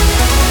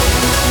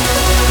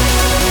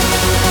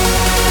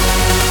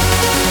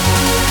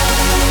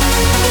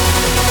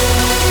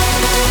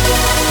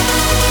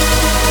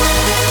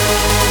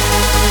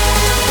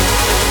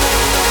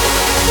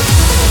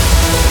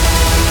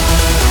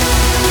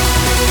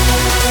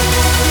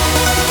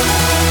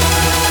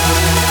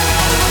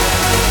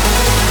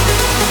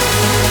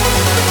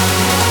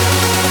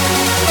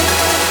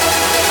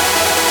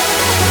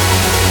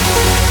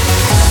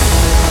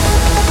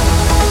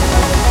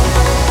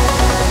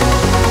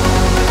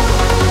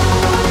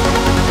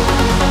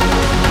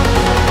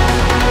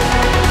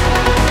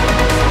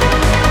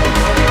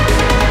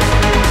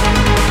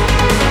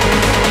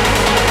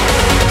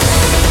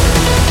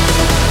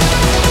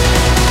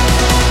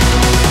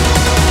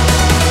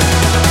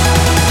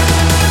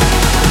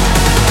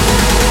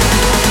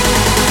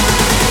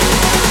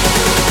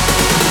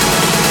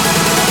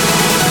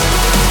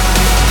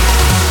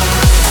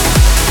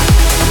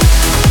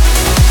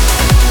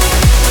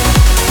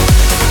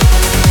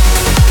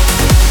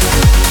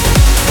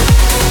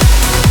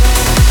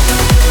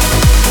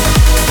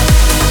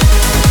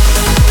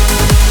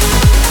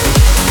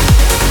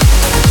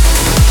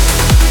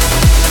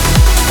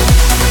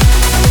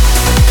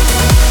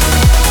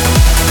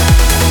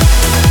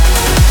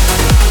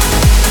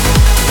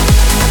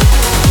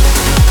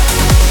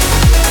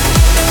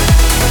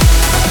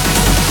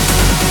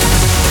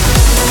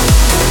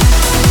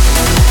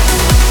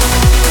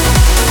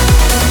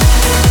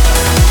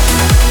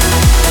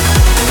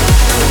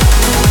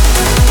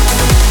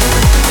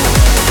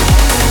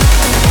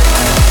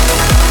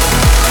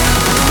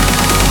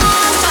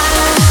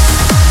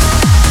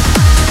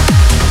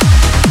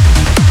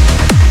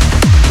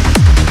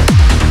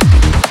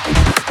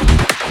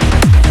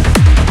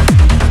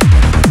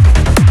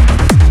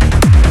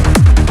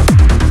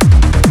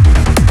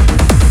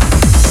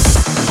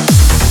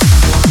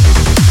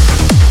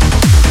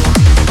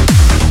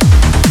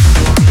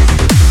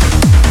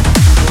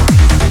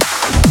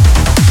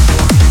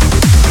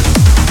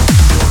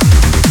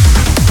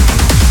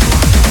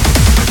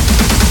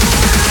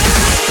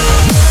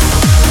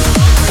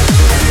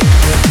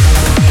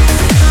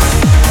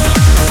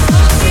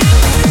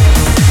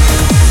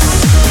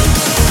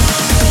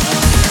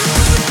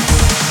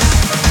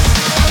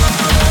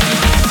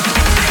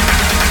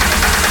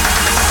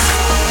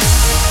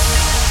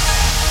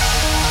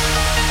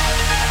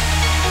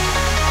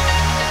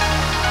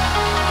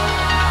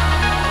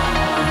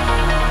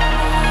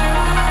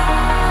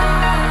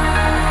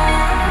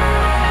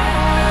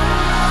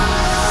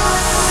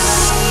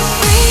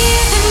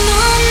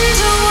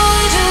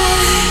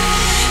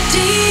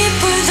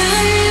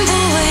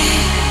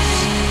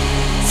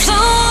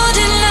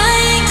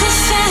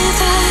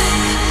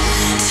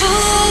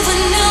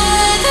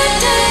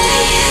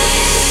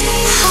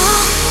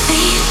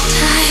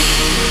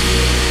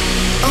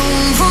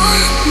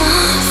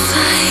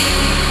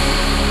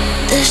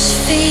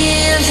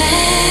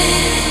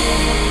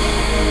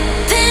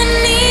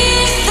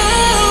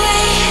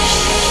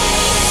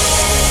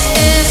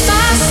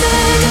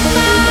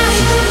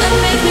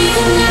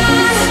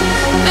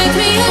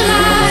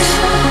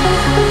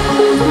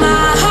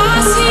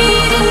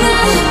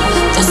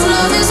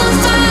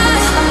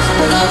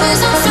 Love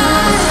is on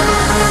fire.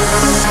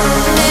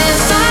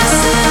 If I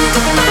said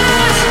goodbye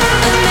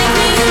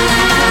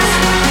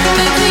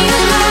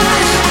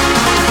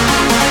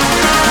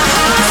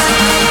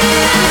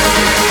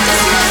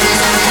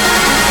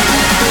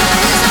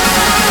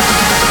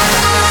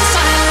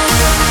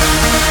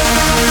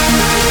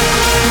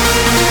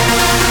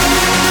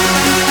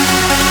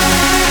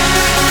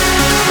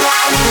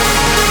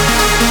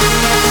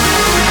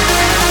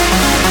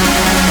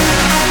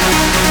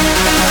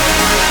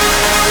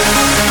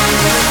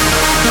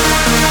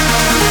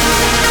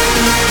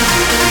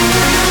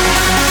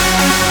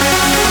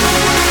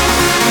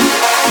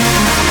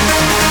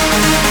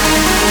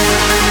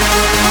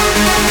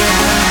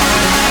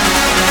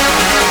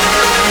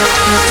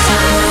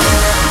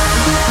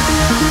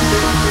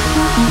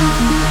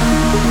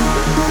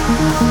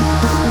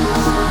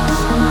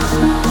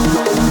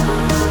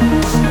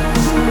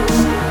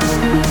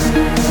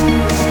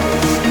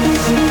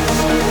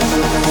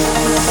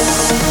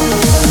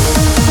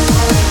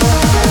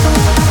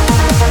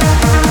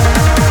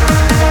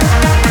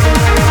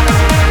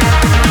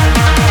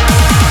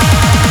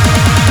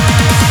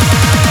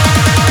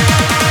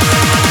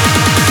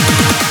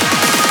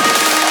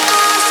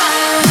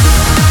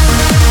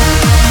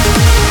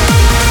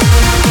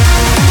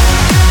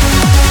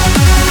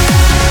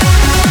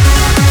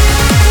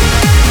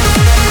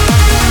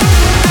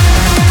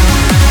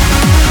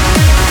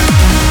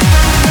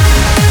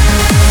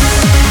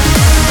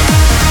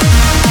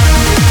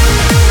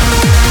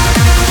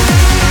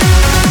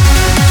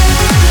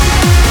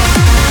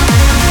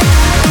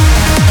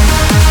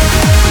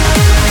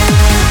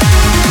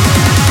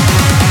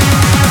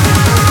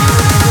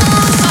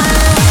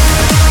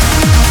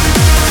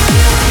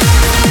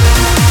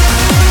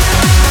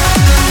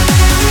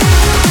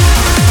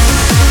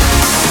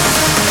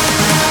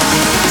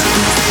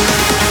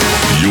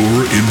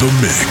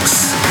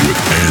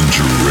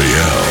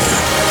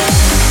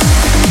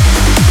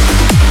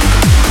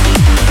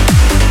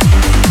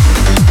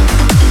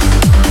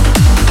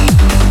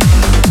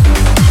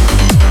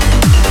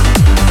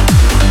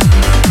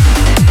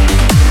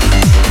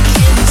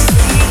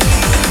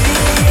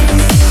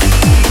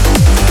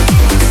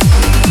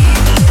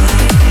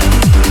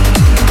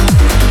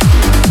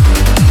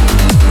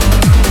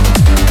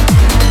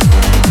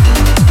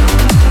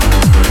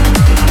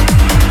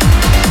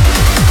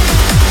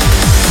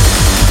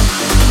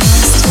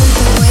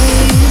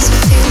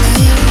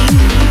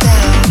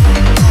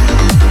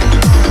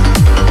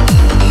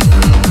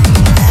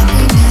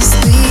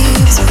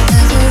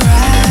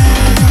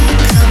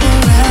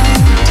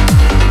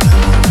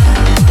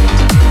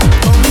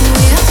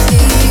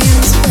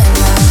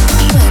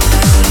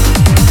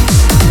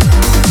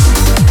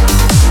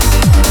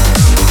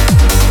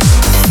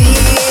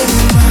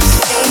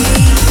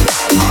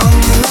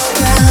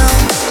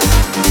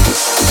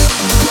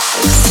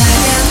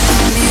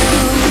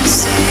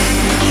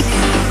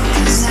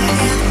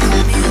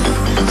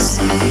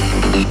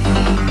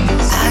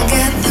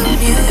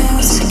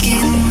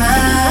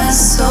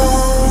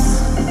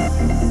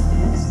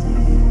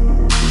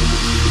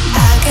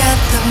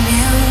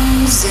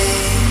music.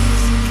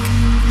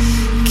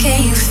 Can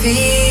you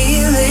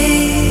feel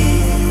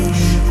it?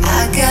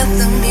 I got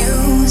the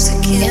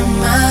music in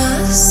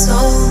my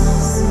soul.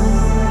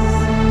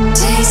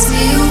 Takes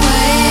me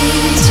away,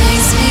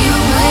 takes me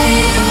away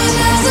to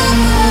another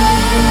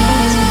night.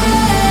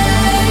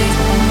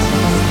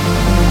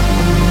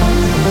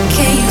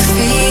 Can you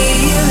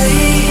feel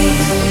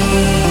it?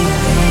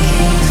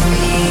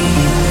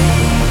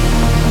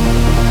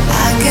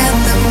 I got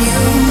the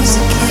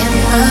music in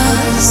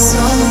my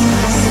soul.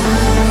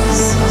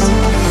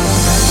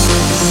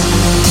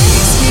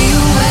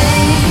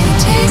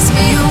 Takes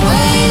me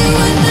away to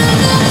another.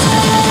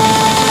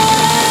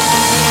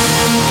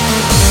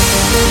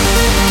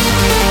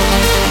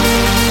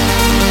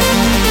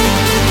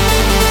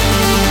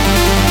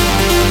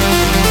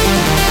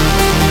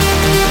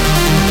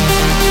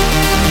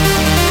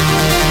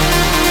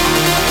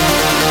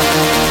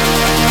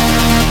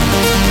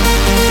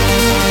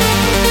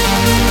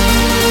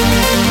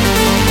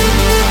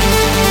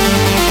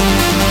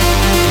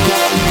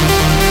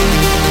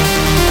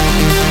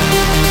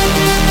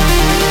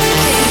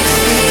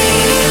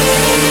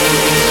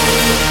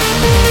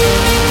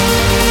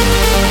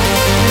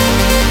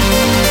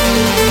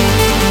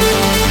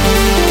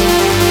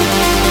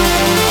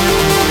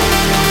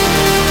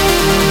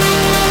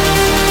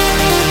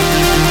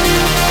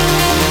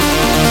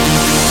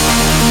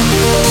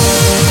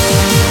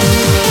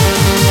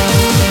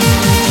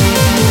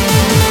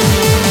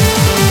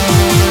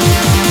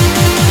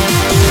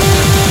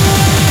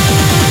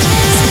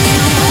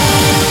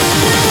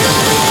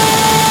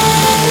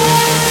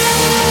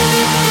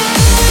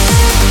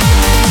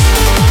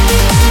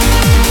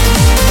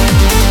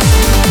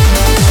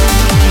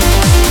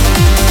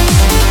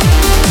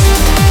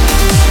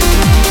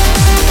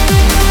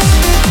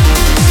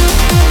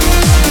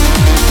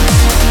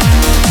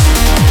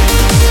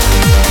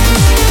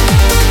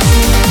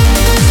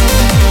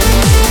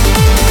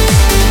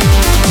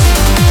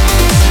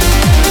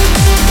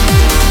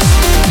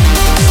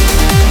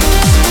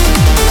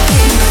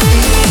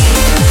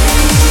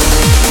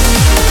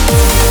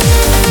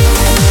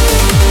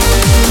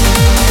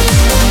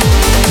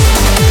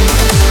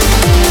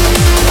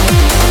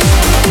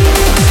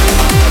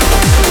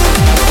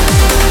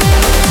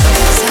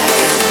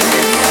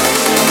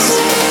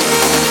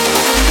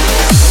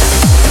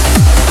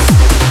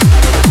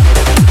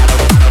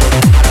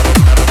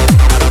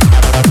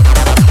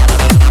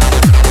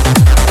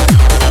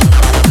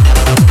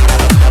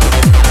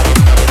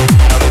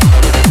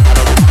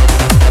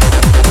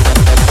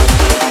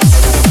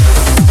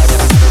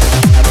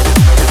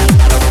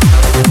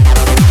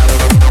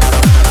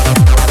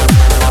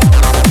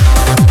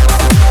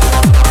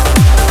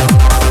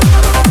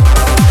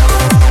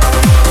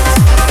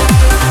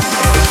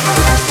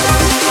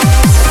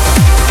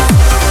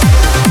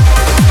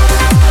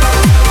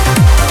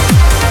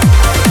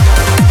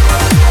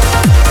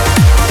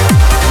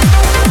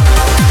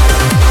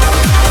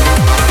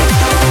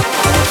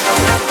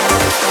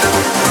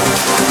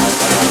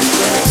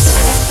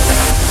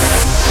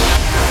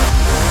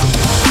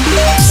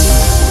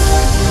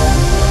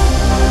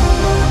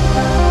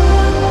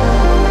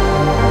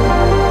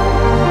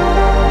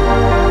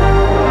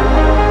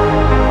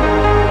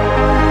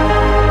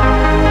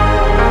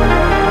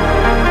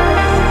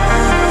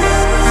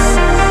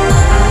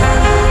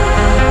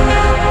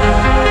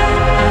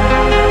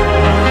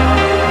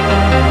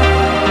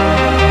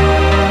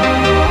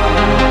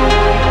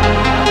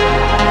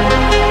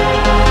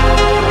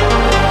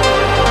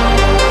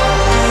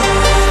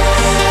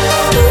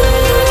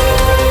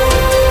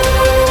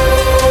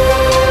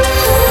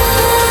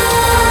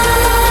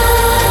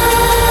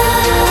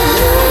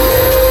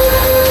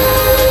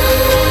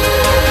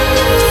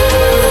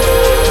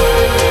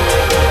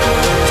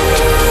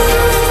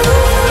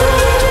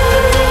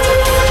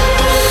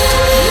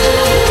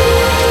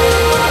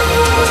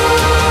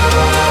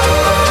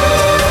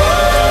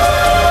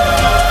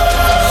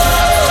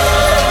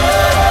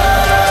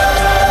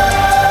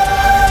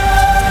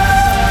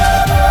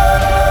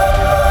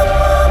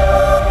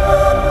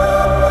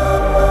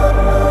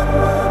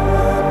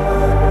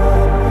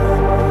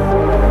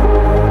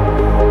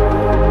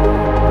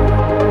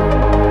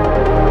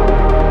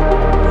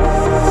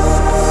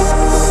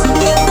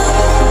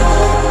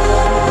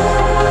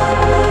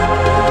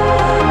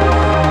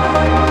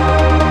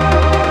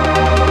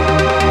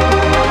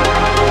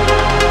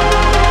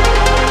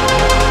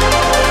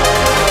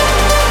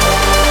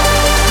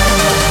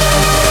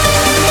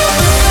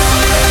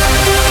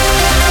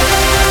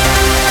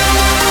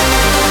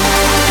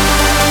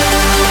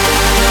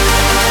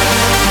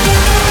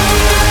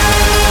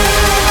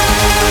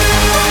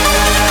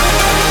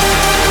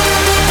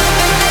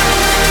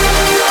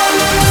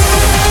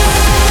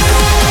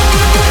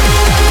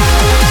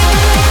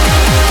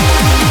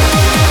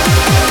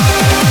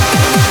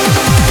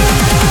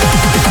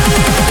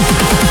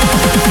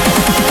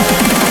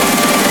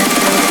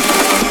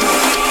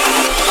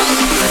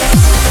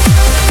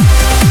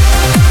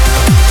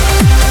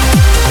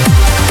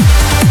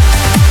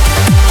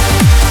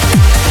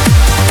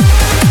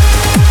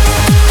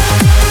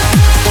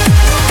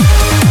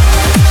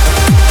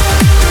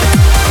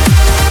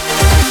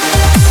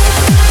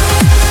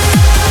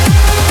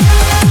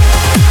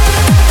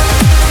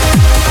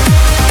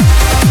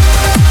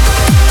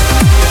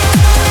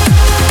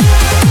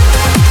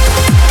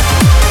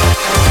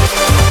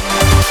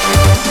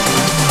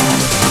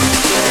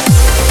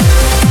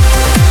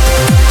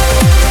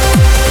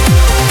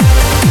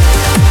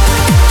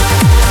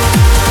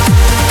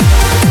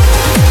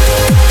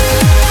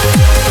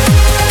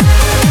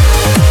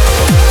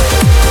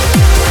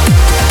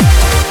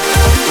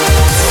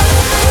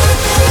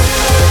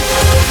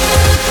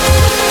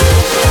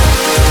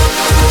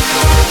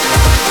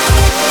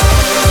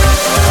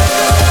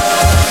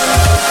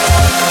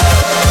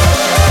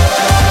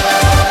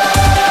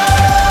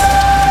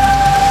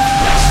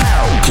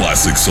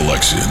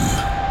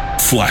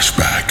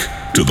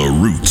 flashback to the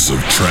roots of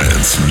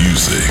trance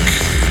music.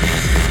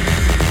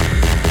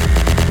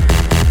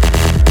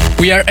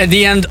 We are at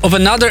the end of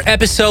another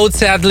episode,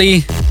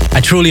 sadly.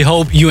 I truly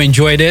hope you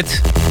enjoyed it.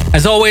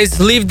 As always,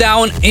 leave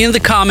down in the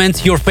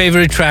comments your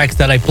favorite tracks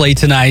that I played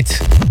tonight.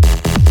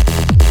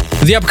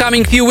 The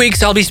upcoming few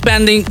weeks I'll be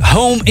spending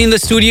home in the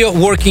studio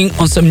working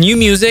on some new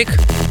music,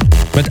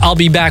 but I'll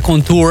be back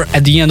on tour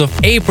at the end of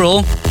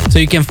April, so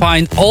you can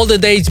find all the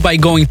dates by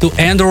going to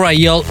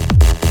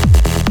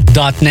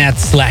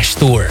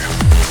andrewrayel.net/tour.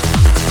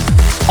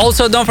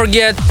 Also, don't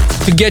forget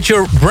to get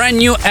your brand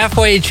new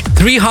FYH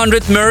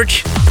 300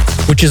 merch,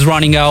 which is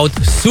running out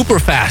super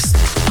fast.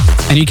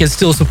 And you can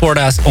still support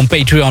us on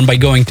Patreon by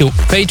going to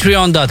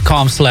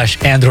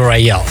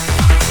patreon.com/andrewrayel.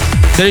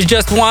 There's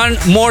just one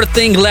more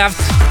thing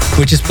left,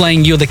 which is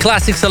playing you the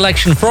classic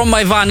selection from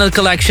my vinyl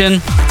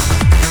collection.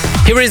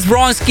 Here is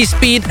Bronski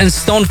Speed and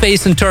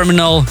Stoneface and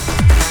Terminal,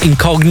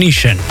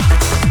 Incognition.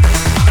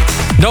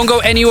 Don't go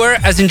anywhere,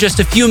 as in just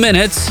a few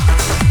minutes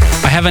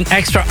I have an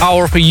extra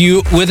hour for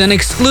you with an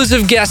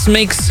exclusive guest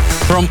mix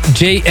from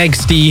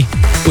JXD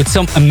with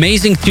some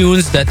amazing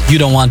tunes that you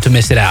don't want to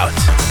miss it out.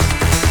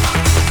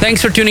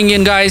 Thanks for tuning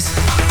in, guys,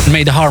 and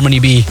may the harmony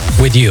be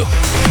with you.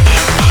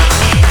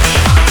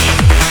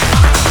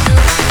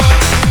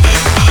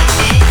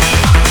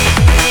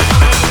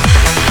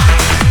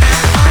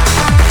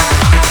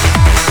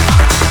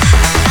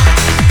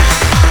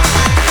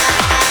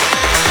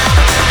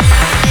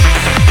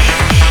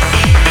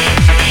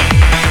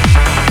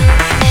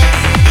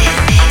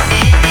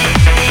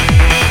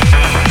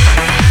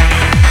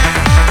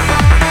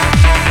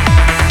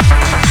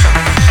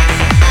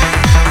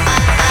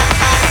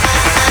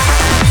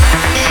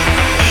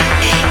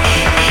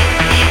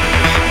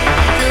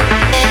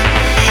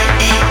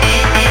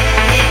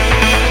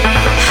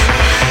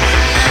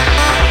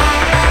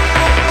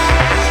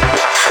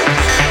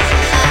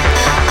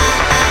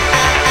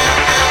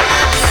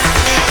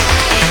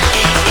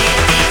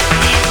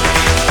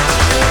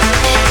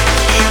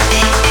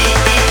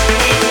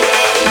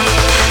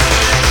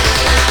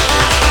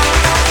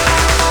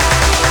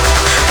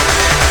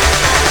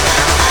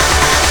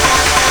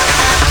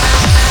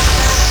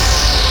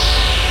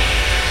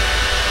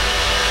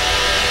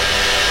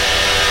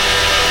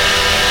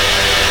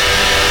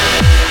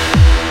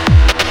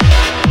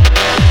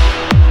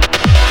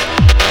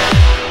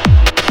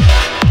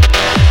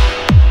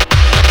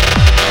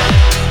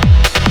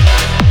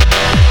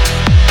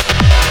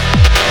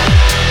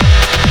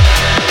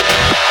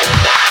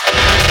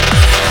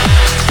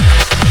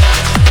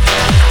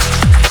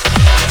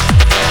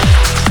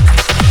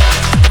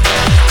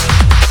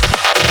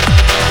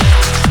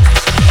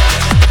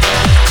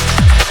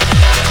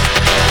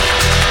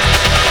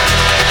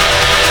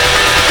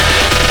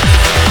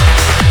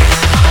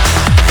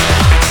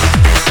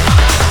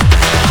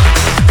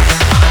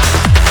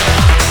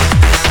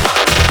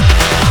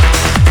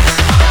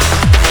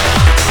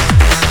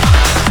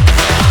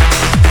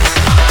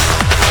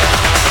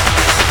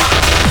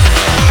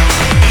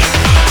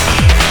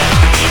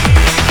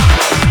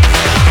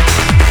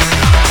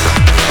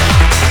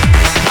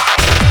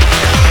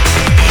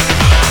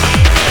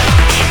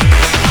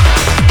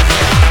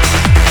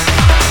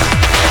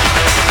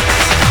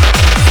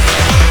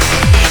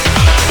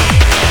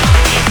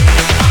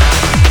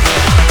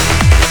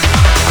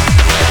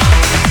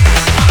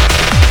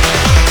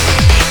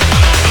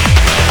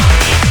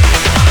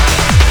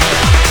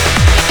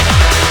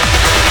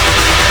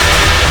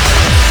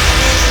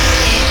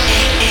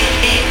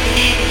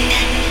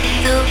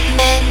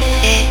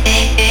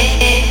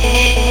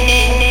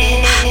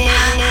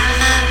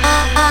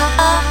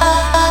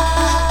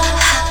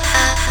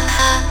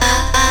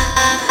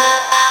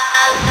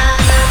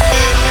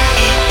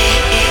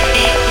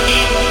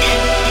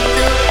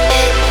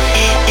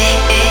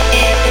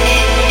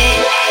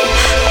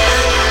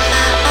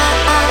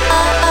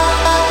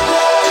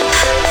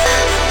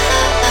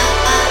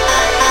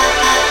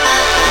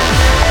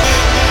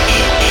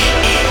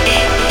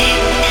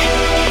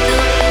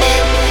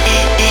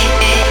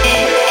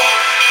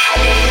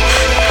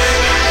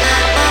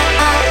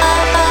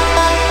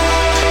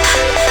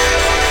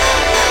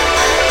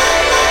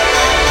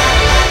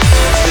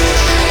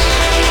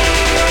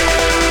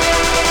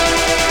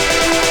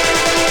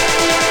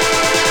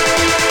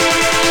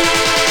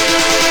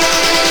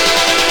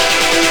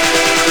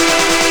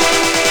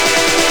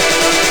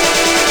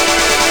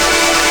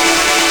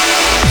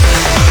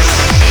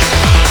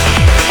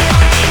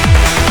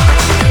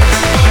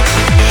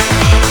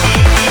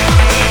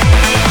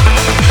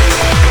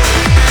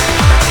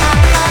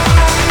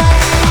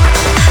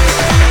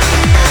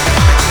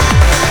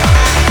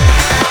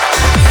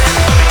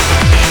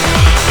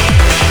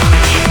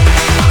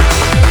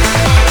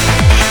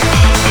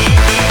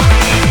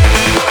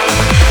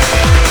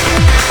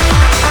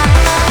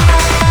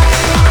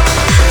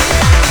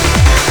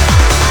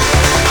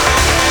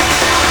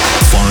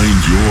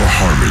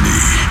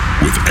 Harmony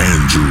with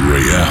Andrew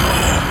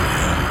Rayel.